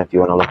Empire, if you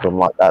want to look at them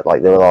like that.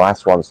 Like, they were the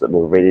last ones that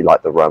were really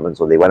like the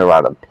Romans, where they went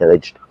around and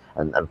pillaged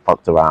and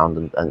fucked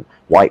around and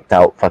wiped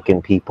out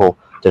fucking people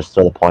just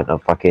to the point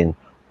of fucking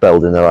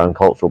building their own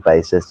cultural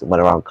basis and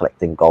went around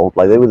collecting gold.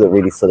 Like, they were the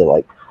really sort of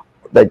like,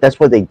 that's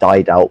why they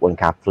died out when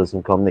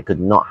capitalism came. They could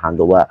not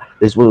handle that.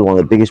 This was one of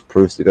the biggest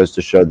proofs that goes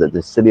to show that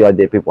the silly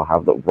idea people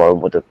have that Rome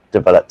would have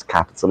developed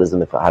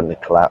capitalism if it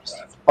hadn't collapsed.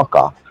 Fuck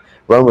off.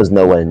 Rome was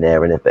nowhere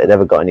near, and if it had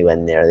ever got anywhere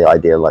near the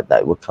idea like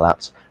that, it would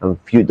collapse. And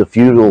the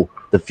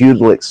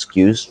feudal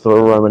excuse for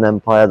a Roman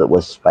Empire that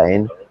was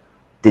Spain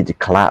did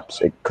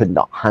collapse. It could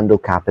not handle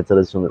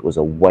capitalism. It was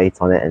a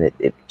weight on it, and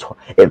it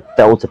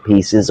fell to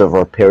pieces over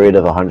a period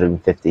of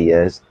 150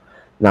 years.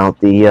 Now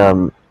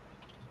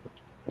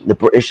the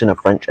British and the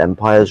French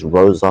empires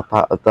rose up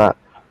out of that,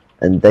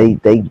 and they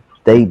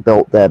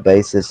built their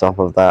basis off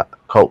of that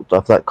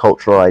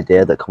cultural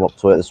idea that come up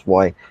to it. That's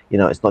why,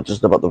 it's not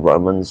just about the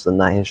Romans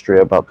and that history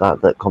about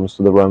that comes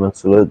to the Roman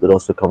salute. That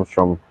also comes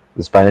from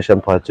the Spanish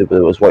Empire too. But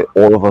it was why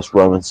all of us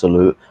Roman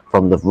salute,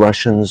 from the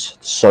Russians,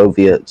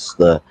 Soviets,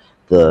 the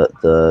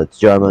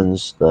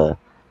Germans, the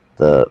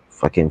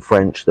fucking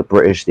French, the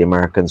British, the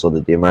Americans, or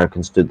the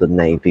Americans did the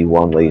Navy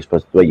one where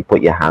you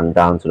put your hand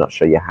down to not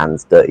show your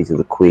hands dirty to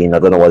the Queen. I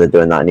don't know why they're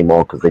doing that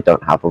anymore, because they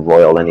don't have a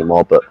royal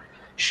anymore, but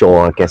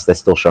sure, I guess they're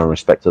still showing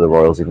respect to the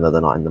royals even though they're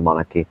not in the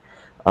monarchy.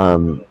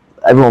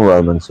 Everyone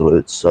Roman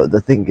salutes. So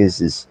the thing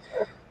is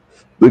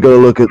we're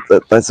going to look at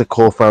that. That's a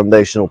core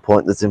foundational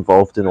point that's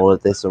involved in all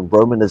of this, and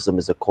Romanism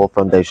is a core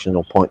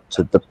foundational point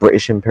to the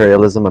British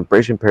imperialism, and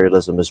British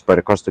imperialism is spread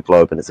across the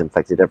globe, and it's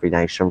infected every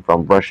nation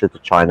from Russia to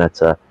China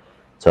to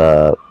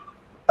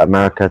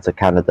America to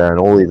Canada and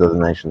all these other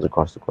nations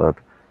across the globe.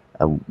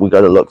 And we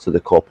got to look to the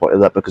core point of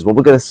that, because what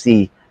we're going to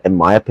see, in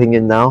my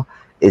opinion now,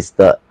 is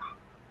that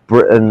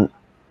Britain,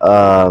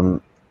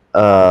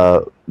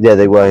 yeah,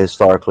 they were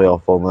historically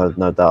awful,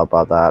 no doubt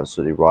about that,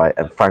 absolutely right.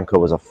 And Franco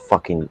was a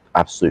fucking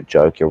absolute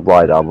joke. You're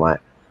right on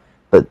that.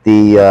 But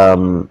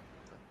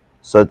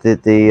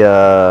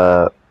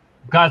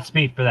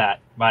Godspeed for that,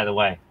 by the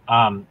way.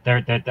 And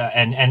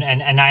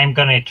I'm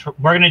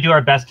we're gonna do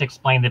our best to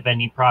explain the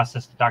vending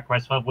process to Dr.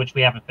 Weisfeld, which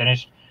we haven't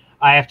finished.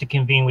 I have to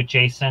convene with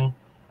Jason.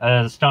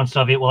 The Stone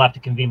Soviet will have to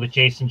convene with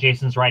Jason.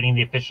 Jason's writing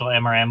the official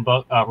MRM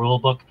book, rule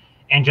book,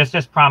 and just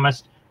as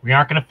promised, we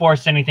aren't going to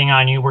force anything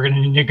on you. We're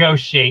going to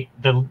negotiate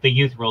the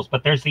youth rules,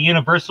 but there's the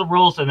universal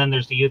rules, and then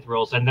there's the youth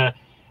rules, and not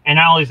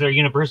only is there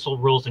universal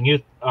rules and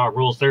youth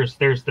rules, there's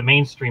the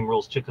mainstream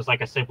rules too. Because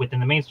like I said, within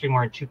the mainstream,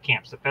 we're in two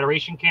camps: the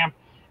Federation camp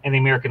and the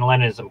American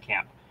Leninism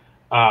camp.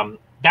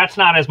 That's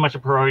not as much a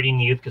priority in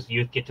the youth because the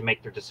youth get to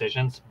make their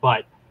decisions.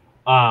 But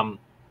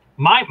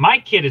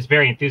my kid is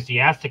very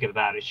enthusiastic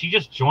about it. She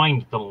just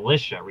joined the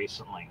militia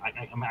recently.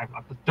 I'm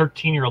a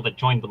 13-year-old that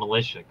joined the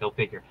militia. Go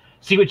figure.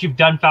 See what you've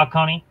done,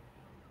 Falcone.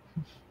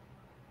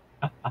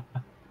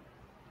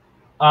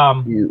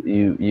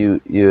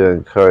 You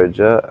encourage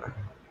it.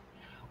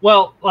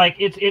 Well, like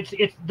it's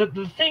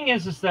the thing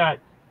is that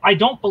I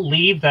don't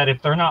believe that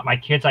if they're not my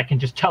kids, I can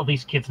just tell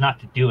these kids not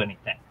to do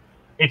anything.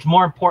 It's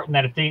more important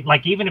that if they,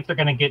 like, even if they're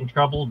going to get in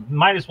trouble,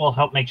 might as well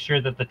help make sure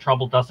that the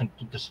trouble doesn't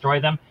destroy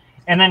them,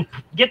 and then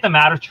get them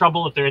out of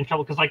trouble if they're in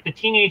trouble. Because like the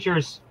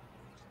teenagers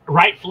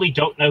rightfully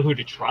don't know who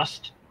to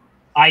trust.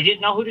 I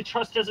didn't know who to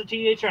trust as a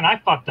teenager, and I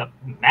fucked up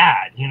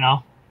mad,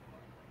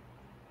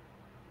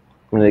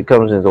 I mean, it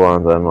comes into one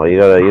of them. Like, you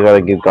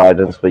gotta give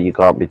guidance, but you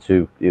can't be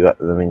too. You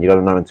gotta know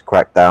when to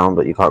crack down,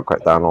 but you can't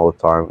crack down all the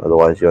time.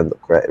 Otherwise, you end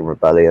up creating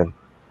rebellion.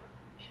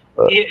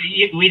 But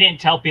we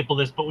didn't tell people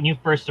this, but when you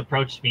first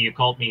approached me, you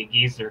called me a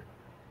geezer.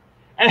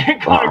 And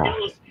then Connor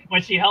Gillis,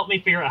 when she helped me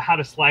figure out how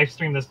to live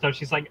stream this stuff,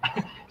 she's like,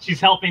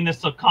 she's helping this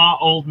so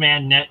old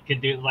man Net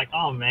could do. Like,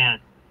 oh man.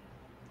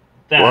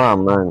 Wow,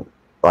 man.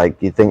 Like,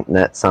 you think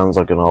Net sounds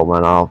like an old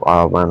man?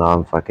 Oh man,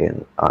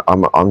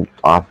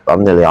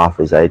 I'm nearly half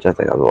his age. I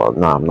think. No,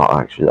 I'm not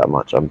actually that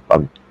much. I'm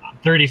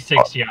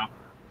 36. Yeah.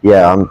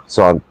 Yeah,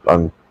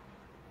 I'm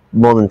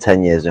more than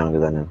 10 years younger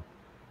than him.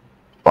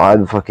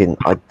 But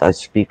I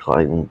speak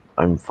like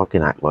I'm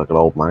fucking act like an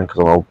old man because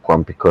I'm an old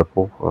grumpy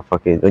cripple. I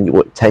fucking when you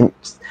what 10,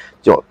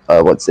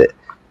 what's it?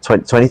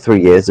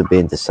 23 years of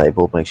being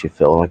disabled makes you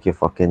feel like you're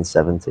fucking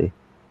 70.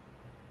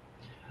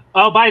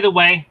 Oh, by the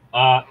way,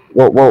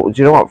 Well, do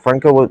you know what?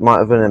 Franco might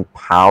have been in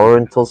power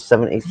until you know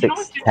 76,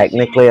 what's interesting?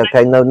 technically.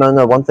 Okay, no.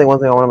 One thing I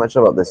want to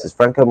mention about this is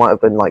Franco might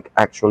have been like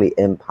actually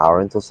in power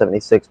until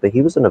 76, but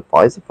he was an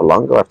advisor for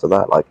longer after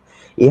that. Like,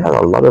 he had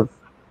a lot of,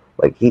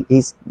 like,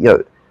 he's,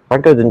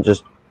 Franco didn't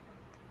just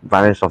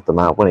vanish off the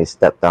map when he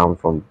stepped down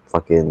from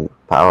fucking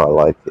power.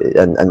 Like,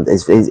 and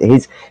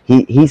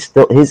he's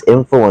still, his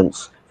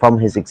influence from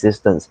his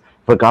existence,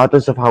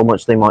 regardless of how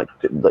much they might,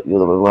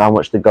 how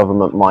much the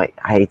government might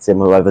hate him,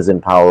 whoever's in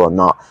power or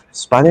not.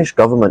 Spanish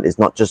government is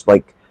not just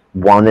like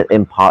one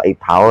in party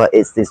power.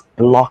 It's this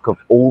block of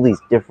all these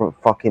different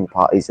fucking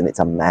parties, and it's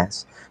a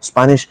mess.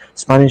 Spanish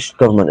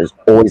government is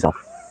always a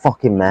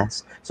fucking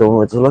mess. So when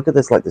we're to look at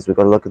this like this, we've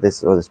got to look at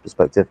this from this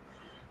perspective.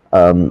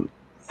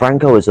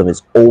 Francoism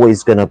is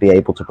always going to be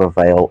able to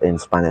prevail in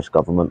Spanish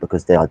government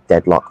because they are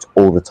deadlocked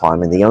all the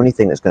time, and the only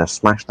thing that's going to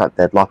smash that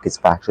deadlock is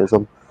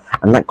fascism.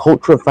 And that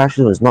culture of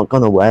fascism has not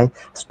gone away.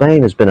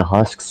 Spain has been a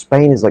husk.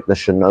 Spain is like the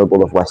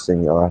Chernobyl of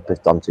Western Europe, if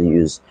I'm to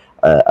use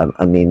a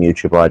meme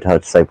YouTuber I'd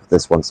heard say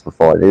this once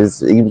before. It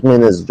is,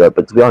 even as a joke,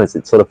 but to be honest,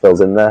 it sort of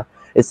fills in there.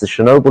 It's the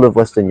Chernobyl of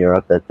Western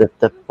Europe.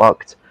 They're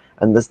fucked.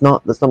 And there's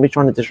not me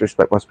trying to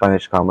disrespect my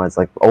Spanish comrades.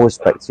 Like, all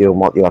respect to you and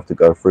what you have to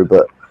go through,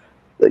 but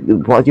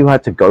what you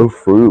had to go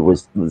through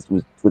was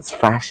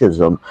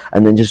fascism,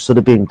 and then just sort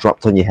of being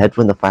dropped on your head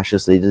when the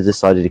fascist leader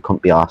decided he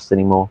couldn't be asked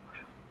anymore.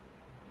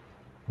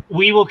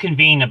 We will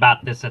convene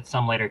about this at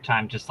some later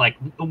time. Just like,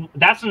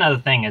 that's another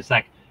thing, is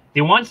like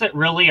the ones that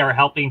really are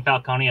helping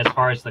Falcone as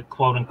far as the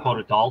quote unquote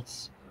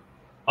adults.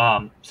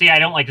 See, I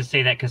don't like to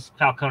say that because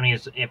Falcone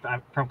is, if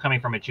I'm coming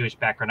from a Jewish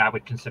background, I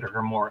would consider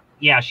her more,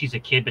 yeah, she's a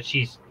kid, but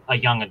she's a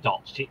young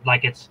adult.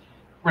 It's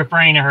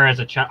referring to her as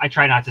a child. I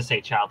try not to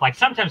say child. Like,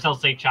 sometimes I'll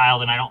say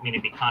child, and I don't mean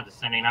to be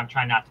condescending. I'm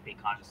trying not to be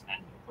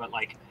condescending, but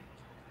like,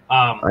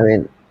 I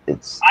mean,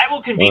 I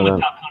will convene with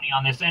Falcone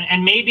on this,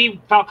 and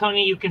maybe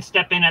Falcone, you can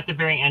step in at the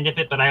very end of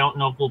it, but I don't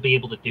know if we'll be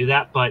able to do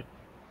that. But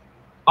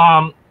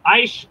right on,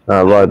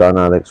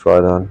 Alex,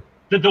 right on.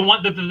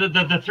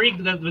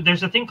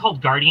 There's a thing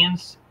called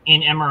Guardians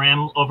in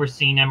MRM,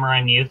 overseeing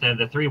MRM youth, and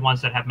the three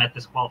ones that have met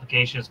this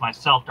qualification is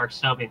myself, Dark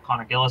Snowy, and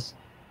Connor Gillis.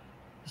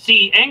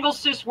 See,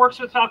 Angelsis works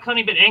with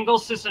Falcone, but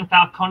Angelsis and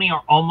Falcone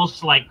are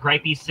almost like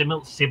gripey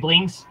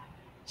siblings.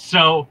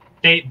 So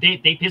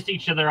they piss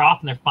each other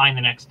off and they're fine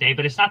the next day.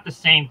 But it's not the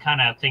same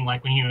kind of thing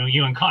like when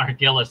you and Connor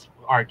Gillis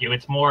argue.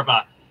 It's more of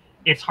a,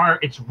 it's hard.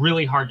 It's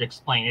really hard to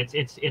explain. It's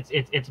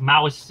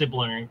Maoist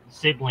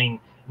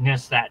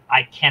siblingness that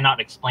I cannot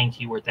explain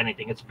to you worth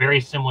anything. It's very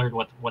similar to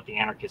what the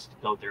anarchists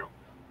go through.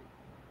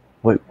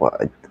 Wait,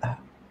 what?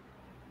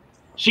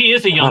 She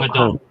is a young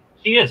adult.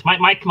 She is.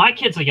 My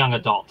kid's a young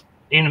adult.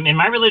 In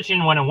my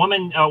religion, when a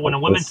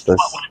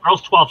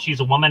girl's 12, she's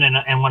a woman,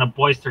 and when a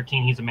boy's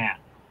 13, he's a man.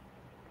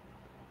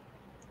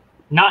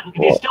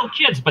 They're still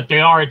kids, but they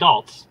are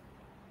adults.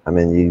 I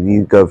mean,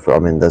 you go for. I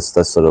mean, that's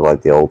sort of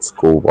like the old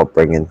school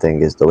upbringing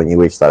thing, is that when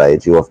you reach that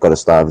age, you've got to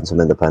start having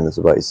some independence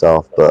about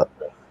yourself. But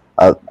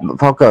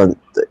Falcone,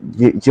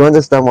 do you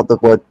understand what the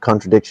word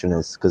contradiction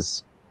is?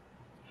 Because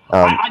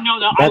I know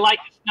that. I like.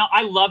 No,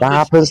 I love. That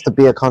happens to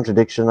be a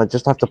contradiction. I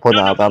just have to point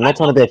that out. I'm not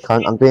trying to be a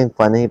cunt. I'm being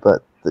funny,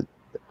 but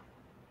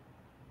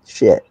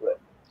shit.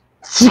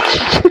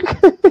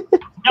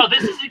 No,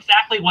 this is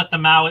exactly what the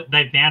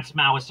advanced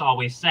Maoists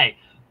always say.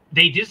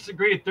 They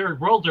disagree with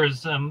third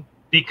worldism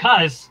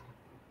because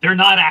they're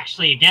not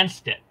actually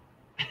against it.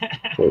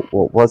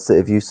 Well, what's it?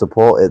 If you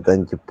support it,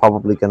 then you're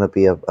probably going to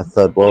be a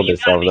third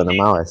worldist rather than a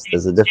Maoist.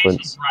 There's a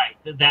difference.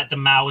 Right, that the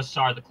Maoists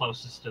are the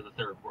closest to the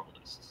third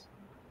worldists.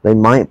 They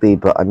might be,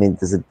 but I mean,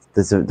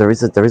 there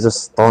is a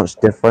staunch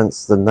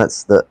difference, and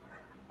that's that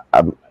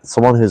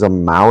someone who's a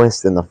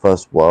Maoist in the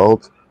first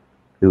world,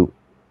 who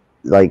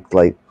like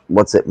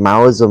what's it?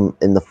 Maoism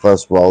in the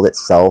first world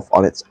itself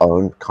on its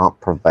own can't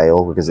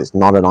prevail because it's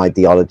not an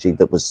ideology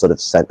that was sort of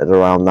centered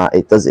around that.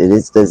 There's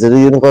a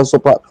universal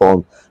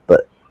platform,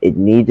 but it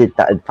needed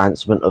that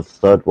advancement of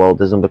third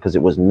worldism because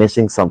it was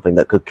missing something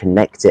that could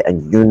connect it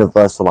and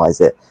universalize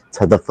it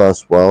to the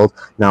first world.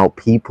 Now,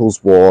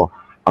 People's War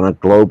on a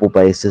global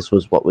basis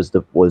is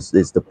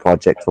the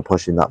project for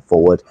pushing that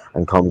forward,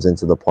 and comes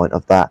into the point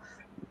of that,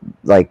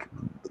 like,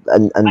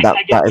 and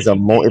that is a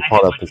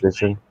multipolar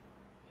position.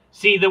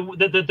 See, the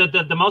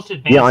most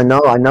advanced. Yeah, I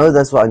know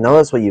that's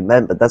what you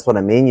meant, but that's what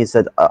I mean. You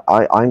said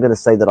I'm going to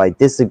say that I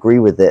disagree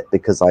with it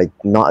because I'm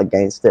not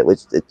against it,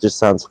 which it just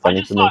sounds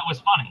funny to me.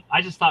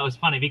 I just thought it was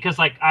funny because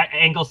like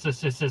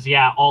Angelsis says,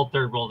 yeah, all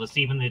third worldists,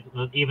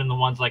 even the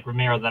ones like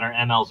Romero that are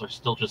MLs are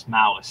still just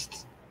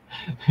Maoists.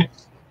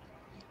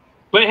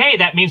 But hey,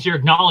 that means you're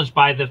acknowledged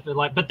by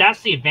but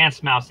that's the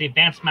advanced Maoists. The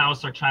advanced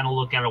Maoists are trying to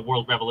look at a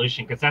world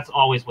revolution because that's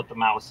always what the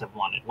Maoists have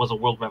wanted, was a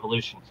world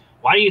revolution.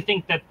 Why do you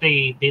think that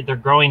they're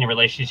growing the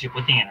relationship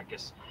with the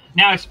anarchists?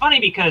 Now, it's funny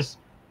because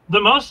The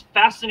most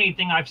fascinating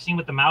thing I've seen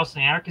with the Maoists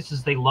and anarchists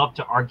is they love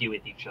to argue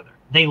with each other.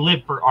 They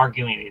live for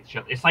arguing with each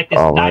other. It's like this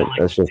dialect.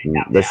 That's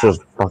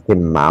just fucking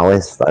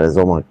Maoist. That is,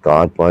 oh my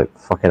god, like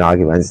fucking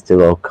arguments, two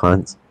little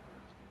cunts,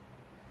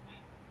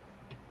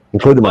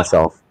 including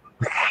myself.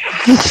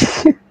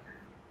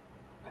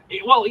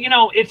 Well, you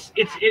know,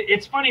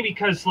 it's funny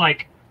because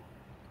like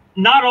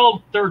not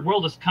all third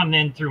world has come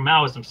in through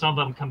Maoism. Some of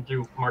them come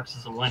through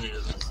Marxism,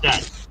 Leninism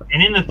instead.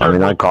 And in the third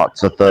world, I got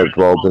to third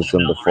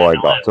worldism before I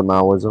got to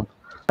Maoism.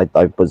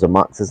 I was a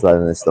Marxist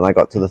Leninist, and I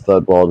got to the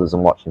third worldism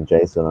watching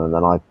Jason, and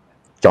then I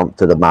jumped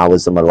to the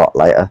Maoism a lot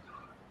later.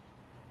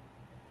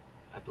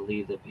 I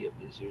believe that in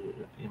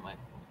my.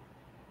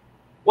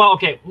 Well,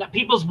 okay,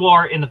 People's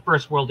War in the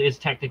First World is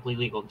technically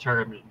legal in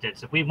terms of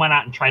this. If we went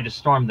out and tried to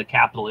storm the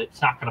Capitol,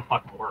 it's not going to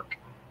fucking work.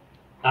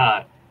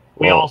 Yeah,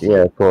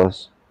 of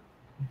course.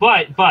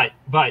 But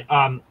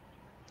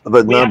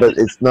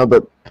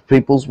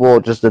People's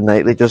War, just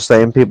innately, just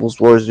saying People's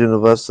War is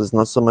universal is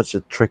not so much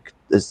a trick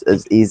as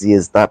easy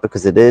as that,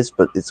 because it is,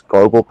 but it's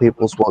global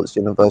People's War, it's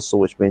universal,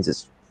 which means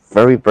it's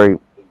very, very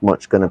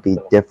much going to be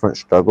different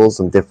struggles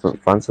and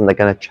different fronts, and they're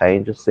going to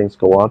change as things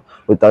go on.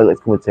 With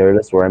dialectical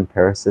materialists, we're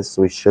empiricists,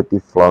 so we should be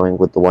flowing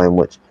with the way in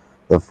which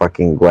the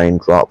fucking grain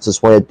drops.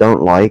 That's why I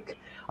don't like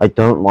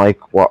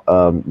what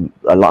a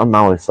lot of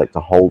Maoists like to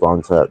hold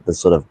on to the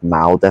sort of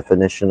Mao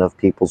definition of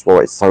People's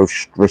War. It's so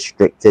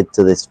restricted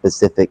to this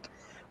specific,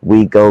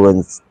 we go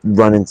and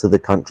run into the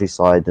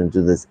countryside and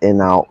do this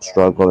in-out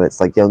struggle. And it's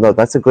like, no,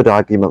 that's a good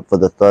argument for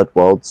the third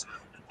world's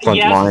front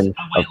line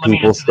of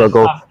people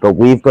struggle, but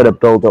we've got to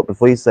build up,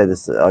 before you say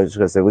this, I was just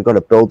going to say, we've got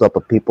to build up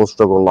a people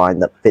struggle line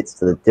that fits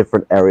to the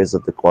different areas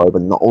of the globe,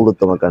 and not all of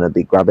them are going to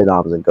be grabbing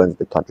arms and going to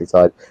the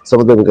countryside. Some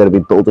of them are going to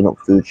be building up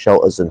food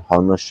shelters and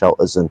homeless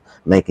shelters and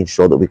making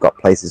sure that we've got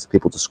places for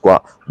people to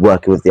squat,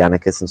 working with the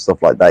anarchists and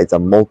stuff like that. It's a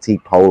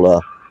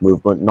multipolar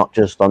movement, not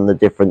just on the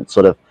different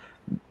sort of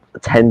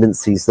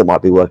tendencies that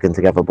might be working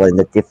together, but in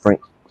the different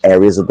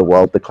areas of the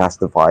world, the class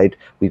divide.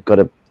 We've got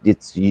to,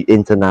 it's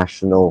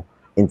international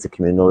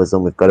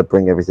intercommunalism. We've got to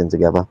bring everything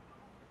together.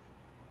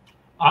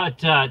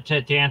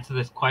 To answer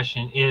this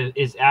question,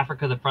 is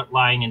Africa the front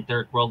line in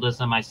third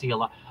worldism? I see a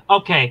lot.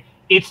 Okay,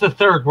 it's the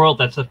third world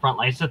that's the front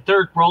line. It's the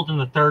third world and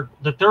the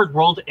third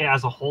world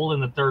as a whole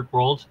in the third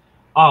world,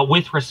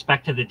 with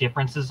respect to the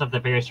differences of the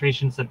various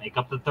regions that make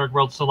up the third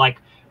world. So, like,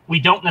 we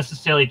don't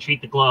necessarily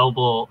treat the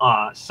global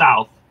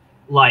South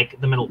like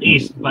the Middle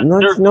East, but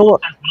third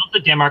world has both the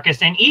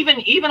demarcus and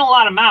even a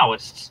lot of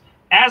Maoists,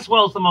 as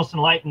well as the most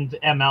enlightened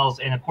MLs,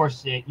 and of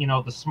course, you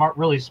know, the smart,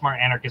 really smart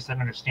anarchists that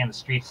understand the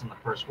streets in the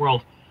first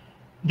world.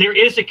 There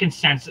is a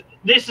consensus.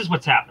 This is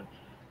what's happened.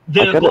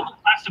 The global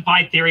class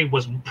divide theory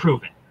was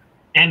proven,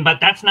 but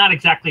that's not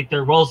exactly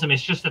third worldism.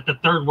 It's just that the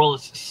third world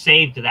has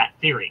saved that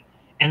theory,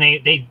 and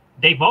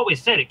they've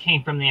always said it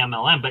came from the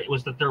MLM, but it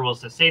was the third world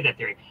that saved that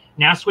theory.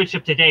 Now, switch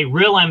up today,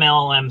 real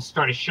MLMs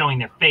started showing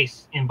their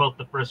face in both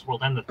the first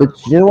world and the third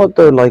world. But you know what,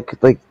 though, like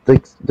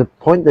the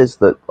point is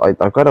that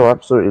I've got to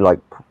absolutely like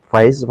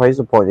praise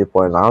the point you're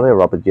pointing out there,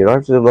 Robert. You don't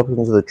have to look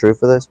into the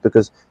truth of this,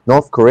 because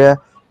North Korea,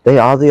 they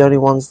are the only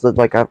ones that,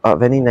 like, out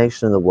of any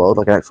nation in the world,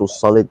 like an actual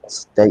solid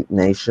state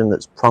nation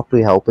that's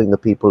properly helping the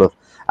people of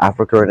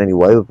Africa in any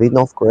way, would be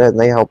North Korea, and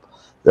they help.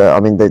 They're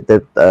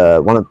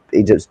one of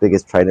Egypt's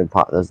biggest trading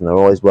partners, and they're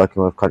always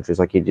working with countries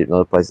like Egypt and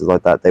other places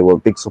like that. They were a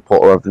big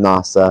supporter of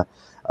NASA.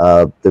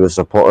 They were a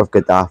supporter of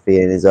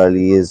Gaddafi in his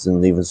early years,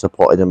 and even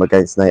supported him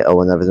against NATO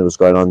when everything was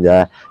going on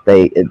there.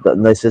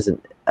 This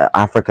isn't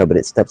Africa, but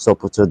it steps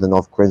up to the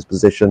North Koreans'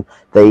 position.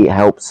 They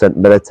helped send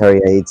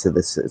military aid to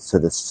the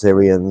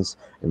Syrians,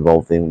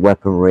 involving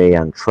weaponry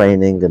and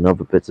training and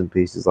other bits and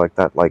pieces like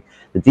that. Like,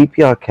 the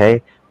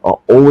DPRK are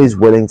always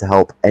willing to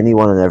help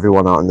anyone and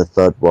everyone out in the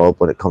third world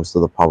when it comes to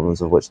the problems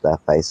of which they're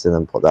facing,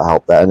 and put their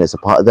help there. And it's a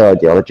part of their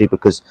ideology,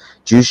 because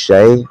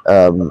Juche,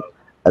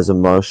 as a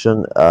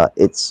motion,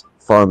 its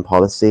foreign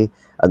policy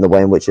and the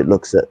way in which it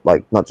looks at,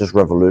 like, not just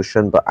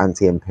revolution, but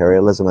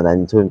anti-imperialism and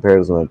end to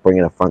imperialism, and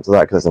bringing a front to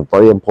that, because it's a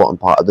very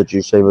important part of the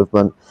Juche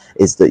movement,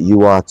 is that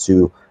you are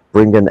to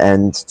bring an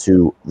end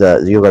to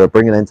you've got to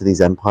bring an end to these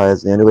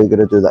empires. And the only way you're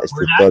going to do that is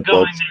through third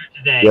world.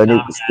 The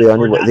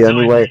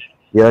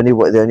only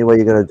way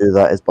you're going to do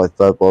that is by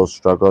third world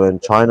struggle.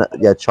 And China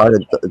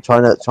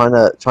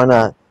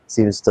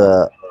seems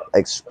to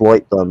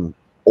exploit them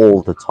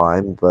all the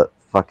time. But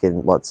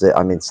fucking, what's it?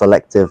 I mean,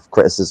 selective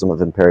criticism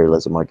of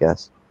imperialism, I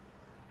guess.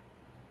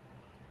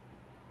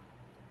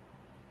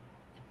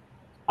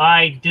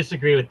 I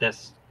disagree with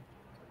this.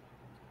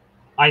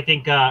 I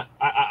think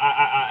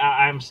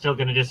I'm still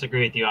going to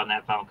disagree with you on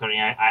that, Fountain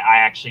Coding. I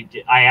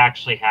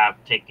actually have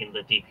taken the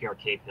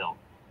DPRK pill.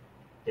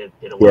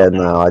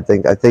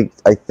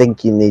 I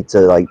think you need to,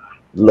 like,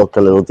 look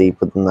a little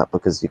deeper than that,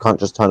 because you can't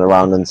just turn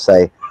around and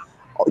say,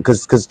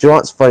 because do you know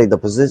what's funny? The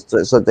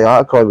position, so the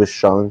article I was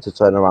shown to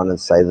turn around and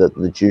say that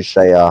the Jewish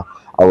are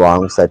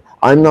wrong said,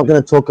 I'm not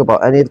going to talk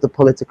about any of the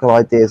political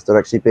ideas that are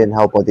actually being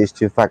held by these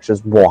two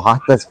factions.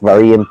 What? That's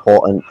very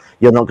important.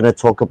 You're not going to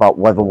talk about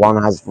whether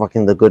one has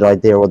fucking the good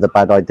idea or the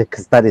bad idea,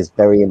 because that is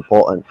very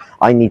important.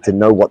 I need to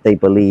know what they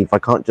believe. I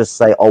can't just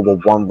say, oh, well,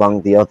 one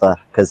wrong the other,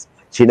 because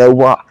do you know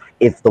what?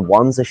 If the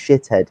one's a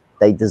shithead,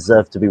 they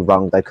deserve to be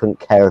wronged. I couldn't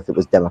care if it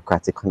was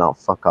democratic or not.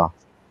 Fuck off.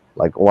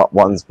 Like, what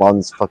one's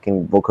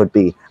fucking could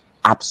be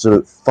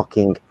absolute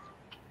fucking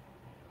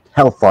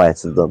hellfire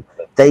to them.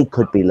 They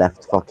could be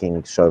left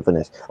fucking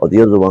chauvinist, or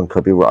the other one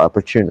could be right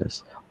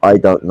opportunist. I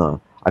don't know.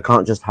 I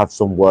can't just have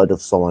some word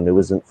of someone who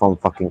isn't from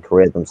fucking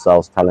Korea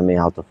themselves telling me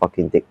how to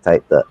fucking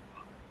dictate that.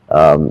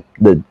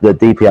 The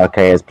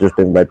DPRK has just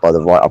been read by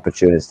the right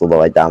opportunists all the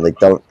way down. They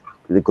don't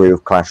agree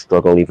with class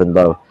struggle, even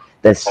though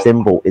their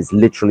symbol is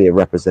literally a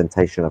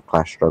representation of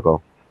class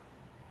struggle.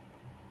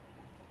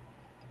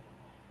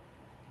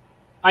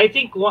 I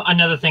think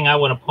another thing I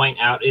want to point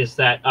out is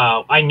that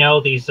I know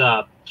these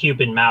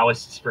Cuban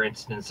Maoists, for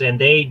instance, and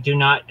they do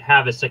not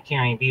have a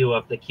sectarian view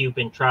of the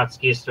Cuban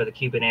Trotskyists or the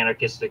Cuban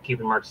anarchists or the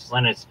Cuban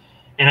Marxist-Leninists.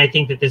 And I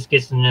think that this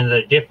gets into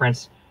the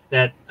difference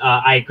that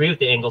I agree with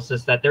the Engels,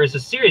 is that there is a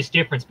serious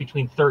difference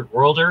between third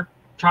worlder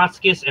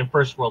Trotskyists and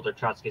first worlder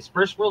Trotskyists.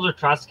 First worlder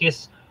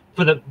Trotskyists,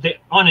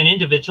 on an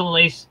individual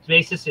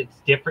basis,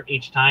 it's different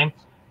each time.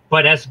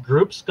 But as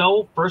groups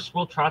go, first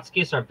world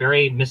Trotskyists are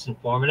very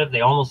misinformative.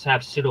 They almost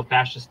have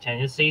pseudo-fascist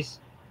tendencies.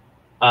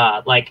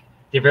 Like,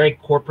 they're very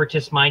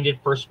corporatist-minded,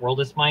 first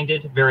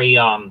worldist-minded, very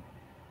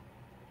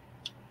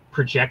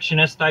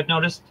projectionist, I've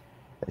noticed.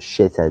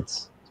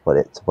 Shitheads,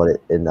 to put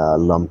it in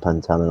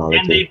lumpen terminology.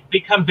 And they've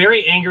become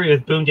very angry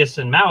with Bundists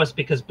and Maoists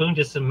because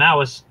Bundists and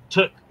Maoists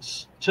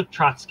took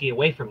Trotsky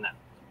away from them.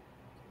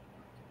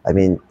 I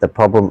mean, the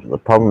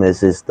problem is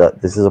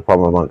that this is a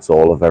problem amongst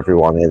all of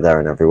everyone here, there,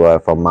 and everywhere,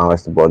 from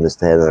Maoist to Bundist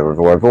to here, there,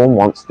 everywhere. Everyone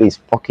wants these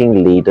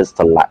fucking leaders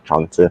to latch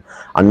onto.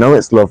 I know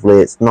it's lovely,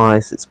 it's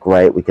nice, it's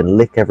great, we can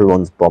lick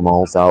everyone's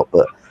bumholes out,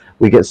 but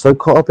we get so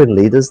caught up in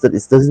leaders that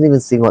it doesn't even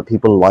seem like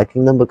people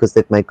liking them because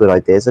they've made good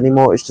ideas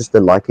anymore. It's just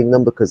they're liking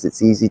them because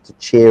it's easy to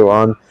cheer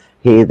on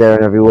here, there,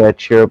 and everywhere,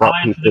 cheer about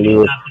people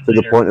who, to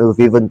the point who've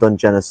even done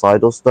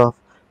genocidal stuff.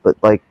 But,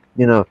 like,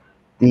 you know,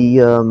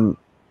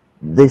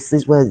 this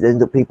is where they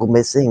end up people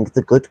missing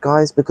the good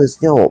guys, because,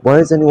 you know what, why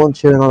is anyone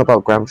cheering on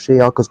about Gramsci?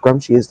 Because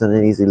Gramsci isn't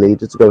an easy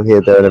leader to go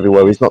here, there, and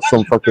everywhere. He's not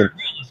some fucking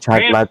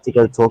Chad lad to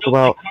go talk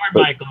about.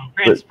 Like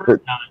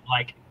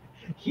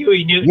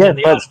Huey Newton. Yeah,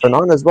 Franz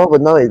Fanon as well, but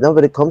no,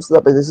 when it comes to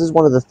that, but this is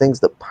one of the things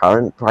that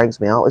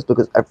pranks me out, is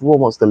because everyone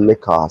wants to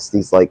lick ass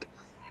these, like,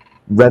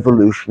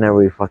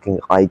 revolutionary fucking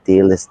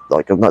idealists.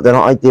 Like, they're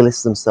not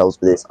idealists themselves,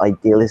 but this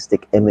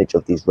idealistic image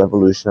of these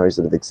revolutionaries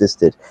that have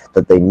existed,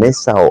 that they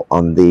miss out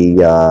on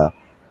the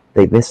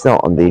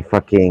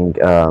fucking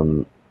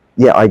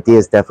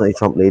ideas definitely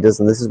trump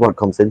leaders. And this is what it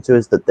comes into,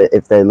 is that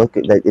if they look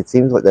at, it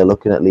seems like they're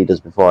looking at leaders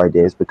before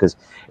ideas, because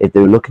if they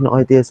were looking at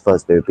ideas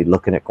first, they would be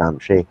looking at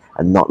Gramsci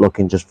and not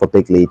looking just for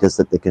big leaders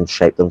that they can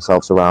shape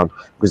themselves around.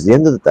 Because at the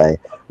end of the day,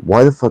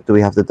 why the fuck do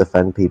we have to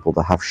defend people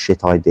that have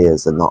shit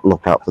ideas and not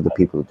look out for the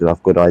people that do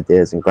have good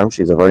ideas? And Gramsci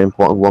is a very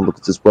important one,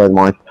 because it's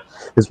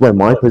where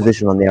my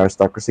position on the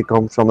aristocracy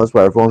comes from. That's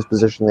where everyone's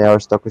position on the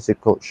aristocracy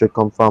should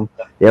come from.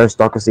 The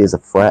aristocracy is a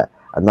threat,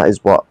 and that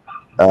is what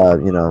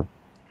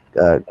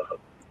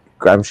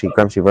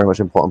Gramsci very much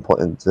important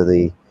put into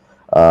the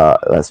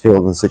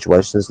field and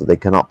situations, that they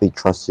cannot be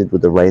trusted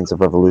with the reins of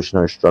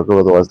revolutionary struggle,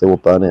 otherwise they will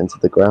burn it into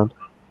the ground.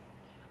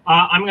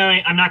 I'm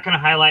not gonna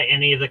highlight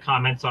any of the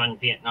comments on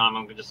Vietnam.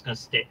 I'm just gonna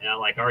state,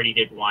 like I already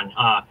did one.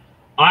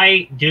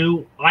 I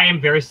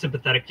am very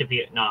sympathetic to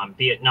Vietnam.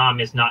 Vietnam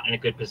is not in a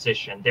good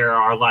position. There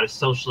are a lot of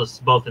socialists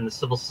both in the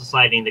civil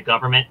society and the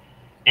government,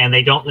 and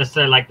they don't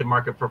necessarily like the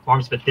market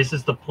reforms, but this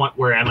is the point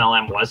where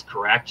MLM was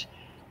correct.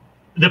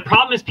 The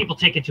problem is people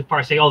take it too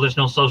far, say, oh, there's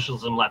no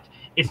socialism left.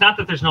 It's not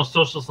that there's no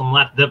socialism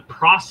left. The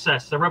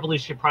process, the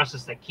revolutionary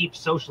process that keeps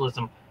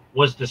socialism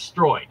was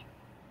destroyed.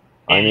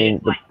 I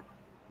mean,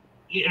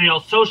 you know,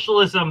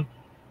 socialism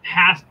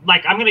has,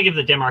 like, I'm going to give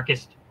the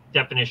Demarchist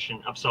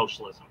definition of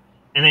socialism,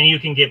 and then you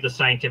can give the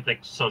scientific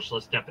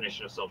socialist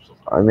definition of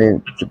socialism. I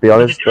mean, to be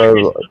honest, though,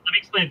 let me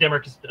explain the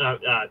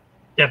Demarchist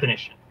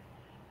definition.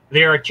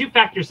 There are two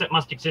factors that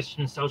must exist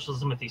in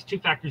socialism. If these two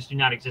factors do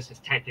not exist,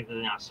 it's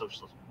technically not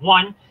socialism.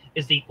 One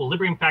is the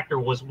equilibrium factor,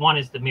 one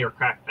is the mere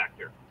crack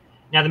factor.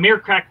 Now, the mere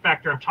crack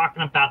factor, I'm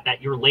talking about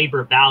that your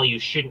labor value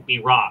shouldn't be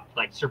robbed,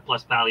 like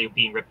surplus value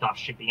being ripped off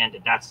should be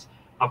ended. That's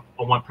a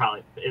one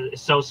problem.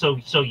 So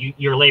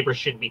your labor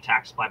shouldn't be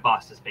taxed by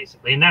bosses,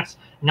 basically. And that's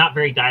not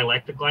very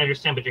dialectical, I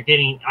understand, but you're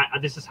getting,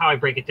 this is how I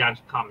break it down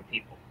to common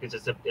people,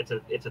 because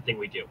it's a thing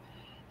we do.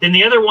 Then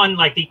the other one,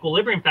 like the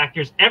equilibrium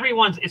factors,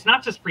 it's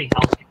not just free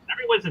healthcare.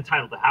 Everyone's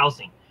entitled to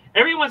housing.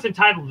 Everyone's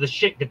entitled to the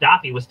shit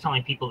Gaddafi was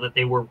telling people that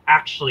they were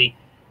actually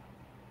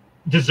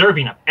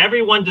deserving of.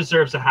 Everyone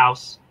deserves a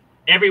house.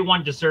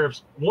 Everyone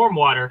deserves warm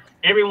water.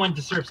 Everyone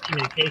deserves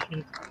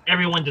communication.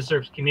 Everyone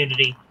deserves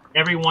community.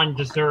 Everyone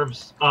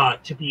deserves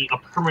to be a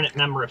permanent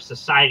member of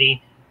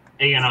society.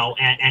 you know,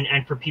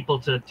 and for people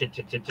to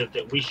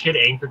we should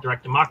aim for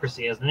direct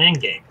democracy as an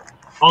end game.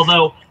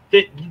 Although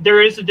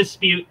there is a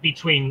dispute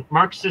between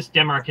Marxists,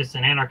 Demarchists,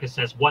 and anarchists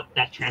as what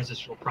that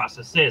transitional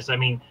process is. I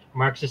mean,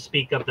 Marxists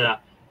speak of the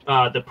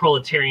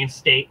proletarian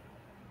state.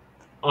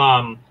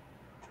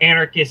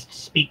 Anarchists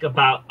speak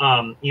about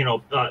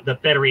the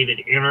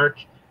federated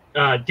anarch.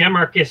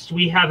 Demarchists,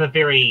 we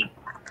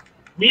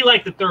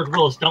like the third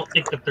rules. Don't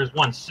think that there's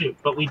one soup,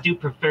 but we do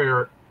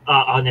prefer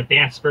an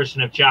advanced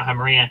version of Jaha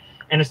Maria.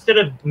 And instead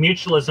of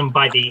mutualism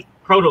by the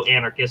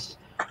proto-anarchists,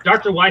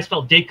 Dr.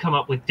 Weisfeld did come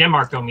up with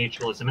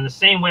demarco-mutualism in the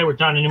same way where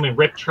Don Newman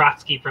ripped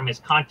Trotsky from his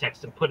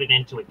context and put it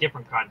into a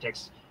different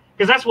context.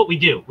 Because that's what we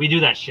do. We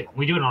do that shit.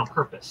 We do it on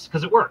purpose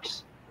because it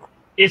works.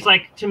 It's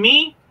like, to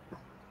me,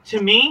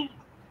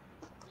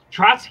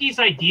 Trotsky's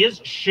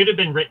ideas should have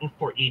been written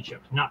for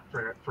Egypt, not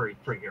for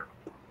Europe.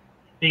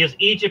 Because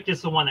Egypt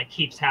is the one that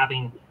keeps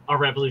having a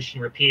revolution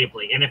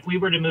repeatedly. And if we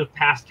were to move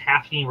past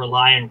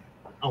Hafni-reliant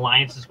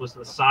alliances with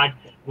Assad,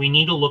 we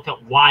need to look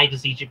at why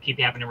does Egypt keep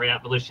having a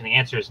revolution. The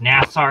answer is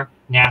Nasser.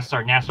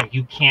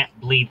 You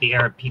can't bleed the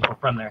Arab people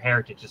from their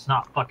heritage. It's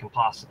not fucking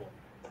possible.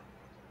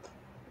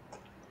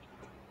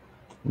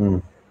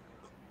 But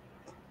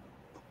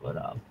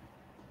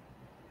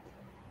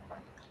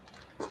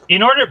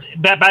in order,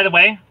 by the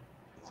way,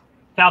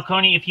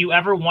 Falcone, if you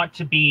ever want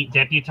to be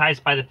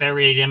deputized by the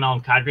federated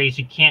MLM cadres,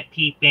 you can't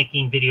keep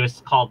making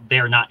videos called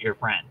 "They're Not Your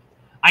Friend."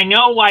 I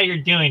know why you're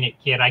doing it,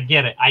 kid. I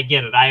get it.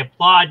 I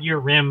applaud your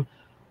rim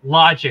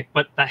logic,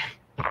 but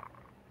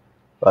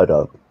I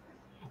don't.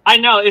 I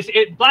know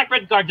Black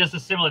Red Guard does a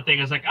similar thing.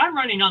 It's like, I'm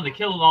running on the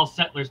Kill All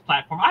Settlers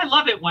platform. I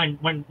love it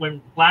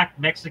when Black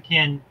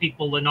Mexican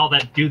people and all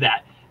that do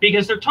that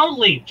because they're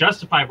totally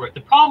justified for it.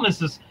 The problem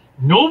is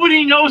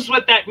nobody knows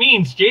what that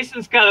means.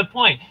 Jason's got a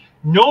point.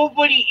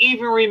 Nobody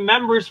even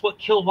remembers what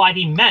Kill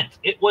Whitey meant.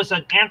 It was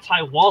an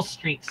anti-Wall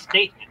Street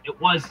statement. It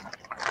was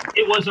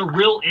a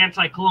real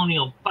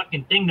anti-colonial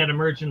fucking thing that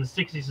emerged in the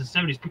 60s and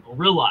 70s. People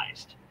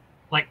realized,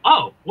 like,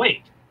 oh,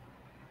 wait,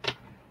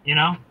 you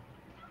know?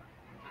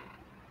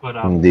 But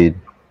indeed.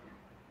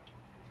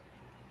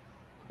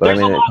 But I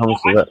mean, it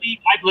comes to that.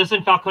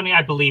 Listen, Falcone,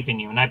 I believe in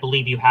you, and I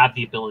believe you have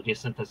the ability to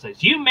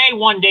synthesize. You may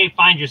one day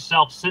find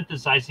yourself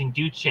synthesizing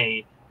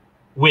Duce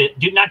with,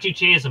 not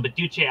Duceism, but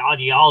Duce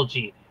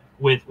ideology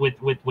with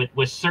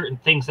certain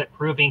things that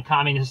Peruvian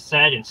communists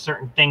said and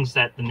certain things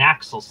that the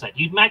Naxal said.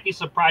 You might be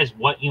surprised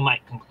what you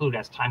might conclude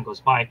as time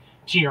goes by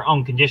to your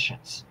own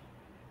conditions.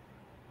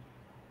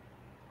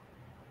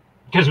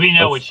 Because we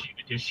know what she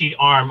would do. She'd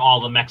arm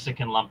all the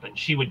Mexican lumpen.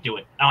 She would do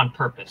it on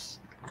purpose.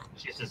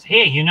 She says,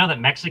 hey, you know that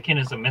Mexican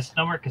is a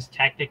misnomer because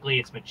technically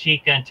it's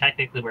Mexica and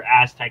technically we're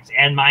Aztecs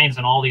and Mayans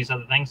and all these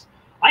other things.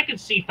 I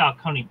could see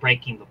Falcone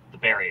breaking the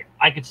barrier.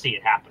 I could see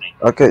it happening.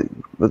 Okay,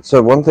 but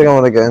so one thing I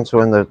want to get into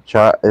in the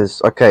chat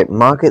is, okay,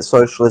 market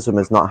socialism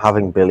is not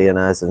having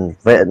billionaires,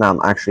 and Vietnam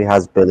actually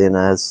has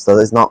billionaires. So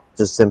it's not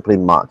just simply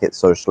market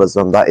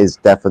socialism. That is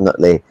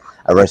definitely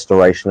a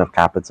restoration of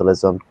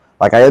capitalism.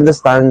 Like, I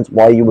understand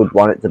why you would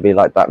want it to be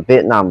like that.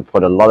 Vietnam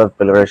put a lot of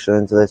federation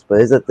into this, but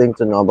here's the thing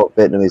to know about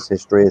Vietnamese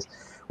history is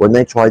when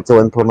they tried to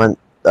implement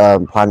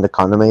planned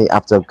economy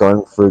after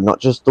going through not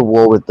just the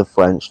war with the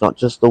French, not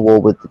just the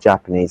war with the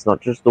Japanese, not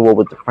just the war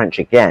with the French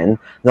again,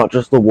 not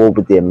just the war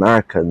with the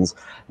Americans,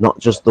 not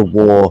just the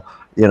war,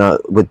 you know,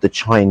 with the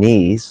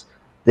Chinese.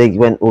 They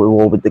went to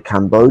war with the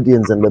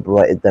Cambodians and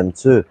liberated them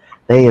too.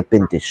 They have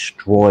been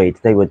destroyed.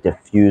 They were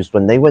diffused.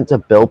 When they went to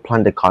build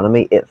planned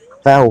economy, it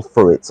fell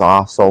through its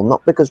arsehole,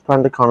 not because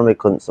planned economy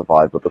couldn't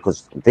survive, but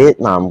because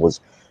Vietnam was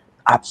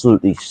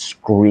absolutely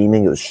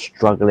screaming. It was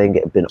struggling.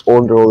 It had been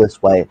under all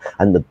this way,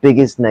 and the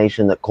biggest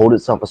nation that called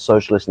itself a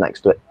socialist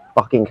next to it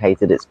fucking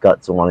hated its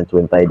guts and wanted to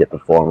invade it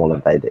before and will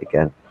invade it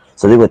again.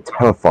 So they were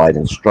terrified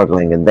and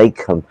struggling, and they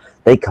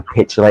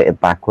capitulated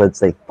backwards.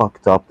 They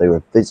fucked up. They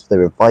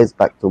revised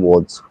back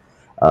towards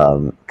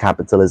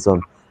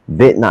capitalism.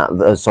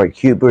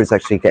 Cuba is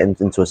actually getting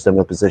into a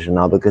similar position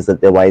now because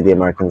of the way the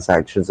American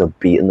sanctions have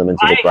beaten them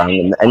into the ground.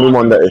 And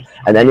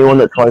anyone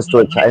that tries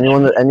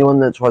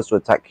to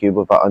attack Cuba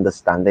without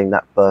understanding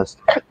that first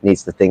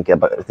needs to think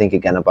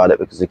again about it,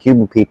 because the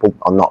Cuban people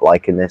are not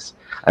liking this,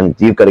 and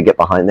you've got to get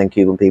behind them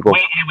Cuban people.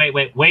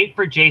 Wait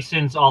for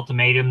Jason's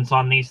ultimatums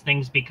on these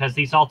things, because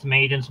these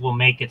ultimatums will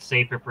make it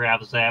safer for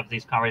us to have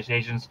these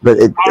conversations. But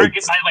by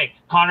the way,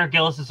 Connor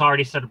Gillis has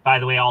already said, by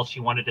the way, all she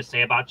wanted to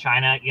say about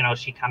China. You know,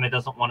 she kind of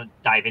doesn't want to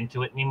dive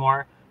into it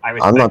anymore.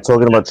 I'm not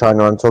talking about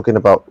China. I'm talking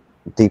about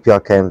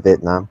DPRK in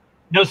Vietnam.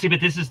 No, see, but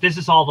this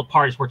is all the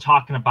parts we're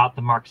talking about,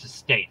 the Marxist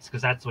states,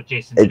 because that's what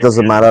Jason. It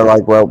doesn't matter.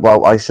 Like,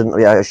 well, I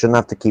shouldn't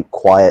have to keep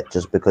quiet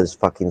just because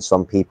fucking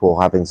some people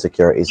have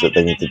insecurities that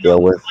they need to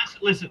deal with.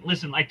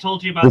 Listen. I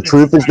told you about the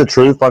truth is the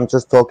truth. I'm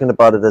just talking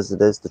about it as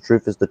it is. The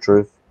truth is the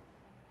truth.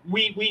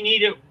 We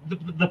need it.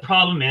 The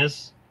problem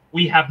is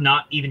we have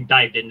not even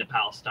dived into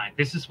Palestine.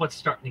 This is what's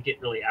starting to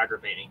get really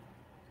aggravating.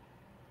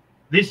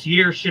 This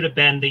year should have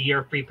been the year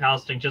of Free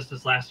Palestine, just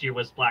as last year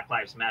was Black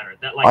Lives Matter.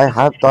 That like I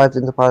have dived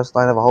into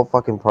Palestine. I have a whole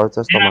fucking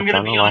protest and on I'm my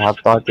gonna be channel. I honest have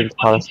with dived you, into I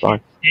fucking Palestine.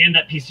 can't stand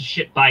that piece of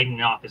shit Biden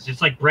in office.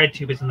 It's like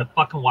BreadTube is in the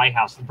fucking White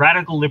House.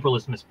 Radical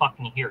liberalism is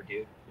fucking here,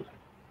 dude.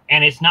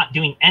 And it's not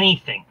doing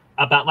anything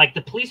about, like,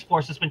 the police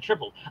force has been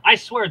tripled. I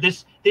swear,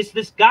 this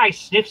guy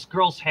sniffs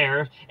girls'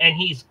 hair and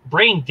he's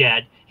brain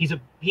dead. He's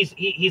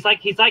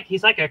like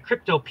a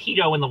crypto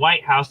pedo in the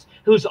White House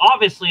who's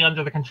obviously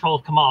under the control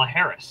of Kamala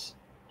Harris.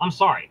 I'm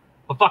sorry,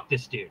 but fuck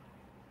this dude.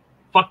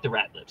 Fuck the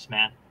rat lips,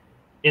 man.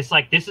 It's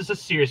like, this is a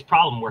serious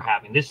problem we're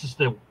having. This is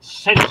the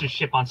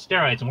censorship on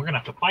steroids, and we're gonna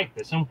have to fight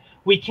this. And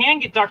we can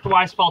get Dr.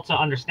 Weisfeld to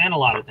understand a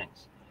lot of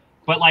things,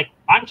 but like,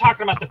 I'm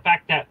talking about the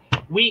fact that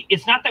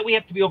it's not that we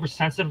have to be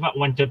oversensitive about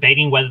when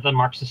debating whether the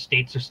Marxist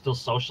states are still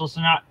socialist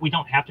or not. We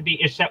don't have to be.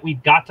 It's that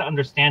we've got to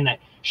understand that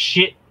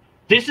shit.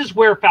 This is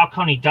where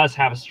Falcone does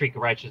have a streak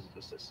of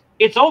righteousness.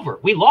 It's over.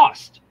 We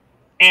lost.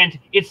 And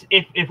it's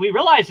if we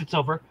realize it's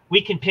over,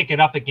 we can pick it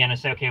up again and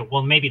say, okay,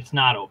 well, maybe it's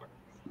not over.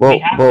 Well,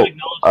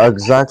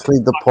 exactly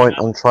the point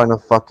I'm trying to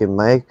fucking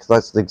make.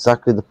 That's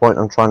exactly the point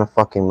I'm trying to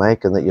fucking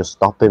make, and that you're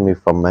stopping me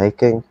from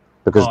making.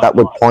 Because that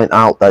would point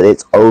out that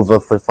it's over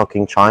for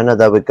fucking China.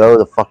 There we go.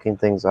 The fucking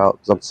thing's out.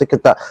 Because I'm sick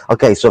of that.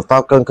 Okay, so if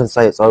Falcone can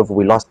say it's over,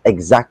 we lost.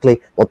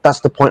 Exactly. Well, that's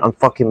the point I'm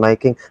fucking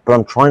making. But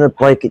I'm trying to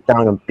break it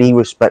down and be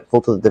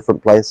respectful to the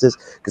different places.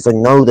 Because I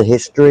know the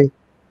history.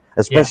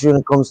 Especially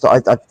when it comes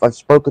to... I've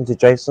spoken to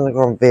Jason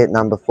on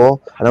Vietnam before.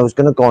 And I was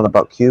going to go on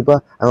about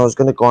Cuba. And I was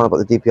going to go on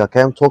about the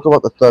DPRK. I'm talking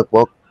about the third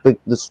world. The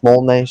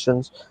small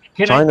nations.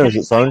 China is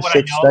its own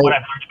shit state. What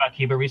I've learned about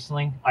Cuba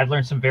recently? I've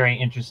learned some very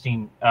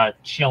interesting,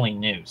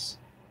 chilling news.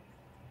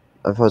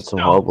 I've heard some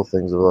horrible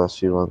things over the last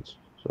few months.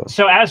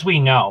 So as we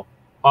know,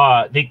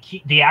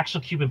 the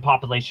actual Cuban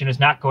population is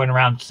not going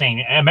around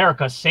saying,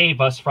 America, save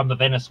us from the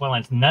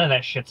Venezuelans. None of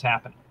that shit's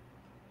happening.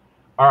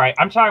 All right,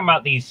 I'm talking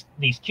about these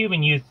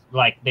Cuban youth,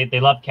 like, they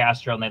love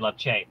Castro and they love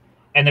Che.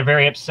 And they're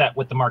very upset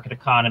with the market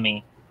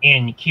economy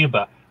in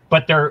Cuba.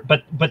 But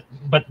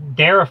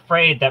they're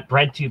afraid that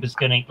BreadTube is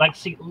going to, like,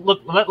 see,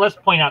 look, let's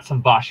point out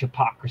some Bosch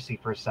hypocrisy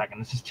for a second.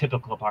 This is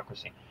typical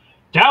hypocrisy.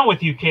 Down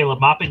with you,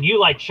 Caleb Moppin. You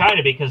like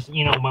China because,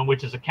 you know,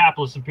 which is a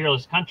capitalist,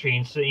 imperialist country,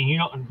 and so you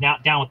know,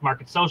 not down with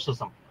market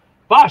socialism.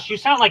 Bosch, you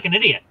sound like an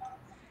idiot.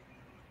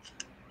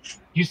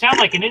 You sound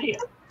like an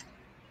idiot.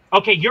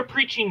 Okay, you're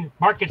preaching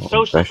market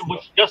socialism,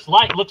 which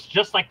looks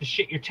just like the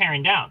shit you're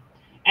tearing down.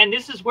 And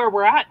this is where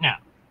we're at now.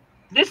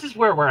 This is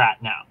where we're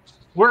at now.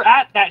 We're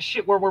at that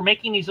shit where we're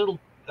making these little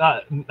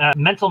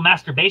mental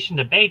masturbation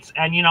debates,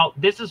 and you know,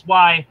 this is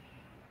why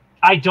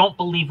I don't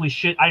believe we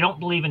should. I don't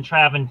believe in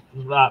Trav, and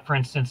for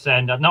instance,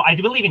 and no, I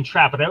do believe in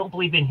Trav, but I don't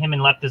believe in him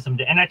and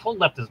leftism. And I told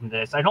leftism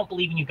this. I don't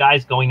believe in you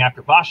guys going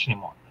after Bosch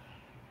anymore.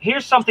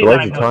 Here's something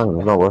that it's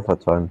not worth our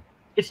time.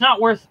 It's not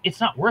worth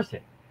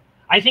it.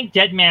 I think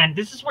Dead Man.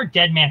 This is where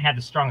Dead Man had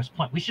the strongest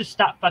point. We should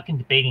stop fucking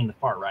debating the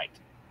far right.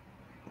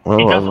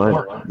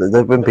 Well,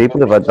 there've been people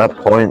who've at that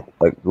point,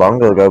 like,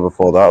 long ago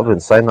before that. I've been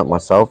saying that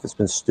myself. It's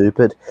been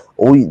stupid.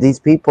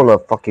 These people are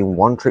fucking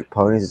one-trick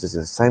ponies. It's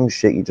the same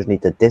shit. You just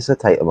need to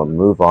dissertate them and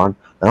move on.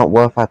 They're not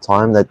worth our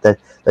time. They're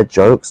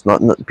jokes.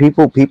 Not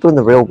people in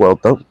the real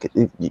world don't.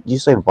 You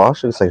say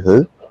Bosch, you say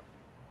who?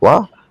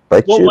 What?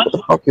 What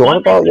the fuck you want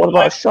about? What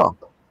about a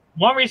shop?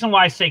 One reason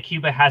why I say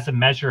Cuba has a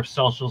measure of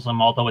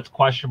socialism, although it's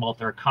questionable if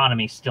their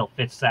economy still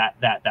fits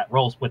that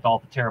rolls with all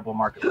the terrible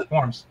market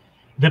reforms.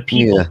 The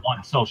people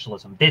want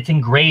socialism. It's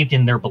engraved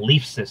in their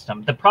belief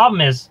system. The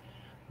problem is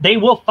they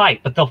will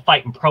fight, but they'll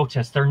fight in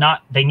protest.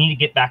 They need to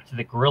get back to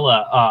the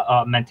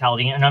guerrilla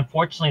mentality. And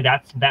unfortunately,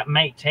 that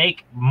might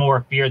take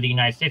more fear of the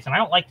United States. And I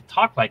don't like to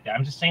talk like that.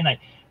 I'm just saying that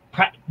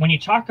when you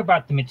talk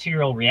about the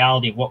material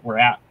reality of what we're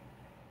at,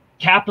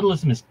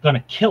 capitalism is going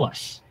to kill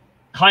us.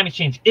 Climate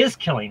change is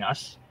killing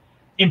us.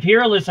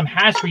 Imperialism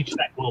has reached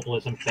that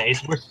globalism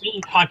phase. We're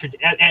seeing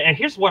and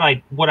here's what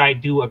I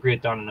do agree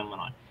with Don Newman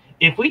on.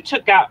 If we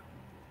took out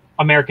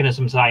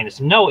Americanism,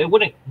 Zionism, no, it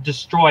wouldn't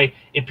destroy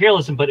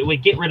imperialism, but it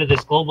would get rid of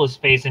this globalist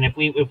phase. And if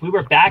we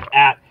were back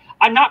at,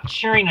 I'm not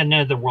cheering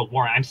another world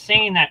war. I'm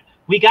saying that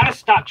we got to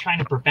stop trying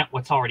to prevent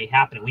what's already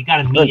happening. We got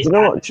to meet it.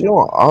 Do you know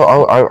what?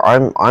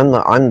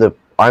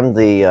 I'm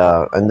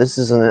the and this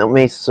isn't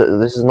me.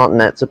 This is not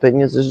Net's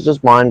opinions. This is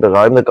just mine. But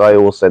I'm the guy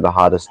who will say the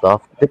harder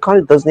stuff. There kind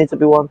of does need to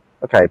be one.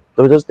 Okay,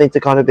 there does need to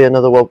kind of be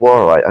another world war.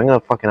 All right, I'm gonna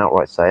fucking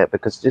outright say it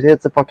because here's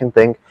the fucking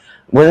thing.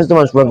 When is the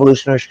most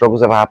revolutionary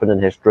struggles ever happened in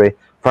history?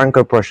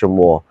 Franco-Prussian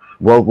War,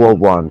 World War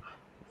One,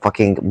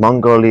 fucking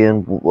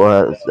Mongolian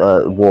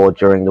war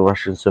during the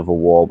Russian Civil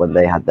War when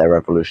they had their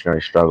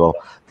revolutionary struggle.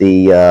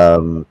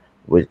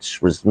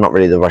 Which was not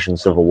really the Russian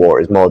Civil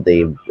War. It's more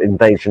the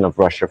invasion of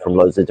Russia from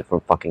loads of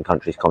different fucking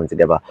countries coming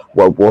together.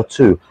 World War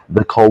II,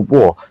 the Cold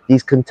War,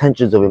 these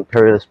contentions of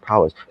imperialist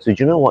powers. So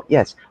do you know what?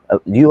 Yes,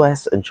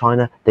 US and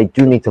China, they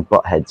do need to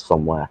butt heads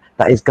somewhere.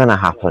 That is going to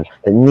happen.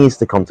 It needs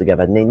to come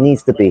together. And it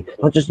needs to be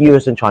not just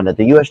US and China,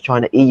 the US,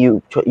 China,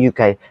 EU,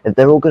 UK. If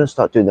they're all going to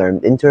start doing their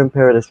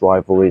inter-imperialist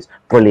rivalries,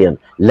 brilliant.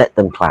 Let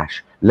them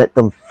clash. Let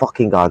them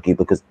fucking argue,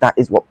 because that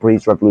is what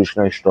breeds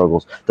revolutionary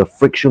struggles. The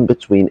friction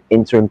between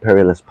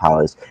inter-imperialist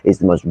powers is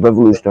the most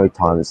revolutionary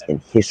times in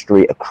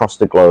history across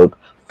the globe.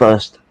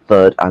 First,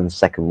 third, and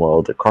second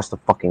world, across the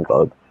fucking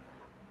globe.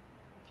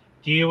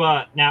 Do you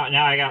now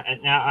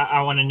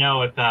I want to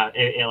know if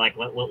like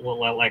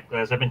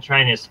as I've been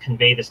trying to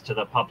convey this to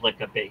the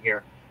public a bit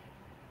here.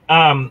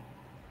 You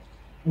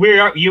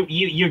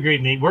agree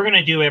with me. We're going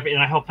to do everything,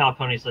 and I hope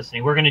Falcone's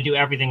listening. We're going to do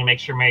everything to make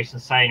sure Mason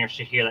Steiner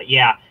should hear that.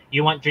 Yeah,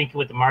 you want drinking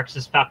with the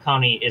Marxists.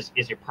 Falcone is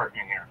your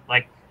partner here.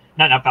 Like,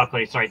 not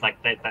Falcone. Sorry,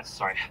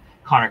 that's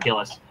Connor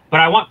Gillis. But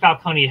I want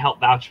Falcone to help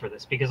vouch for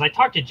this, because I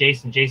talked to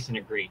Jason. Jason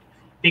agreed,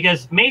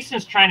 because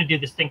Mason's trying to do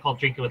this thing called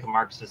drinking with the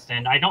Marxists,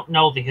 and I don't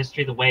know the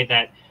history the way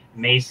that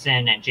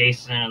Mason and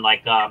Jason and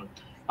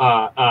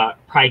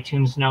Pride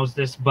Tunes knows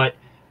this, but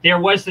there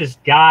was this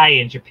guy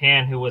in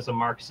Japan who was a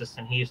Marxist,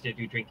 and he used to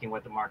do drinking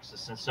with the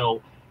Marxists. And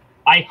so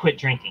I quit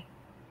drinking.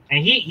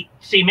 And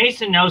see,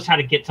 Mason knows how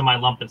to get to my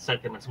lump and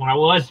sentiments. When I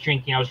was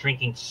drinking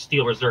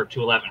Steel Reserve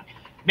 211.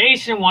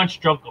 Mason once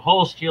drunk a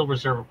whole Steel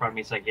Reserve in front of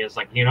me. It's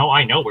like,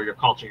 I know where your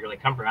culture really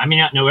comes from. I may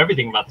not know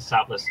everything about the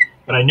Southwest,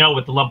 but I know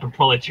what the lumpen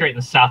proletariat in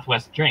the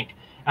Southwest drink.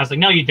 I was like,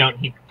 no, you don't.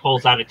 He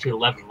pulls out a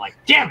 211. I'm like,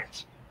 damn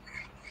it.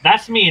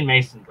 That's me and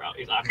Mason, bro.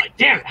 I'm like,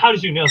 damn it. How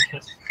did you know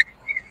this?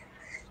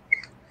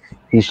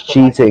 He's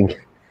cheating.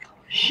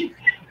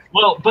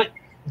 Well, but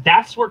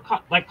that's where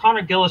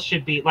Connor Gillis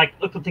should be. Like,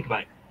 look, think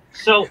about it.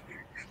 So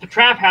the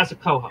Trav has a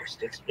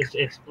co-host. It's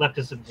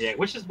Leftist of the Day,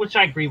 which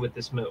I agree with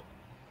this move.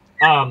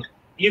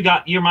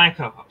 You're my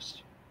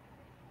co-host.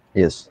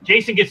 Yes.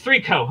 Jason gets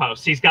 3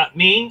 co-hosts. He's got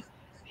me,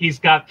 he's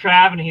got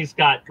Trav, and he's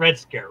got Red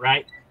Scare,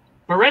 right?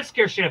 But Red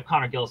Scare should have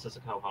Connor Gillis as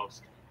a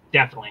co-host.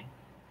 Definitely.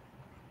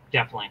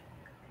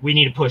 We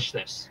need to push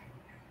this.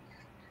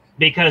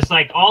 Because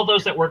all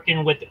those that work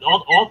in with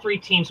all 3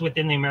 teams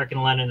within the American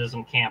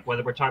Leninism camp,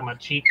 whether we're talking about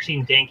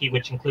Team Danke,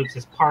 which includes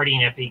his party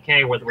and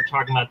FEK, whether we're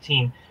talking about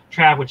Team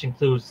Trav, which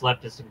includes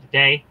Leftists of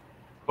Today,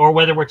 or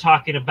whether we're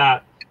talking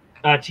about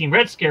Team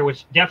Red Scare,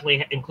 which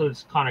definitely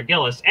includes Connor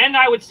Gillis, and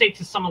I would say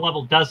to some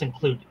level does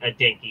include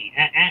Danke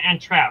and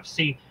Trav.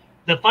 See,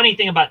 the funny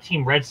thing about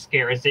Team Red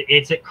Scare is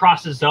it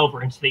crosses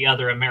over into the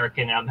other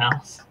American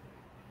MLs.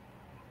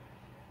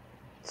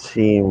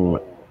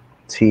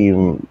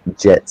 Team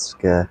Jet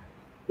Scare.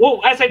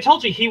 Well, as I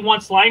told you, he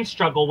wants line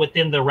struggle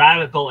within the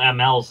radical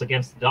MLs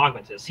against the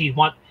dogmatists.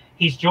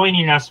 He's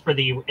joining us for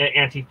the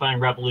Antifa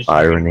and Revolution.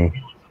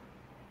 Irony.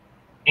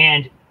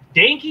 And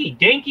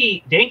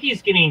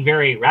Danke's getting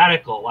very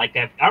radical. Like,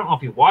 I don't know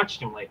if you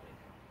watched him lately,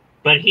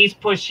 but he's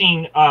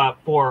pushing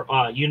for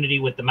unity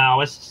with the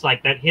Maoists.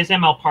 Like that, his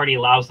ML party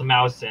allows the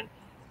Maoists in.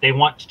 They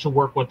want to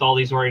work with all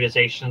these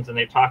organizations, and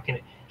they're talking.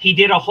 He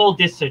did a whole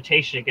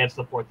dissertation against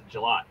the 4th of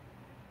July.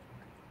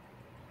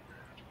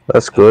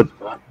 That's good.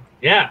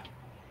 Yeah.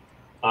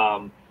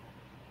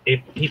 If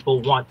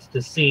people want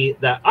to see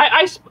that,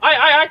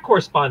 I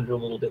corresponded a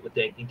little bit with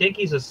Danke.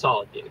 Danke's a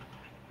solid dude.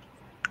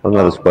 I've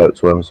never spoke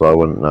to him, so I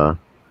wouldn't know.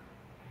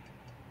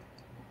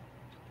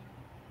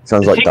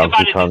 Sounds like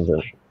Donkey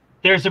Kong.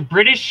 There's a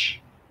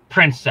British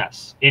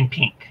princess in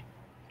pink,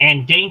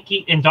 and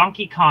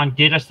Donkey Kong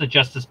did us the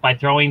justice by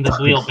throwing the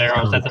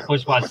wheelbarrows at the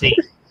bourgeoisie.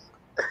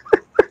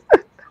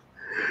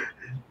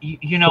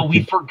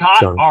 We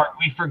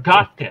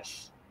forgot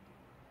this.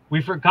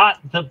 We forgot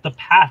the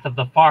path of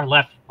the far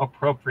left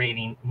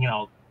appropriating,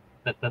 the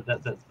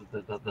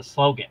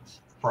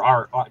slogans for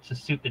our to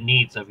suit the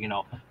needs of,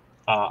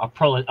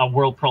 a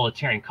world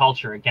proletarian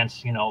culture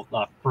against,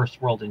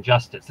 first world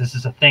injustice. This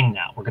is a thing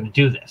now. We're going to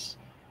do this.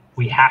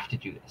 We have to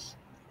do this.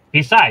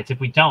 Besides,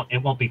 if we don't,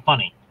 it won't be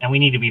funny. And we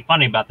need to be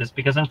funny about this,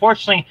 because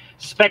unfortunately,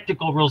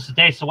 spectacle rules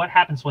today. So what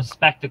happens when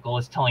spectacle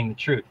is telling the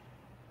truth?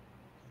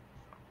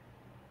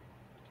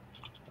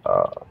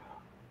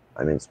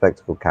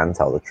 Spectacle can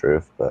tell the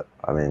truth, but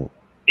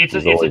it's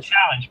a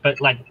challenge. But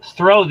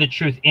throw the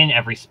truth in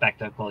every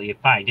spectacle you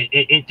find.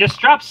 It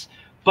disrupts.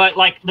 But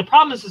the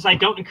problem is I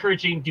don't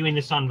encourage you doing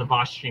this on the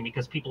Vosh stream,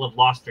 because people have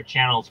lost their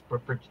channels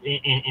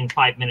in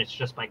 5 minutes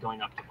just by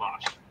going up to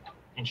Vosh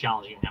and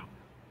challenging him.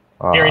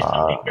 There is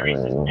something very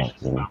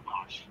suspicious about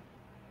Vosh.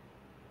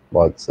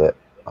 What's it?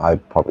 I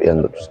probably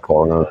end up just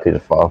calling him a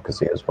pedophile because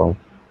he is one.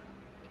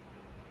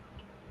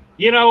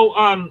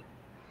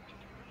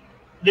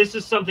 This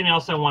is something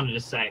else I wanted to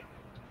say.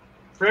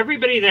 For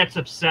everybody that's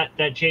upset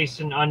that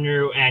Jason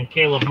Unruh and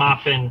Caleb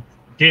Maupin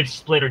did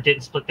split or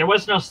didn't split, there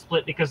was no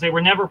split because they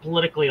were never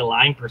politically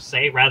aligned per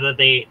se. Rather,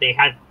 they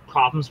had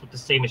problems with the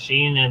same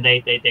machine, and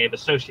they have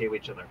associated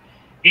with each other.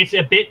 It's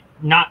a bit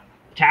not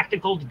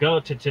tactical to go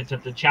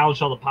to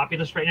challenge all the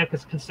populists right now,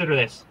 because consider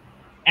this.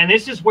 And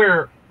this is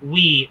where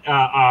we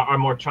are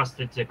more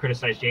trusted to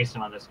criticize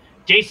Jason on this.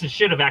 Jason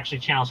should have actually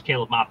challenged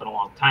Caleb Maupin a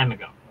long time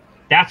ago.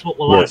 That's what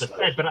a lot of us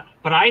said.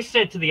 But I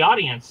said to the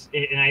audience,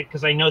 and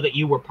because I know that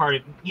you were part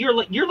of,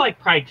 you're like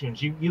Pride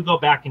Tunes. You go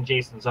back in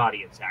Jason's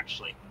audience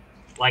actually,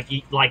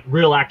 like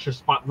real actual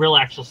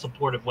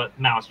support of what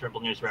Maoist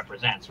Rebel News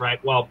represents,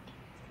 right? Well,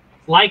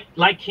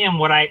 like him,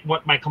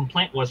 what my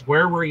complaint was,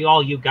 where were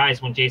you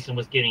guys when Jason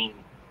was getting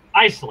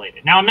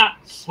isolated? Now I'm not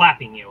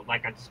slapping you,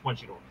 like I just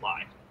want you to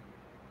reply,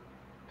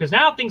 because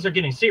now things are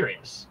getting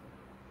serious.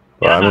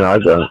 Well,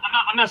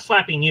 I'm not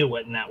slapping you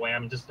in that way.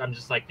 I'm just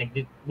like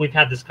thinking, we've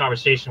had this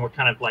conversation. We're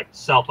kind of like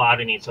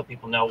self-auditing so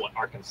people know what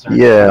our concerns are.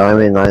 Yeah, I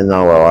mean, I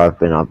know. Well, I've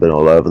been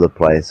all over the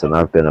place, and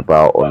I've been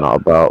about or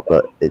not about,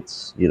 but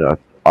it's, you know,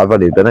 I've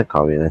only been a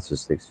communist for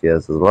 6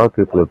 years. There's a lot of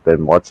people who've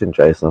been watching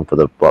Jason for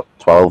the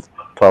 12,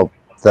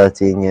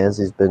 13 years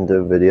he's been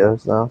doing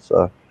videos now.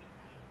 So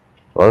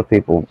a lot of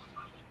people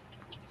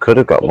could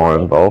have got more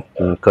involved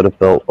and could have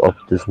built up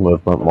this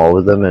movement more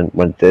with them. And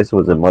when Jason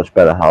was in much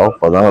better health,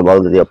 I know a lot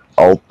of the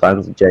old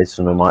fans of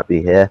Jason who might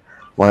be here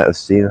might have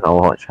seen how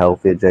much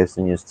healthier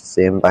Jason used to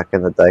seem back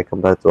in the day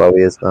compared to how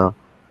he is now.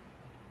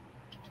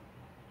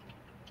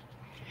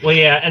 Well,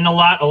 yeah, and a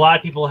lot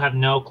of people have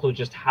no clue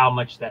just how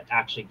much that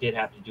actually did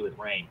have to do with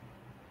Rain,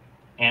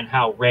 and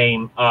how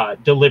Rain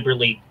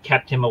deliberately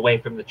kept him away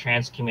from the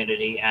trans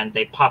community, and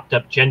they popped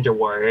up gender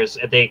warriors.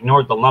 They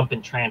ignored the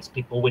lumpen trans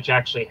people, which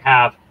actually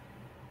have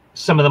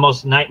some of the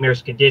most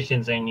nightmarish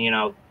conditions in, you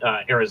know,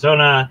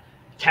 Arizona,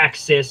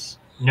 Texas,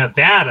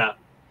 Nevada.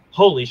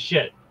 Holy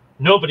shit.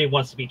 Nobody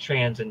wants to be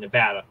trans in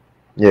Nevada.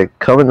 Yeah,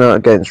 coming out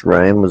against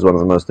Rain was one of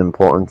the most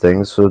important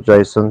things for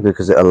Jason,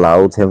 because it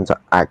allowed him to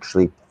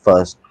actually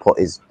first put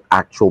his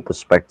actual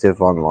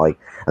perspective on, like,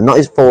 and not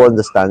his full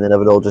understanding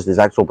of it all, just his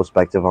actual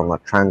perspective on,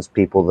 like, trans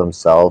people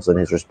themselves and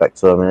his respect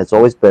to them. And it's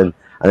always been,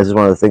 and this is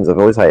one of the things I've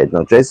always hated.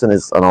 Now, Jason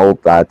is an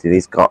old dad, and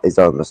he's got his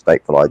own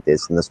respectful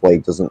ideas, and this way he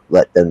doesn't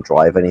let them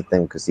drive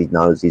anything, because he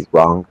knows he's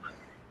wrong,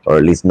 or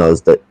at least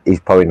knows that he's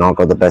probably not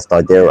got the best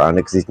idea around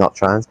it because he's not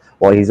trans.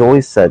 What he's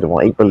always said and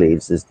what he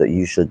believes is that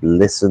you should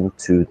listen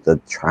to the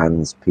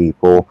trans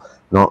people,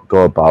 not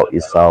go about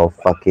yourself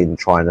fucking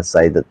trying to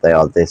say that they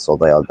are this or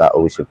they are that,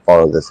 or we should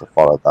follow this or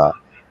follow that.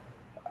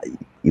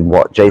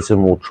 What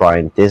Jason will try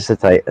and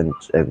dissertate and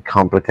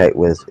complicate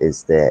with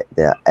is their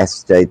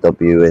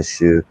SJW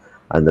issue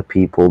and the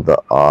people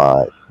that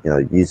are, you know,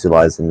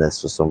 utilizing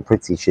this for some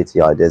pretty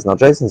shitty ideas. Now,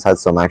 Jason's had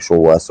some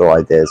actual worse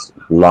ideas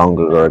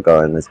longer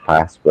ago in his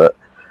past, but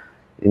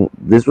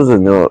this was a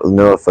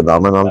newer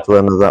phenomenon to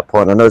him at that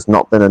point. I know it's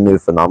not been a new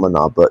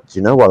phenomenon, but do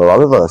you know what? A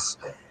lot of us,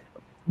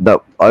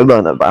 that I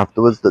learned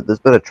afterwards, that there's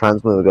been a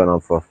trans movement going on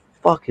for a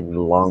fucking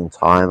long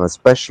time,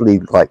 especially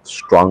like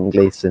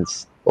strongly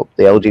since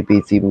the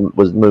LGBT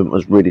movement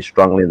was really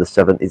strongly in the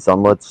 70s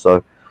onwards.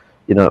 So,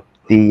 you know,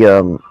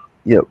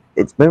 you know,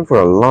 it's been for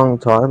a long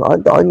time.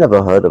 I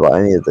never heard about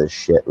any of this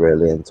shit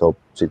really until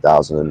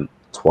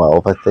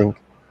 2012, I think,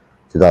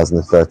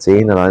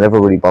 2013, and I never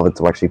really bothered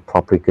to actually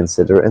properly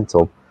consider it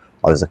until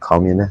I was a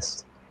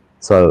communist.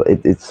 So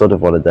it's sort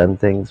of one of them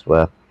things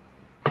where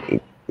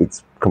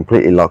it's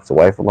completely locked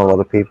away from a lot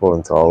of people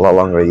until a lot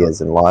longer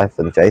years in life.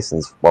 And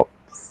Jason's, what,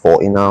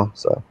 40 now,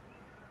 so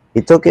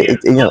he took it,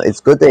 you know,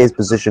 it's good that his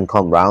position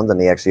come round and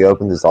he actually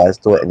opened his eyes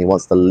to it, and he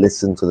wants to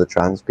listen to the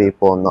trans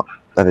people and not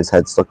have his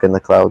head stuck in the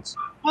clouds.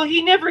 Well,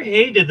 he never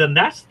hated them.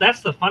 That's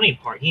the funny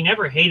part. He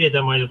never hated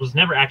them, or was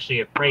never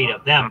actually afraid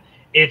of them.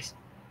 It's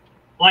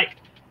like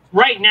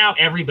right now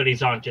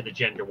everybody's onto the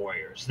gender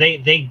warriors.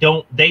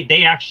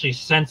 They actually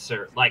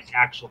censor like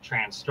actual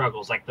trans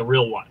struggles, like the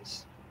real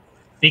ones,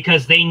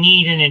 because they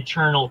need an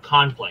internal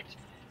conflict.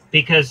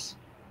 Because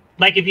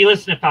like if you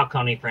listen to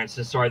Falcone, for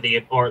instance,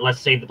 or let's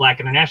say the Black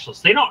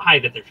Internationalists, they don't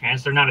hide that they're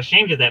trans. They're not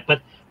ashamed of that,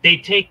 but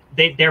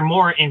they're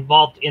more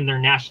involved in their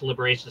national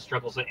liberation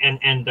struggles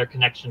and their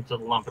connection to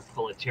the lumpen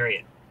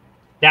proletariat.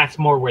 That's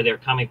more where they're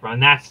coming from.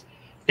 And that's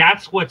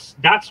what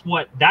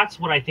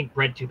I think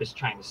BreadTube is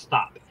trying to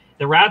stop.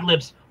 The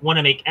Radlibs want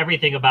to make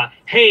everything about,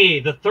 hey,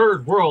 the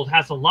third world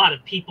has a lot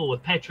of people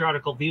with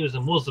patriarchal views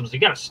and Muslims. You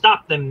got to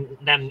stop them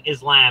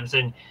Islams,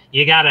 and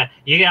you gotta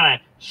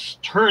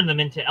turn them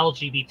into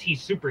LGBT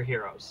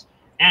superheroes.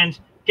 And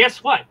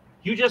guess what?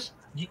 You're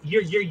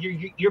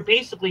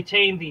basically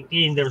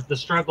taking the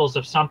struggles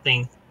of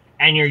something,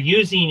 and you're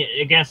using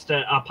it against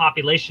a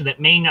population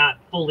that may not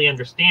fully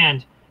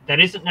understand,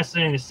 that isn't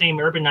necessarily in the same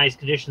urbanized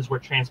conditions where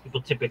trans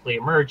people typically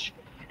emerge.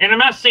 And I'm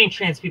not saying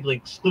trans people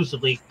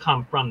exclusively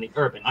come from the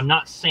urban. I'm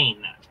not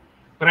saying that.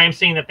 But I am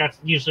saying that that's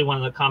usually one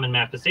of the common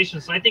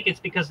manifestations. So I think it's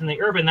because in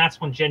the urban, that's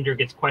when gender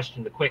gets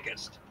questioned the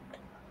quickest.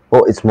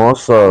 Well, it's more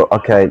so,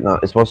 okay, no,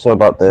 it's more so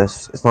about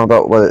this. It's not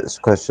about whether it's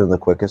questioned the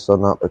quickest or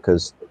not,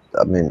 because,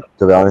 I mean,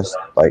 to be honest,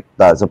 like,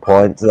 there's a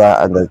point to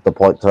that, and the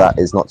point to that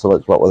is not so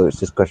much about whether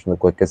it's just questioned the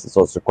quickest, it's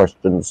also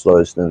questioned the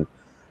slowest, and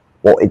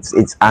well,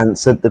 it's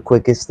answered the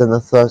quickest in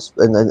the first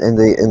in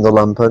the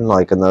lumpen,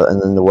 like in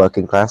the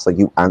working class. Like,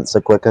 you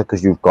answer quicker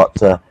because you've got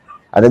to,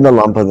 and in the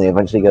lumpen they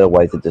eventually get a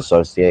way to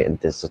dissociate and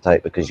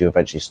dissociate because you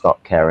eventually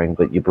stop caring,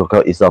 but you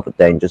put yourself at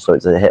danger. So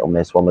it's a hit or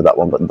miss one with that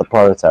one. But the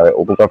proletariat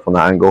will go from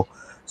that angle.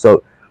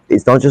 So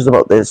it's not just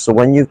about this. So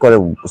when you've got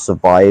to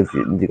survive,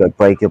 you got to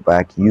break your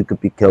back. You could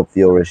be killed for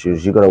your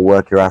issues. You got to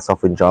work your ass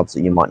off in jobs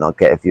that you might not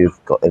get if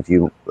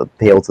you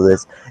appeal to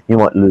this. You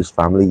might lose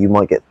family. You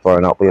might get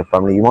thrown up with your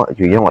family. You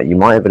know what? You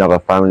might even have a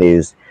family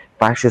who's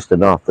fascist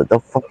enough that they'll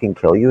fucking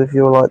kill you if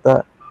you're like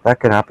that. That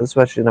can happen,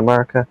 especially in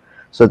America.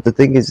 So the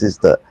thing is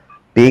that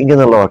being in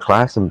the lower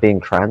class and being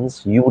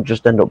trans, you will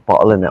just end up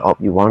bottling it up.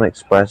 You won't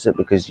express it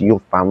because your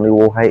family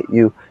will hate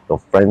you, your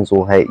friends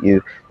will hate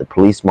you, the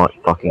police might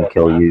fucking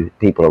kill you,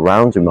 people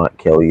around you might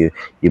kill you.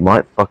 You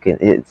might fucking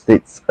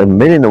it's a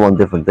million and one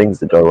different things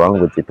that go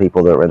wrong with the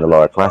people that are in the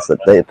lower class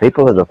that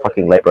people in the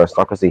fucking labor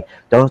aristocracy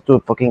don't have to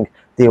fucking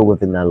deal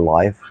with in their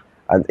life.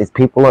 And it's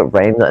people like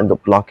Rain that end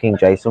up blocking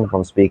Jason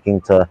from speaking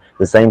to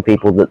the same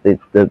people that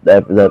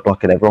they're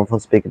blocking everyone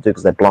from speaking to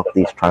because they block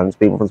these trans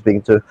people from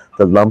speaking to.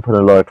 The lump and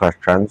the lower class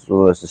trans are the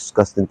most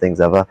disgusting things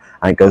ever,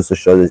 and it goes to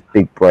show this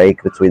big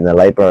break between the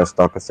labor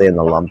aristocracy and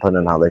the lumpen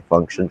and how they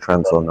function,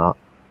 trans or not.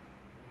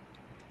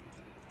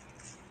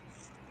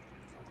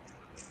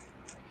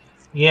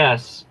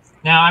 Yes.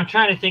 Now I'm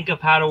trying to think of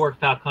how to work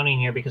Falcone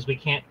here because we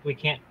can't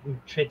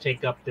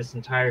take up this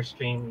entire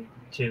stream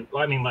to.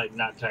 Well, I mean, like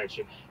not entire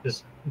stream.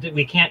 This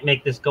we can't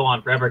make this go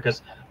on forever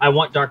because I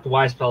want Dr.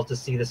 Weisfeld to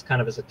see this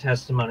kind of as a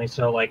testimony.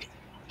 So like,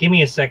 give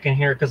me a second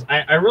here because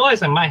I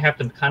realize I might have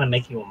to kind of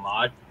make you a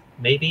mod.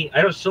 Maybe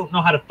I just don't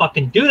know how to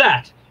fucking do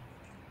that.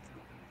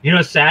 You know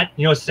what's sad?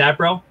 You know what's sad,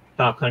 bro?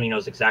 Falcone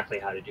knows exactly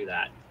how to do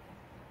that.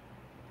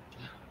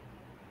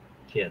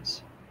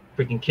 Kids.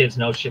 Freaking kids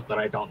know shit that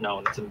I don't know,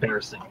 and it's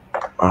embarrassing.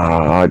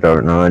 I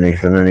don't know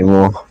anything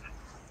anymore.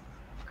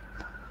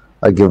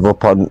 I give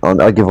up on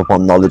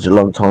knowledge a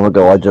long time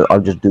ago. I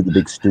just do the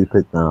big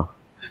stupid now.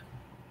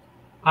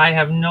 I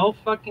have no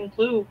fucking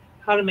clue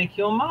how to make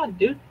you a mod,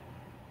 dude.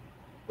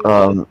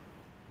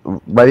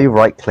 Maybe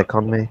right click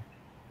on me.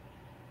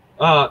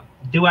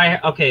 Do I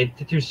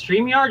through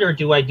StreamYard or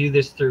do I do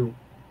this through?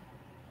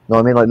 No,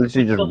 I mean like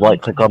literally just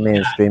right click on me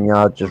in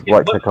StreamYard. Just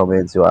right click on me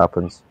and see what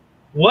happens.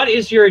 What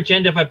is your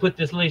agenda if I put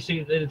this link?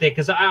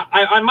 Because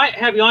I might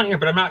have you on here,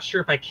 but I'm not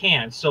sure if I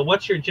can. So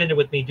what's your agenda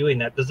with me doing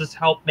that? Does this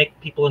help make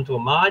people into a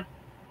mod?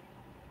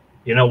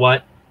 You know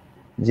what?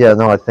 Yeah,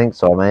 no, I think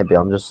so. Maybe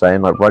I'm just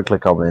saying, like, right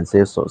click on me and see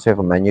if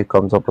a menu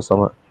comes up or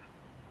something.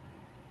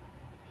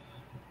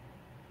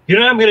 You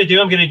know what I'm gonna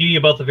do? I'm gonna do you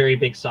both a very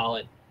big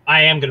solid.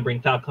 I am gonna bring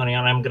Falcone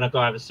on. I'm gonna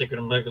go have a secret.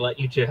 I'm gonna let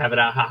you two have it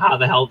out. How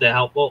the hell to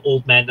help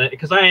old men?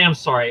 Because I am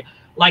sorry.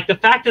 Like the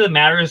fact of the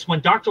matter is,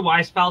 when Dr.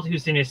 Weisfeld,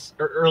 who's in his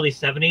early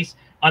 70s,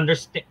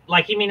 understand,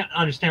 like he may not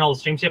understand all the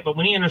streams yet, but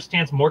when he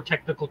understands more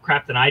technical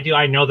crap than I do,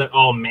 I know that,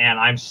 oh man,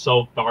 I'm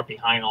so far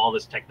behind all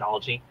this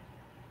technology.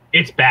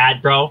 It's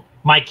bad, bro.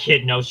 My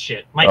kid knows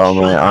shit. Mate,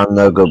 I'm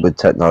no good with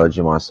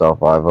technology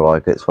myself either.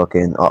 Like it's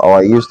fucking. Oh,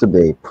 I used to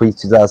be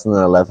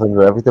pre-2011,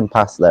 where everything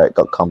past there it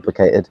got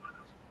complicated.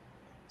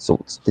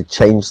 So they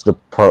changed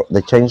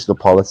the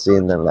policy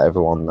and then let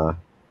everyone know.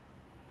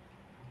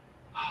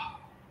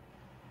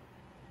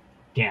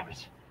 Damn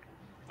it!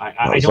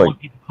 I don't want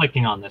people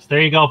clicking on this. There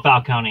you go,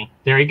 Falcone.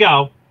 There you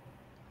go.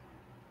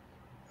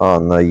 Oh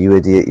no, you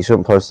idiot! You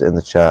shouldn't post it in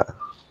the chat.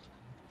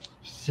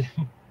 The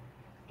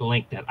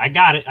link that I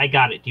got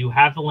it. Do you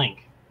have the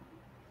link?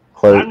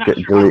 I'm not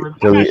sure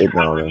delete it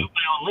now. Remove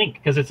my own link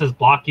because it says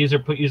block user,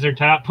 put user in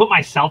timeout, put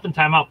myself in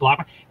timeout,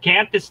 block.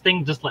 Can't this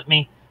thing just let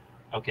me?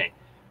 Okay,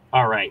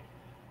 all right.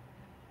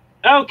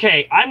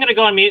 Okay, I'm gonna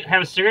go on mute,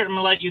 have a cigarette. I'm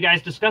gonna let you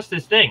guys discuss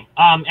this thing.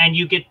 And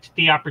you get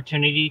the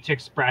opportunity to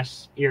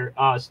express your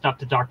stuff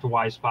to Dr.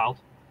 Weisfeld.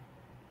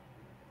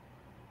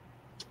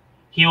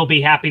 He will be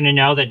happy to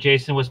know that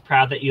Jason was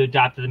proud that you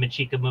adopted the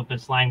Mexica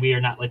movement slang. We are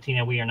not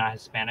Latino. We are not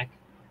Hispanic.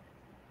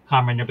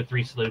 Comrade number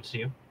 3 salutes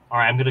you. All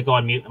right, I'm going to go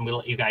on mute. I'm going to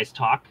let you guys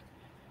talk.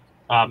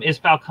 Is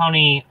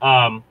Falcone,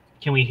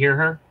 can we hear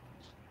her?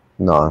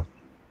 No.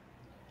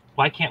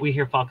 Why can't we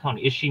hear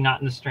Falcone? Is she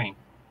not in the stream?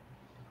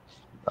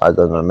 I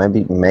don't know.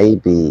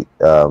 Maybe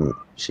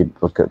she,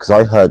 because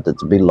I heard that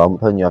to be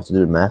lumpen, you have to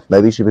do meth.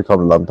 Maybe she become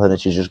lumpen and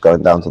she's just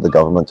going down to the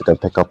government to go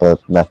pick up a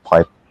meth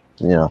pipe.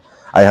 You know,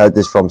 I heard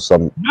this from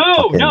some.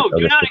 No, do not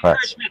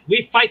encourage meth.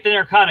 We fight the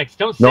narcotics.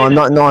 Don't say I'm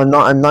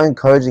not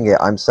encouraging it.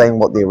 I'm saying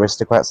what the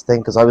aristocrats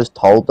think because I was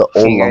told that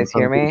all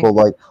lumpen people,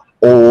 like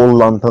all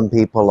lumpen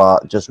people,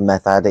 are just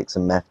meth addicts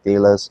and meth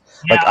dealers.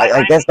 Yeah, like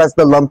I guess that's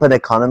the lumpen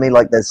economy.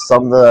 Like there's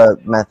some that are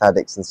meth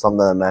addicts and some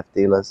that are meth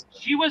dealers.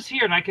 She was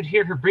here and I could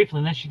hear her briefly,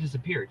 and then she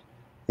disappeared.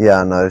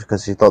 Yeah, I know,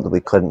 because she thought that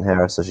we couldn't hear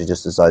her, so she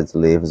just decided to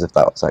leave, as if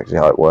that was actually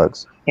how it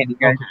works. Can you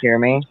guys hear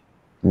me?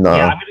 No.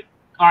 Yeah,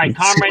 all right,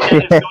 Comrade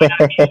Net is going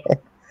on mute.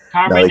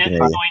 Comrade Net is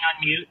going on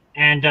mute,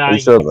 and you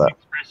sure can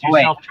express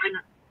yourself.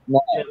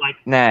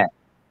 Net.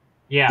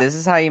 Yeah. This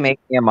is how you make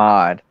me a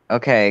mod.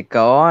 Okay,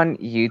 go on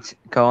YouTube.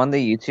 Go on the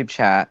YouTube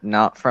chat,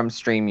 not from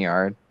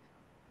StreamYard.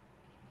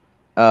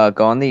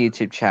 Go on the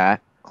YouTube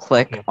chat.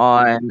 Click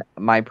on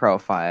my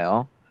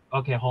profile.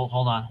 Okay, hold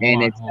on.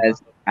 And it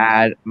says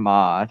add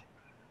mod.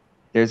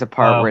 There's a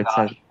part where it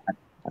says add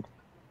mod.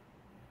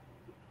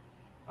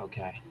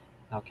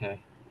 Okay.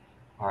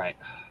 All right.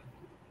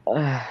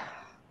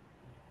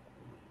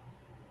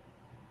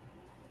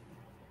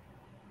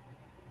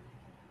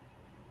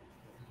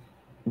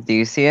 Do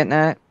you see it,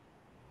 Nat?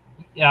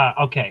 Yeah.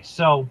 Okay.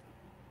 So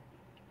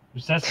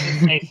it says to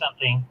say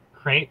something.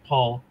 Create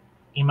poll.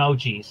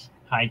 Emojis.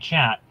 Hide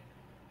chat.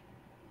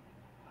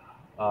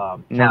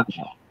 No.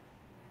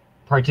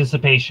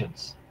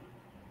 Participations.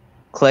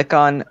 Click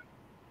on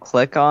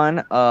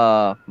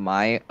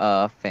my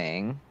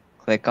thing.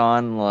 Click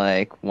on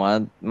like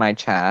one of my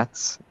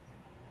chats,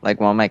 like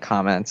one of my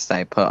comments that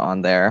I put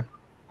on there.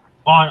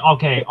 On the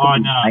okay,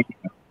 on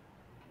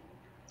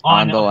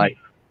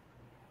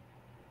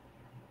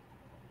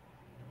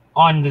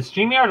the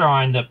StreamYard or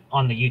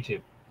on the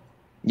YouTube?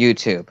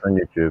 YouTube. On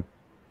YouTube.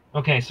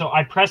 Okay, so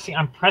I'm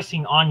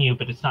pressing on you,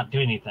 but it's not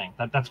doing anything.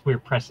 That's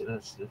weird. Press it.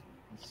 That's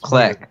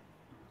Click. Weird.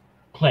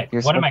 Click.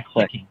 You're What am I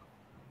clicking?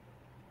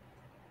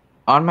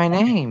 On my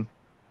name.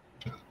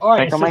 All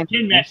right. It says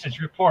pin message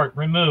report.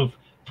 Remove.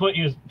 Put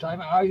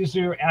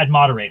user add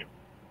moderator.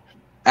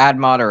 Add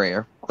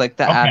moderator. Click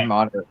the add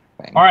moderator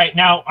thing. All right.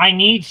 Now I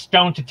need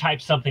Stone to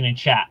type something in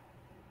chat.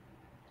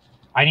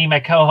 I need my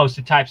co-host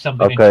to type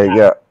something in chat. Okay,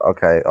 yeah,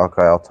 okay,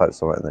 I'll type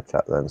something in the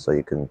chat then, so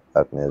you can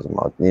add me as a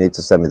mod. You need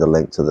to send me the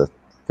link to the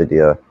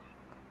video.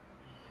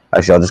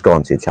 Actually, I'll just go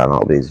onto your channel,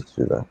 it'll be easy to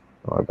do that. Don't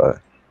worry about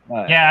it.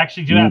 Yeah,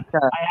 actually do that.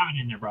 I have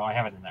it in there, bro. I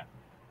have it in there.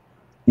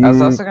 I was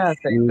also gonna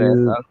say this.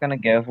 I was gonna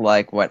give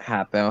like what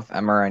happened with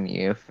MRN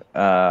Youth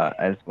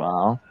as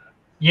well.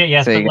 Yeah,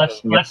 yes, so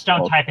but let's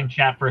don't type in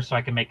chat first so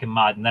I can make a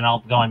mod, and then I'll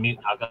go on mute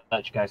and I'll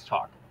let you guys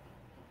talk.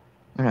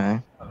 Okay.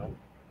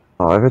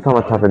 Oh, every time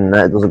I type in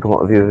net, it doesn't come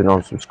up with you if you're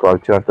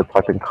unsubscribed to. I have to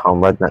type in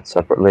Comrade Net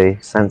separately.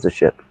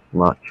 Censorship,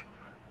 much.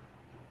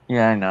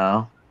 Yeah, I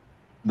know.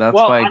 That's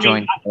why I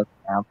joined.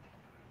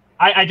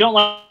 I don't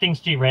like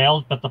things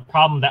derailed, but the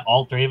problem that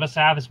all three of us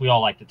have is we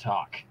all like to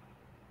talk.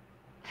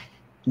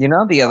 You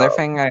know, the other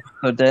thing I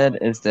also did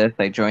is this.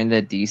 I joined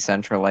a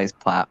decentralized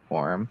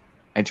platform.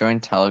 I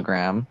joined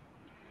Telegram.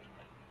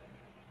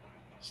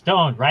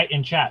 Stone, write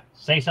in chat.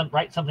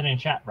 Write something in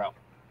chat, bro.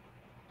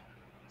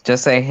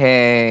 Just say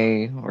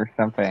hey or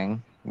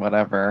something,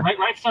 whatever.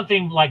 Write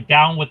something like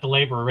down with the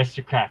labor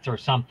aristocrats or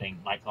something,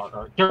 like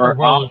or third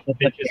world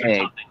bitches or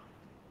something.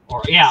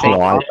 Or yeah,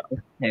 off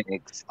with the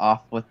pigs.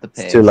 Off with the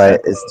pigs. It's too late.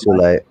 It's too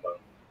late.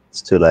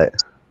 It's too late.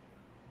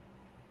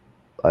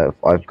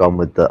 I've gone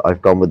with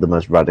the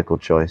most radical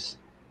choice.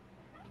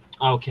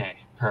 Okay,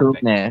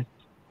 perfect.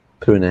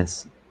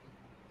 Punis.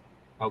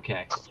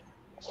 Okay.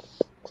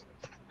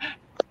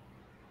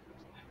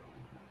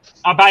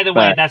 By the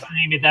way, that's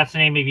the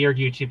name of your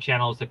YouTube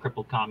channel is the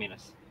Crippled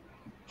Communist.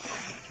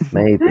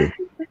 Maybe.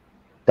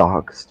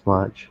 Doxed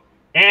much.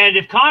 And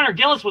if Connor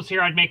Gillis was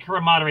here, I'd make her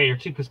a moderator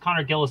too, because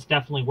Connor Gillis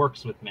definitely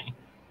works with me.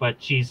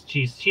 But she's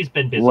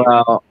been busy.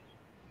 Well,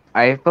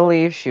 I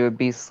believe she would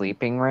be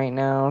sleeping right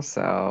now,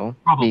 so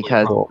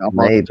because it's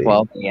almost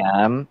 12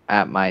 a.m.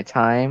 at my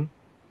time.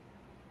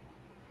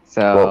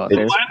 So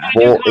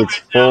well, it's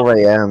 4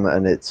 a.m.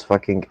 and it's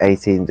fucking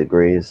 18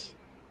 degrees.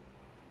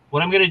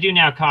 What I'm going to do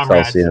now,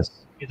 comrades, Celsius.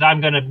 is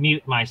I'm going to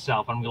mute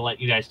myself. I'm going to let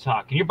you guys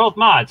talk. And you're both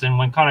mods. And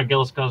when Connor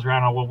Gillis goes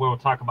around, we'll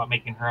talk about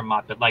making her a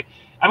mod. But, like,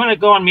 I'm going to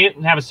go on mute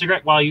and have a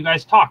cigarette while you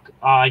guys talk.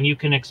 And you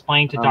can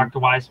explain to Dr.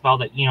 Weisfeld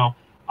that, you know,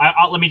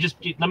 let me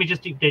just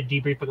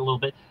debrief it a little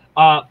bit.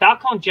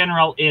 Falcon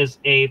General is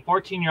a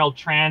 14-year-old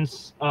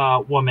trans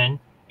woman.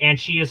 And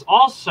she is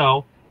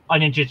also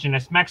an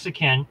indigenous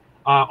Mexican.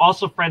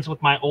 Also friends with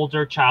my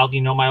older child,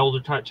 my older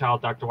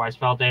child, Dr.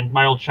 Weisfeld, and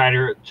my old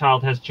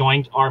child has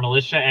joined our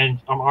militia, and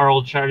our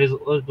old child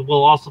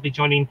will also be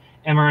joining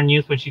MRN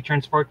Youth when she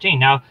turns 14.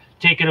 Now,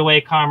 take it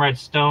away, Comrade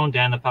Stone,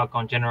 Dan the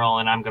Falcon General,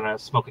 and I'm going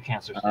to smoke a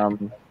cancer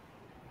stick.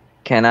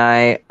 Can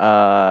I,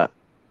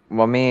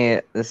 let me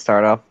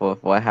start off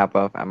with what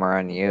happened with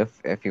MRN Youth,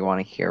 if you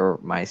want to hear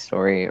my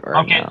story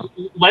or no.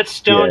 Let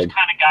Stone kind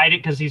of guide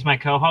it, because he's my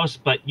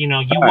co-host, but, you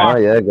are...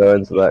 Yeah, go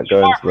into that,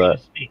 go into that.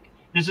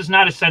 This is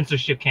not a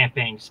censorship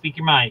campaign. Speak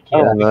your mind.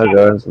 Yeah, no,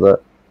 go into that.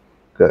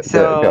 Get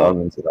on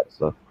into that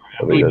stuff.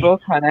 People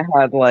kind of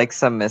had like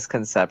some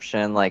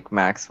misconception. Like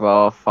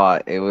Maxwell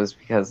thought it was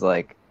because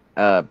like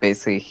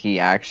basically he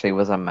actually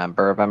was a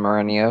member of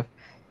MRNU.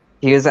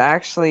 He was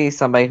actually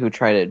somebody who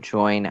tried to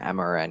join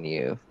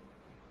MRNU.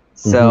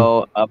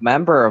 So a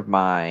member of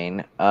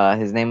mine,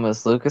 his name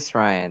was Lucas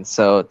Ryan.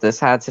 So this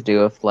had to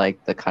do with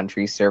like the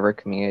country server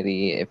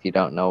community. If you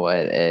don't know what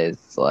it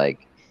is,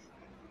 like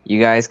you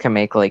guys can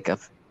make like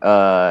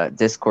a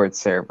Discord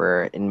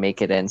server and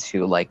make it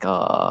into like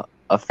a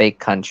fake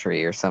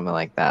country or something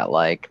like that.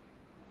 Like,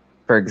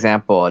 for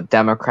example, a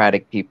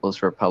Democratic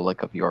People's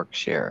Republic of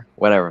Yorkshire,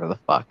 whatever the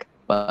fuck.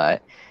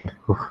 But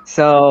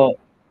so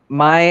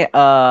my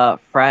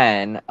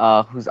friend,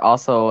 who's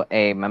also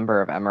a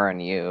member of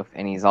MRN Youth,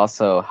 and he's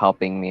also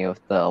helping me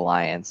with the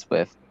alliance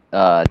with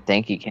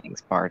Danky King's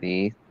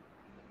party.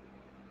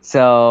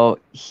 So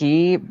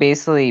he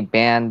basically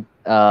banned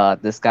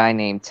this guy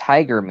named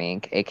Tiger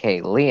Mink,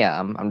 aka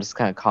Liam. I'm just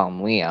gonna call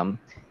him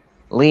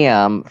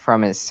Liam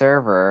from his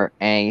server,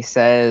 and he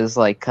says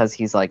like because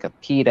he's like a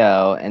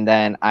pedo. And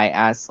then I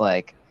asked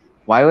like,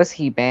 why was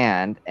he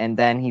banned? And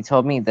then he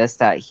told me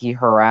that he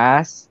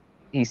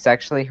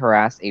sexually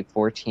harassed a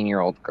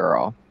 14-year-old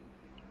girl.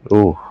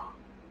 Ooh.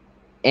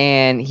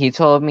 And he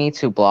told me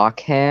to block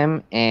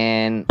him,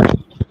 and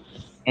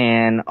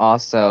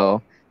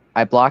also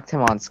I blocked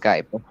him on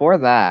Skype. Before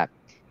that,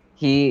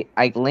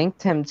 I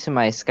linked him to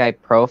my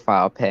Skype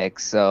profile pic,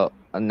 so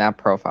not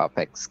profile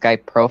pic,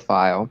 Skype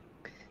profile,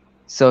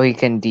 so he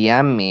can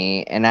DM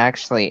me and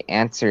actually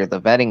answer the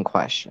vetting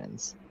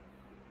questions.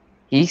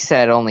 He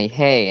said only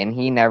hey, and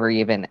he never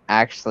even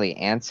actually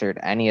answered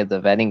any of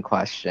the vetting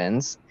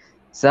questions.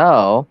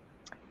 So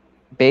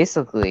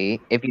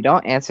basically, if you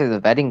don't answer the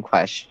vetting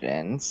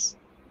questions,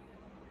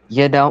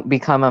 you don't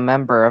become a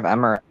member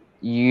of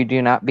you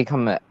do not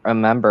become a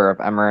member of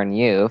Emmer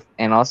Youth.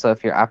 And also,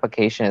 if your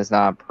application is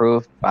not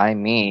approved by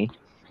me,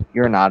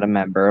 you're not a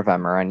member of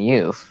Emmer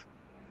Youth.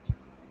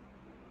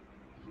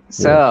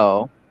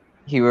 So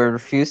he would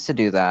refuse to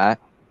do that.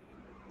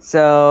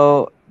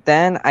 So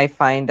then I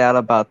find out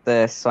about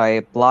this, so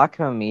I block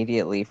him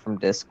immediately from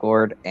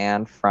Discord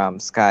and from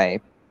Skype.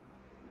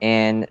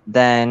 And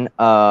then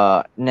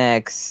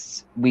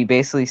next we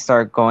basically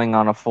start going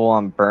on a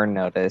full-on burn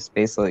notice,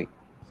 basically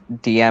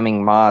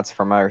DMing mods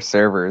from our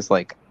servers,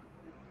 like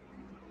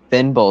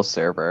Finbull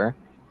server,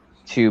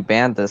 to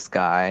ban this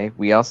guy.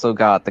 We also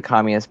got the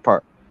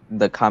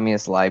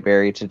communist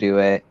library to do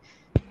it,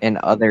 and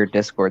other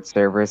Discord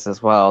servers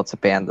as well to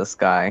ban this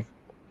guy.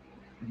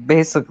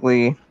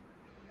 Basically,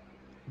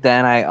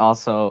 then I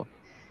also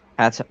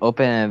had to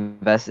open an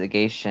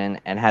investigation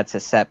and had to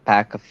set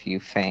back a few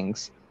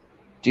things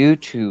due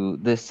to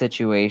this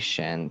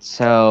situation.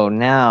 So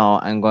now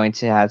I'm going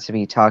to have to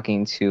be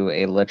talking to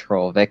a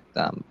literal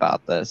victim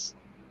about this.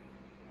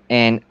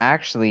 And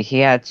actually, he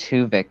had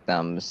two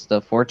victims.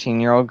 The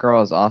 14-year-old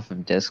girl is off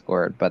of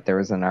Discord, but there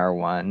was another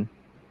one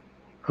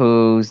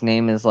whose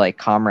name is like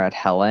Comrade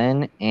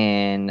Helen,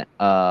 and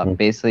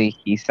basically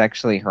he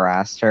sexually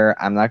harassed her.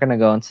 I'm not gonna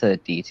go into the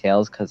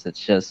details because it's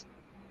just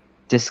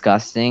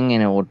disgusting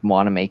and it would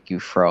want to make you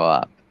throw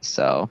up.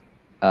 So,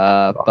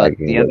 but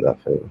the other,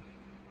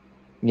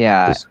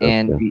 yeah,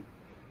 and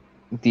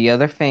the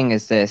other thing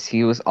is this: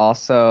 he was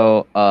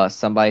also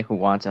somebody who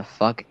wanted to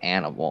fuck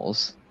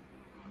animals.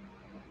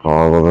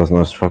 Oh, well, there's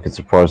no fucking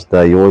surprise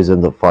there. You always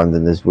end up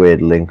finding this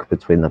weird link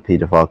between the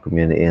paedophile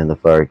community and the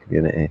furry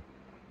community.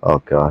 Oh,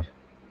 God.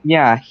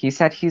 Yeah, he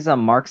said he's a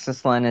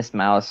Marxist-Leninist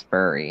Maoist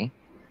furry.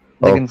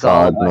 Oh,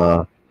 God,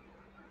 no.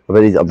 I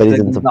bet he's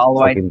into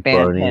fucking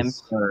banned him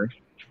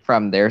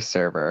from their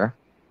server.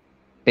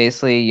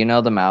 Basically, you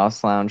know the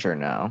Maoist Lounge or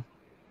no?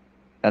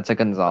 That's a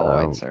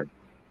Gonzaloid server.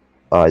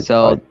 I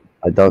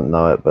don't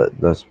know it, but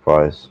no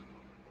surprise.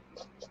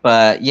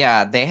 But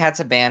yeah, they had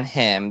to ban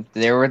him.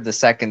 They were the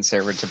second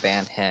server to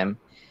ban him.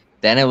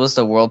 Then it was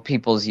the World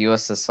People's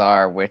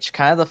USSR, which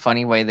kind of the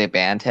funny way they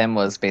banned him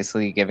was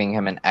basically giving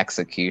him an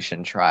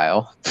execution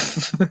trial.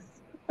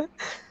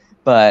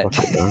 But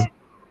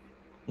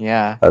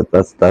yeah,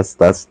 that's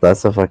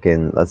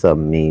a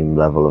meme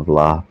level of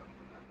laugh.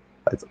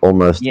 It's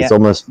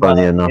almost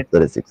funny enough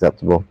that it's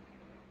acceptable.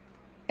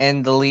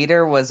 And the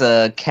leader was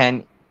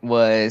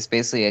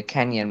basically a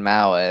Kenyan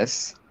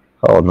Maoist.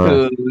 Oh,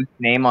 no. Whose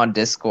name on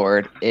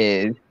Discord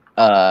is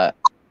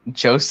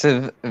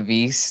Joseph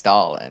V.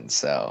 Stalin.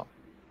 So,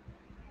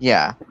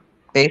 yeah,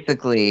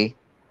 basically,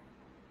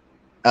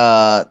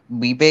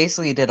 we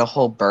basically did a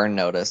whole burn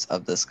notice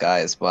of this guy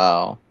as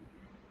well.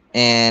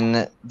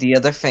 And the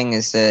other thing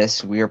is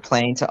this: we were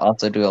planning to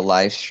also do a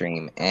live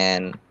stream,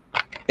 and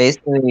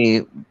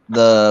basically,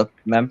 the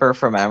member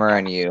from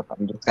MRNU,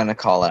 I'm just gonna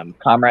call him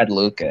Comrade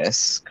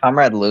Lucas.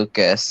 Comrade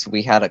Lucas,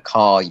 we had a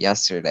call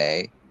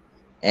yesterday.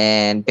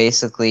 And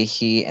basically,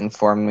 he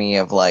informed me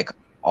of like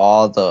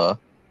all the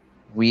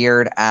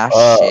weird ass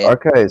shit.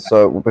 Okay,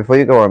 so before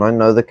you go on, I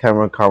know the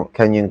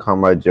Kenyan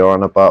comrade you're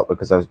on about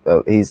because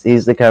he's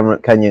the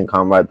Kenyan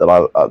comrade that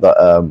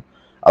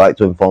I like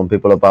to inform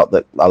people about.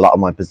 That a lot of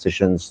my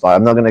positions, like,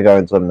 I'm not going to go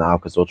into them now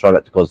because we'll try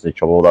not to cause any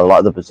trouble. Although a lot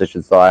of the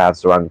positions that I have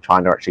surrounding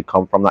China actually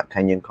come from that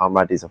Kenyan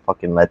comrade. He's a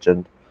fucking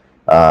legend.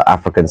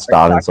 African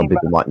Stalin, some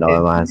people might know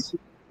him as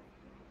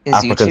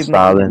African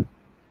Stalin.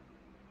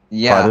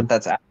 Yeah, pardon?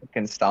 That's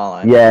African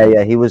Stalin.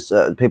 Yeah, he was.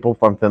 People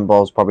from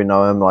Finballs probably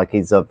know him. Like,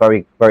 he's a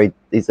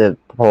he's a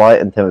polite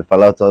and timid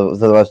fellow to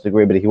the most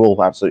degree, but he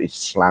will absolutely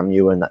slam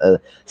you and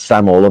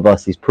slam all of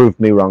us. He's proved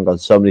me wrong on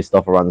so many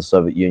stuff around the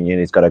Soviet Union.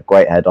 He's got a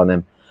great head on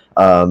him.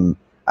 I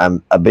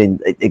mean,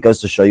 it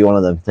goes to show you one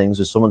of them things.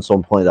 As someone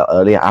pointed out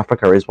earlier,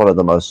 Africa is one of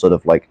the most sort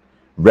of like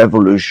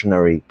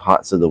revolutionary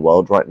parts of the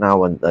world right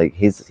now, and like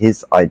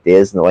his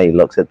ideas and the way he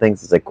looks at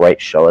things is a great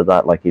show of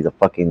that. Like, he's a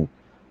fucking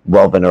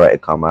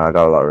well-venerated comrade. I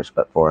got a lot of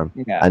respect for him.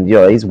 Yeah. And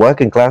he's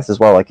working class as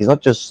well. Like, he's not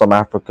just some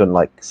African,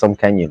 like some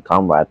Kenyan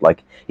comrade.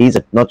 Like, he's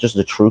not just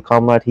a true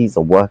comrade, he's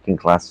a working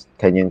class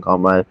Kenyan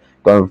comrade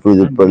going through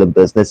the brilliant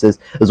businesses.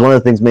 There's one of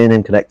the things me and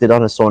him connected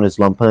on. I saw in his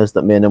lumpiness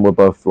that me and him were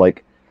both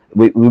like,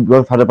 we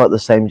both had about the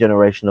same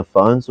generation of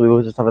phones. So we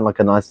were just having like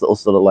a nice little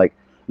sort of like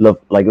love,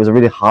 like it was a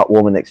really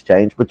heartwarming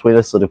exchange between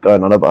us, sort of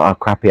going on about how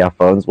crappy our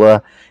phones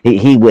were.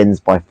 He wins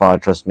by far,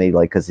 trust me,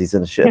 like, because he's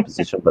in a shit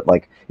position, but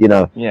like, it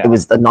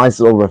was a nice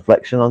little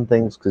reflection on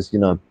things, because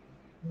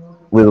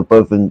we were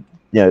both in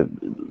you know,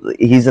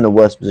 he's in a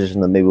worse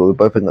position than me. We're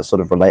both in that sort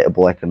of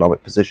relatable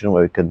economic position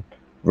where we can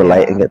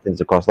relate and get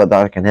things across like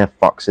that. I can hear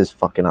foxes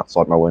fucking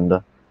outside my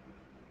window.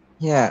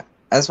 Yeah,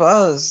 as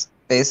well as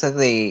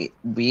basically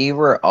we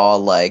were all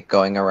like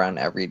going around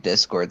every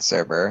Discord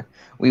server.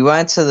 We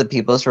went to the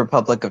People's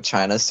Republic of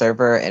China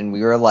server and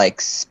we were like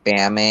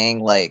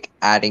spamming, like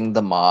adding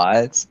the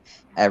mods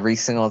every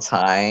single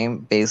time,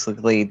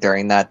 basically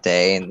during that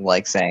day, and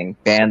like saying,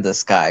 ban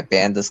this guy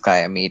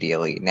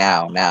immediately,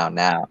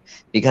 now,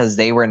 because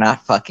they were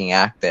not fucking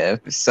active.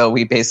 So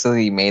we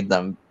basically made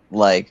them,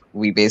 like,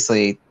 we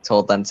basically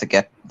told them to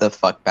get the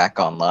fuck back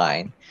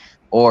online,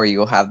 or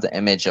you'll have the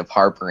image of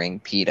harboring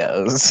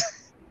pedos.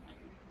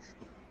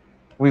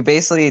 We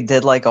basically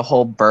did like a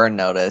whole burn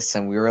notice,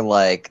 and we were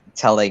like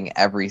telling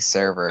every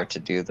server to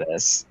do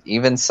this.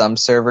 Even some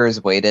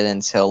servers waited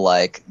until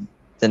like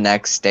the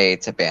next day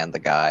to ban the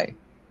guy,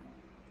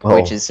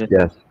 which is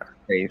just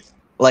crazy.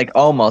 Like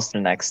almost the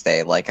next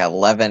day, like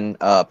 11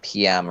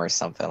 p.m. or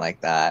something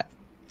like that.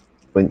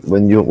 When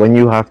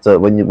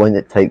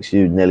it takes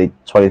you nearly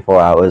 24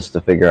 hours to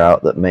figure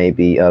out that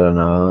maybe, I don't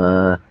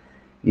know,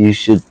 you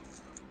should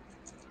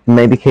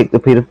maybe kick the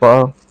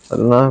pedophile. I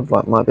don't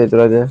know, might be a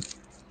good idea.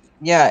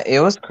 Yeah, it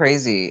was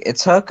crazy. It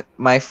took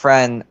my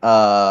friend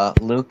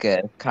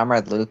Lucas,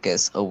 Comrade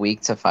Lucas, a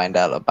week to find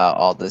out about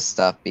all this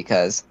stuff,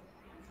 because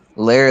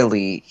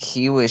literally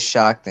he was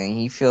shocked and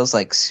he feels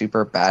like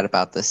super bad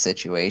about the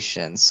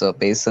situation. So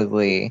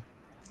basically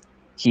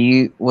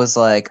he was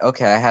like,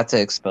 okay, I have to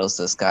expose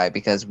this guy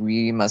because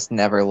we must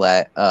never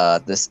let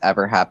this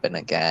ever happen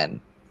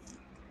again.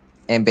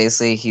 And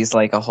basically he's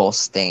like a whole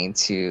stain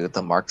to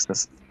the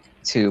Marxism,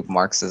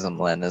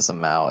 Leninism,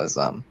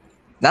 Maoism.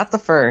 Not the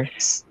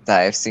first that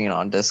I've seen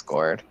on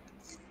Discord.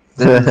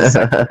 This is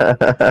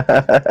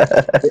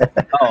the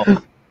second.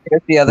 Oh,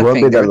 here's the other thing.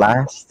 It won't be the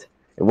last.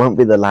 It won't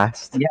be the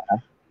last. Yeah,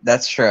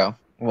 that's true.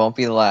 It won't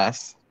be the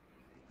last.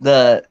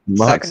 The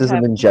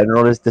Marxism in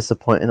general is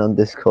disappointing on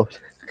Discord.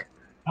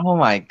 Oh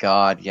my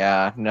god,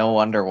 yeah. No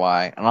wonder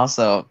why. And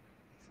also,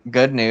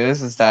 good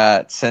news is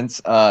that since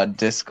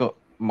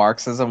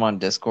Marxism on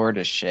Discord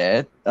is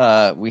shit,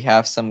 we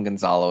have some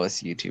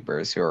Gonzalez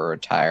YouTubers who are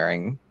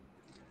retiring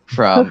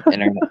from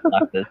internet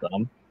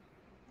leftism.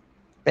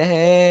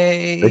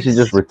 They should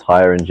just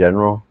retire in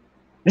general.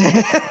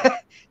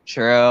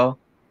 True.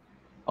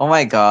 Oh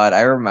my god,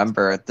 I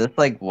remember this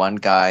like one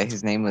guy,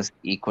 his name was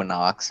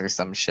Equinox or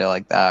some shit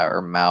like that,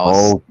 or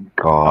Mouse. Oh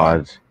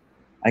god.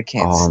 I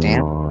can't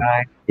stand the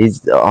guy.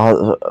 He's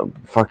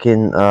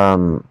fucking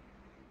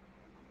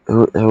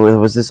who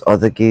was this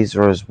other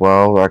geezer as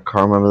well? I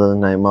can't remember the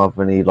name of,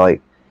 and he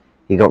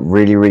got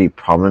really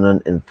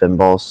prominent in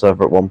Finball's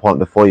server at one point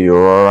before you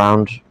were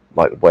around.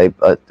 Like it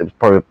was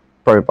probably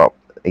about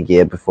a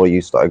year before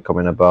you started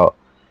coming about,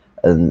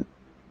 and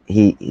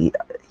he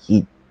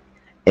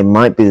it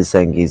might be the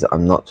same geezer.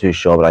 I'm not too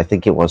sure, but I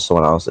think it was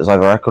someone else. It's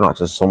either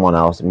Equinox or someone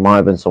else. It might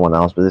have been someone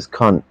else, but this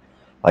cunt,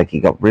 like, he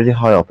got really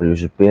high up and he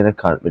was just being a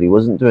cunt, but he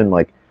wasn't doing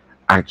like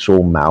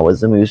actual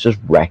Maoism. He was just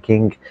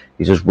wrecking.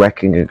 He's just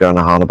wrecking and going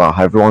on about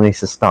how everyone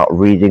needs to start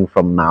reading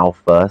from Mao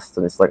first.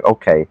 And it's like,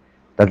 okay,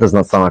 that does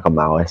not sound like a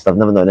Maoist. I've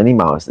never known any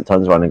Maoist that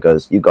turns around and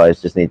goes, you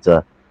guys just need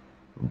to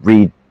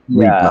read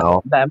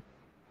Mao.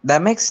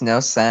 That makes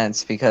no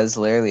sense, because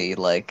literally,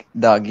 like,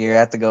 dog, you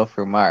have to go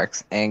through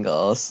Marx,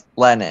 Engels,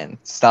 Lenin,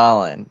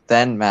 Stalin,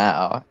 then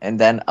Mao, and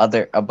then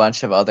a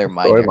bunch of other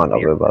minor. Story might not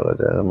be a bad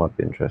idea. That might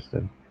be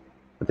interesting.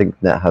 I think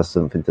Net has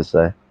something to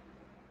say.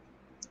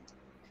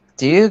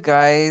 Do you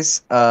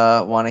guys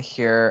want to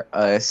hear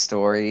a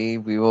story?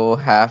 We will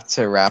have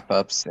to wrap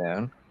up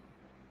soon.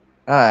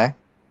 All right.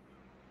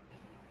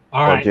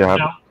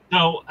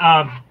 So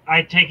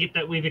I take it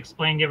that we've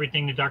explained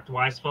everything to Dr.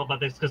 Weisfeld about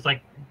this, because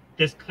like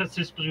this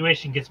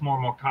situation gets more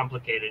and more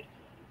complicated.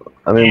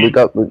 I mean, we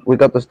got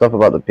the stuff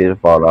about the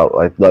pedophile out.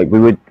 Like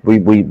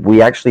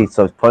we actually,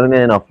 so funny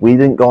enough, we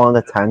didn't go on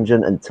a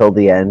tangent until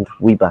the end.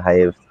 We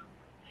behaved.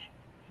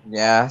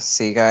 Yeah,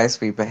 see,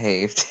 guys, we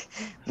behaved.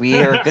 We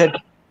are good.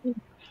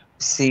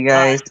 See,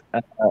 guys.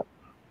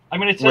 I'm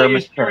going to tell you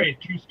a story,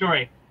 a true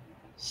story.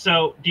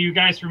 So, do you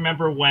guys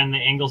remember when the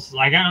Engels,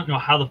 like, I don't know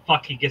how the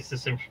fuck he gets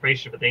this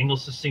information, but the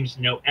Engels just seems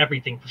to know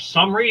everything. For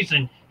some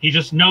reason, he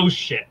just knows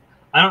shit.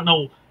 I don't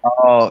know.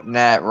 Oh,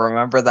 Nat,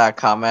 remember that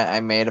comment I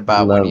made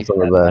about when you said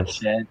that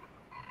shit?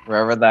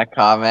 Remember that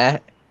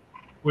comment?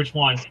 Which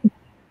one?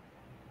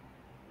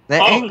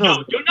 Engels.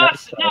 No, do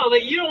not. No,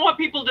 that you don't want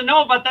people to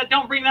know about that.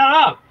 Don't bring that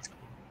up.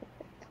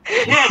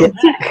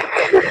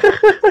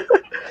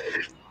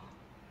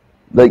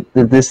 Like,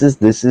 this is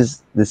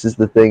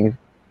the thing.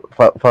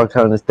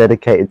 Falcone is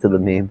dedicated to the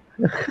meme.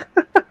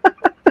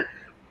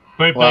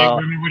 But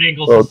remember what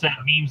Engels said,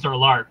 memes are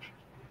LARP.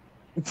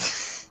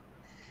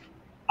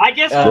 I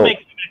guess we'll make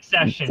an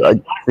exception. I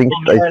think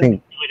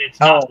it's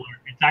not LARP.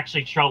 It's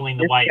actually trolling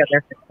the white.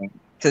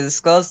 To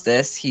disclose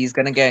this, he's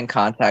gonna get in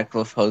contact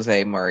with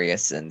Jose Maria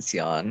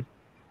Cincion.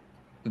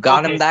 You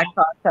got him that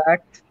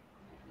contact?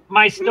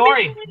 My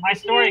story,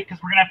 because we're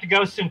gonna have to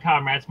go soon,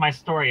 comrades. My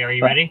story. Are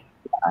you ready?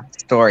 Yeah,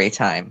 story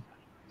time.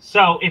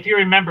 So if you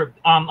remember,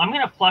 I'm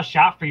going to flush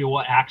out for you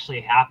what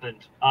actually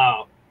happened,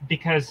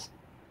 because,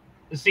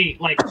 see,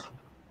 like,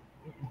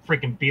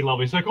 freaking B-level,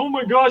 he's like, oh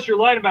my gosh, you're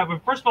lying about it.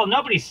 But first of all,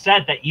 nobody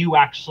said that you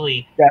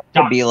actually That's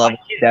doxed B-level.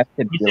 my kids. That's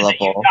We said that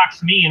you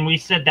doxed me, and we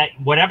said that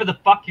whatever the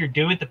fuck you're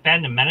doing, the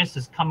Phantom Menace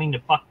is coming to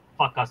fuck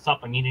us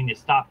up, and you need to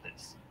stop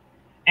this.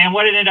 And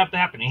what ended up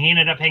happening? He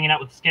ended up hanging out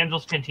with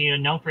Scandals Cantina,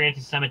 known for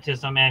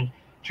anti-Semitism and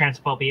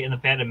transphobia in the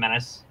Phantom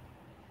Menace.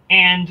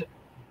 And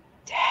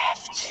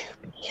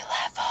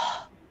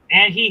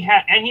and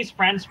he's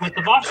friends with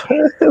the boss.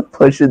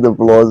 Pushing the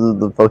flaws of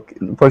the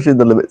pushing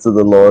the limits of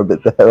the law a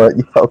bit there, aren't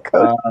you,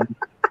 Falcon?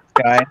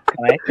 Guys,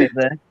 can I say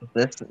this? Is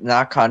this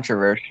not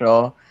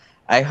controversial?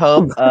 I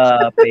hope,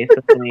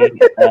 basically,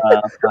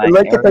 I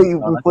like how you,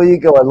 before you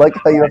go, I like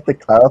how you have to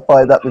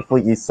clarify that before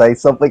you say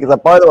something.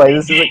 Like, by the way,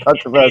 this isn't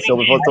controversial.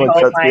 Before someone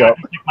shuts me up.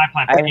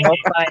 I hope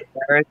my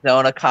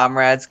Arizona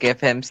comrades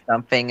give him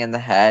something in the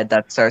head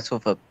that starts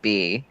with a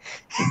B.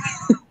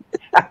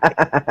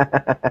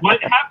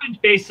 What happened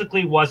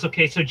basically was,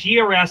 okay, so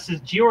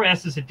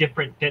GRS is a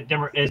different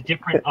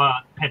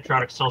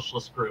patriotic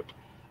socialist group.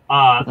 They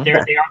are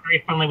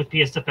very friendly with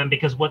PSFM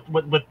because what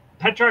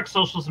patriotic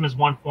socialism is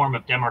one form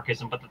of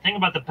Demarchism, but the thing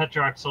about the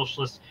patriotic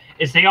socialists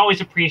is they always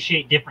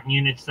appreciate different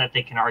units that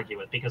they can argue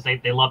with because they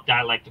love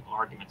dialectical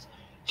arguments.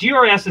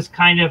 GRS is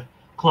kind of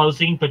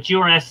closing, but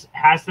GRS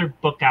has their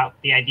book out.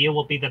 The idea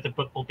will be that the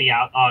book will be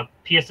out.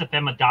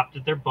 PSFM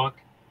adopted their book,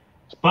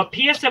 but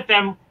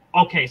PSFM.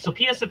 Okay, so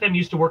PSFM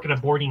used to work at a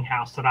boarding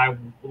house that I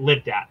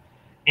lived at.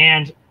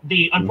 And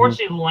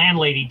unfortunately, the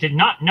landlady did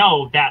not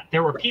know that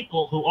there were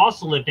people who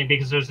also lived in,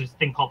 because there's this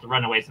thing called the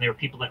runaways, and there were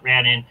people that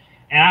ran in.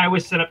 And I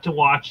was set up to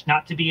watch,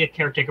 not to be a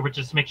caretaker, but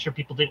just to make sure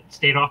people didn't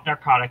stay off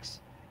narcotics.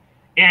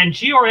 And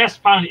GRS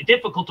found it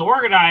difficult to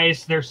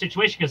organize their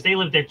situation because they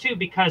lived there too,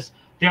 because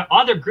the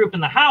other group in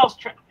the house,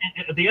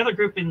 the other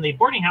group in the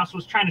boarding house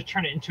was trying to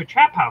turn it into a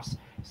trap house.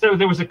 So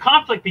there was a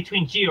conflict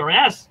between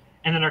GRS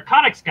and the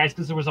narcotics guys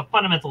because there was a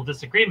fundamental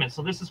disagreement.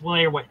 So this is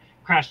where what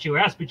crashed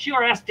GRS, but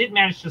GRS did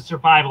manage to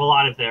survive a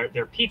lot of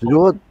their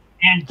people.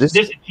 And this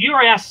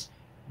GRS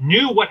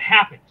knew what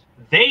happened.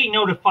 They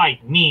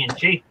notified me and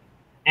Jason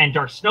and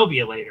Dark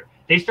Snovia later.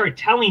 They started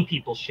telling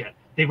people shit.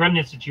 The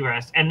remnants of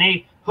GRS, and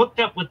they hooked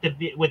up with the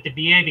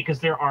VA because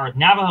there are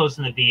Navajos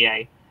in the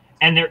VA,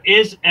 and there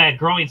is a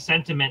growing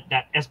sentiment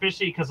that,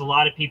 especially because a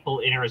lot of people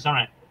in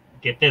Arizona,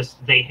 get this,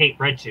 they hate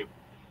Red Tube.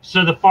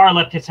 So the far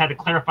left has had to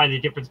clarify the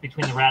difference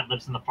between the rad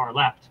libs and the far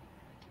left.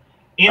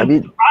 In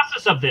the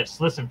process of this,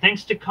 listen,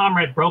 thanks to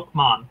Comrade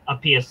Brokemon of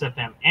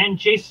PSFM and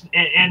Jason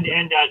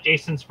and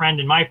Jason's friend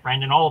and my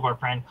friend and all of our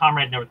friend,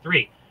 Comrade number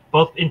 3,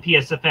 both in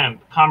PSFM,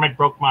 Comrade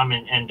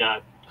Brokemon and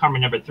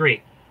Comrade number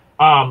 3.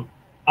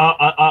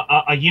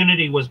 A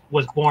unity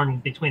was born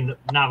between the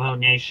Navajo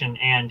Nation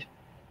and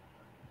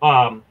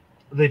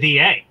the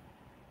VA,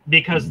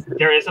 because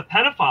there is a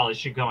pedophile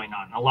issue going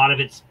on. A lot of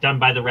it's done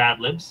by the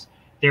rad libs.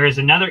 There is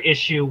another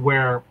issue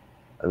where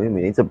we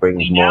need to bring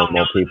more and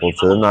more people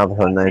to the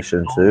Navajo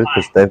Nation too,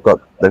 because they've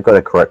got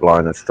a correct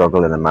line of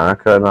struggle in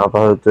America.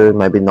 Navajo do,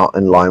 maybe not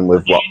in line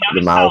with what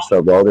the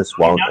Maoist world is,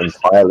 won't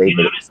entirely.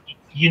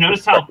 You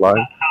notice how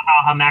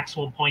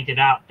Maxwell pointed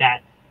out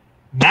that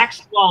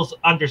Maxwell's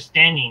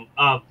understanding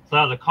of the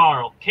other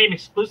Carl came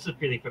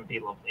exclusively from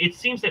B-Level. It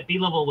seems that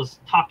B-Level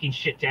was talking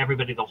shit to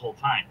everybody the whole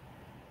time.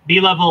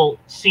 B-Level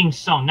seems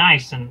so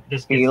nice, and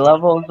this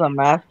B-Level's a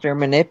master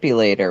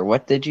manipulator.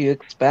 What did you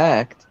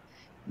expect?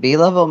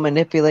 B-Level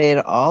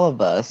manipulated all of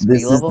us.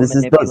 This is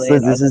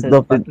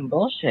nothing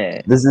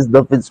bullshit. This is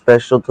nothing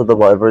special to the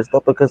whatever. It's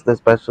not because they're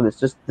special. It's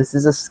just this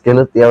is a skill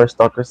of the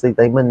aristocracy.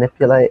 They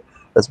manipulate.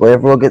 That's why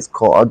everyone gets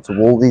caught onto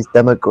all these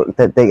demagogues.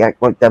 They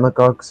act like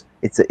demagogues.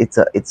 It's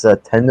a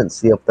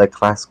tendency of their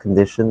class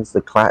conditions.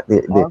 So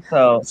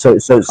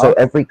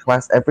every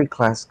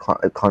class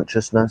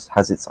consciousness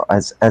has its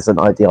as an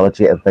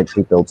ideology it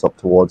eventually builds up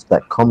towards,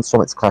 that comes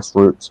from its class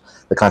roots.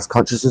 The class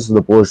consciousness of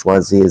the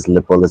bourgeoisie is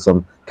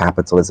liberalism,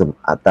 capitalism.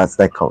 That's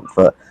their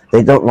comfort.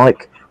 They don't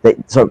like.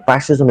 So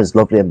fascism is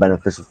lovely and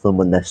beneficial for them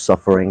when they're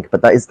suffering,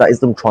 but that is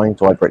them trying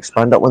to either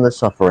expand out when they're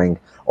suffering,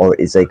 or it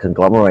is a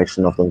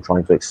conglomeration of them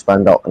trying to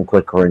expand out and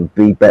quicker and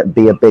be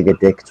a bigger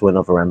dick to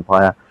another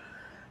empire.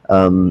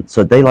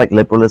 So they like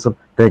liberalism.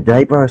 The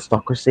labor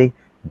aristocracy,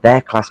 their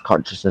class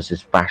consciousness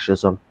is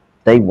fascism.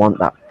 They want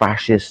that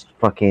fascist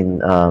fucking.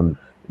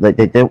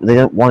 They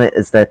don't want it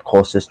as their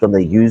core system.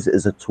 They use it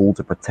as a tool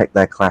to protect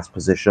their class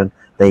position.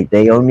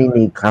 They only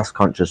need class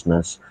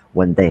consciousness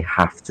when they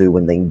have to,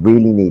 when they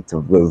really need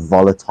to go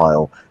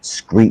volatile,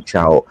 screech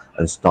out,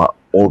 and start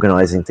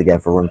organizing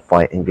together and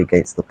fighting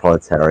against the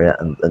proletariat,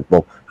 and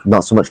well,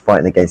 not so much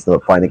fighting against them,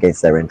 but fighting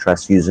against their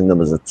interests, using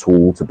them as a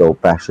tool to build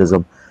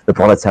fascism. The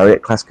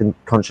proletariat class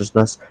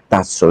consciousness,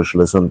 that's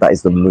socialism. That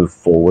is the move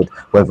forward.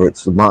 Whether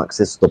it's the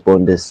Marxists, the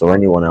Bundists, or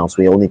anyone else,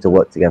 we all need to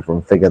work together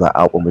and figure that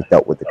out when we've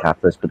dealt with the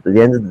capitalists. But at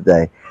the end of the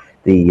day,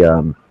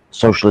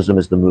 socialism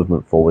is the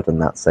movement forward in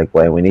that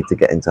segue, and we need to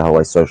get into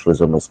how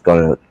socialism is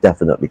going to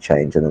definitely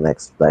change in the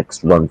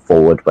next run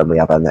forward when we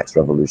have our next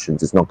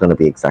revolutions. It's not going to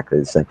be exactly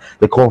the same.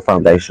 The core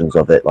foundations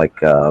of it,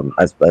 like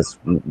as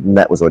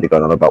Net was already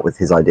going on about with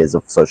his ideas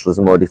of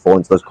socialism, already fall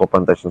into those core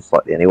foundations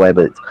slightly anyway.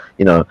 But it's,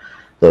 you know,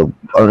 the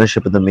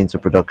ownership of the means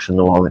of production,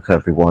 the one for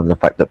everyone, the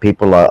fact that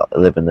people are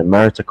living in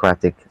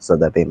meritocratic, so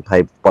they're being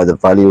paid by the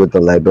value of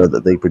the labor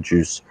that they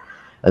produce,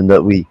 and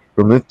that we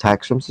remove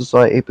tax from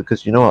society,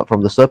 because you know what,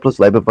 from the surplus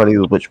labor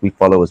value which we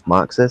follow as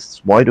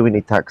Marxists, why do we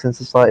need tax in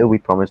society? We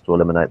promised to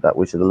eliminate that.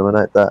 We should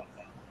eliminate that.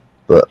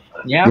 But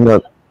Yeah. you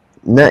know,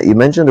 Net, you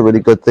mentioned a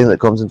really good thing that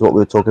comes into what we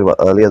were talking about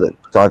earlier, that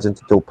dives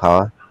into dual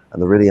power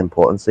and the really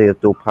importance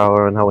of dual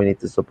power and how we need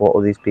to support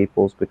all these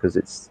peoples, because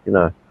it's, you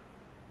know,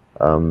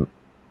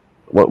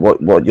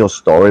 what your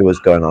story was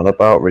going on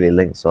about really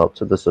links up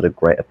to the sort of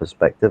greater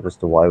perspective as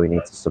to why we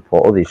need to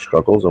support all these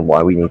struggles and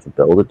why we need to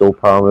build a dual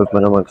power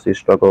movement amongst these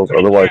struggles.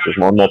 Otherwise, there's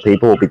more and more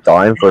people will be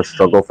dying for a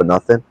struggle for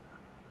nothing.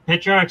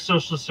 Patriotic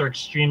socialists are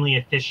extremely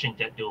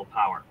efficient at dual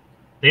power.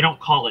 They don't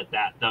call it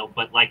that, though,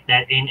 but like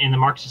that in the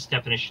Marxist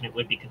definition, it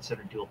would be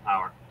considered dual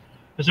power.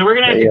 So we're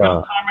gonna have to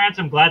go, comrades.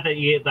 I'm glad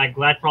that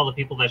glad for all the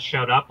people that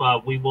showed up.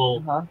 We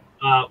will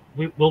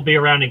we'll be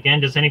around again.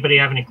 Does anybody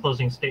have any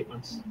closing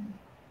statements?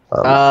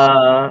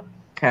 Can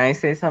I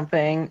say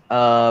something?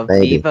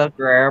 Viva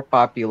Guerrero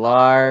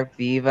Popular,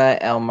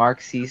 Viva el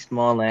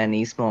Marxismo,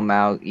 Leninismo,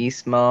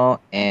 Maoismo,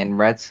 and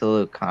Red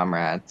Salute,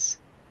 comrades.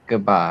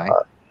 Goodbye.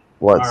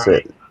 What's all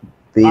right. it?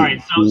 All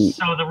right,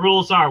 so the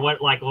rules are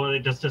what, like, well,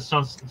 does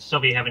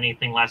Sylvia have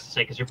anything last to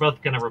say? Because you're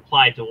both going to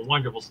reply to a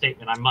wonderful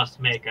statement I must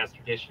make, as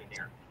tradition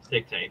here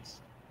dictates.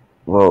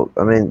 Well,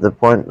 I mean, the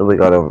point that we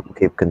got to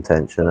keep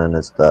contention in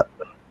is that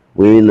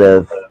we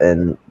live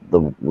in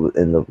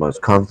the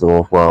most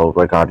comfortable world,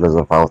 regardless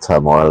of how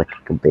turmoil it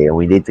can be, and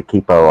we need to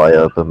keep our eye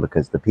open,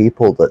 because the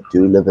people that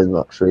do live in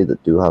luxury,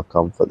 that do have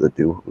comfort, that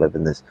do live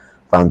in this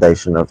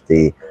foundation of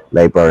the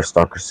labor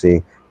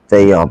aristocracy,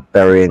 they are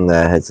burying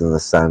their heads in the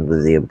sand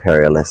with the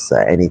imperialists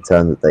at any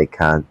turn that they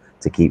can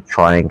to keep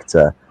trying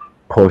to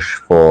push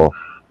for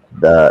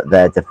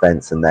their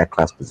defense and their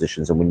class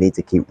positions. And we need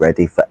to keep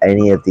ready for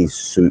any of these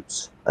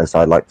suits, as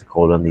I like to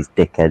call them, these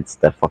dickheads.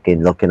 They're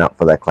fucking looking up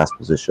for their class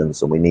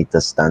positions, and we need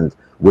to stand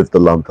with the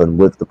lumpen,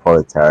 with the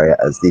proletariat,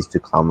 as these two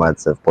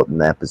comrades have put in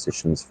their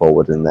positions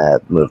forward in their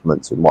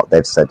movements and what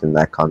they've said in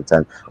their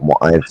content and what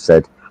I've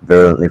said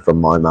virulently from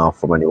my mouth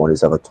from anyone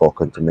who's ever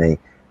talking to me.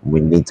 We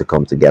need to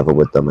come together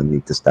with them and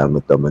need to stand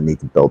with them and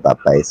need to build that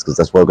base, because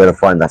that's where we're going to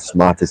find our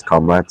smartest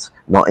comrades,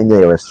 not in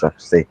the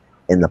aristocracy,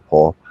 in the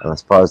poor. And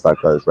as far as that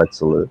goes, Red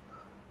Salute.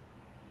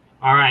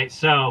 All right,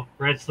 so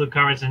Red Salute,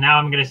 comrades, and now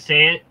I'm going to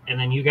say it, and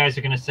then you guys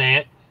are going to say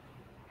it.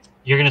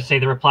 You're going to say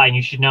the reply, and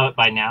you should know it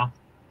by now.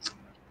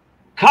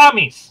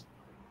 Commies!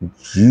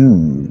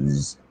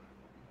 Jews.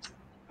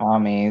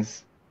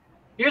 Commies.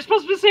 You're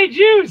supposed to say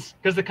Jews,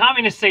 because the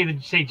communists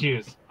say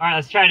Jews. All right,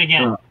 let's try it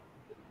again.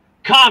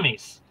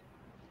 Commies!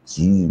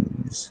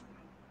 Jews.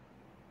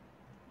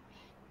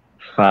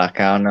 Fuck,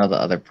 I don't know the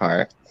other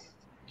part.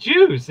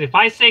 Jews. If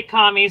I say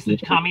commies, the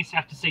commies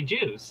have to say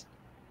Jews.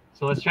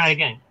 So let's try it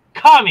again.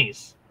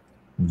 Commies.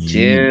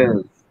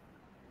 Jews.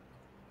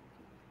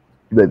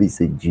 Maybe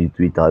say Jew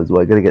 3 times.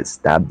 We're going to get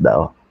stabbed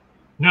now.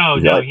 No,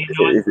 Is no. that, You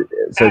know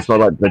so it's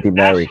not like Bloody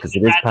Mary, because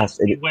it is past.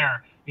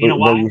 Beware. You know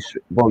why?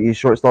 You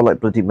sure it's not like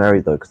Bloody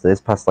Mary though? Because it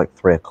is past like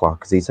 3 o'clock.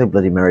 Because you say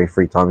Bloody Mary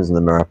 3 times in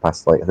the mirror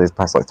past like it's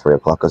past like 3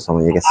 o'clock or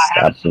something. You get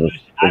stabbed in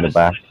the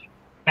back.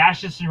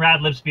 Fascists and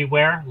rad libs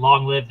beware.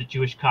 Long live the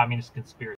Jewish Communist conspiracy.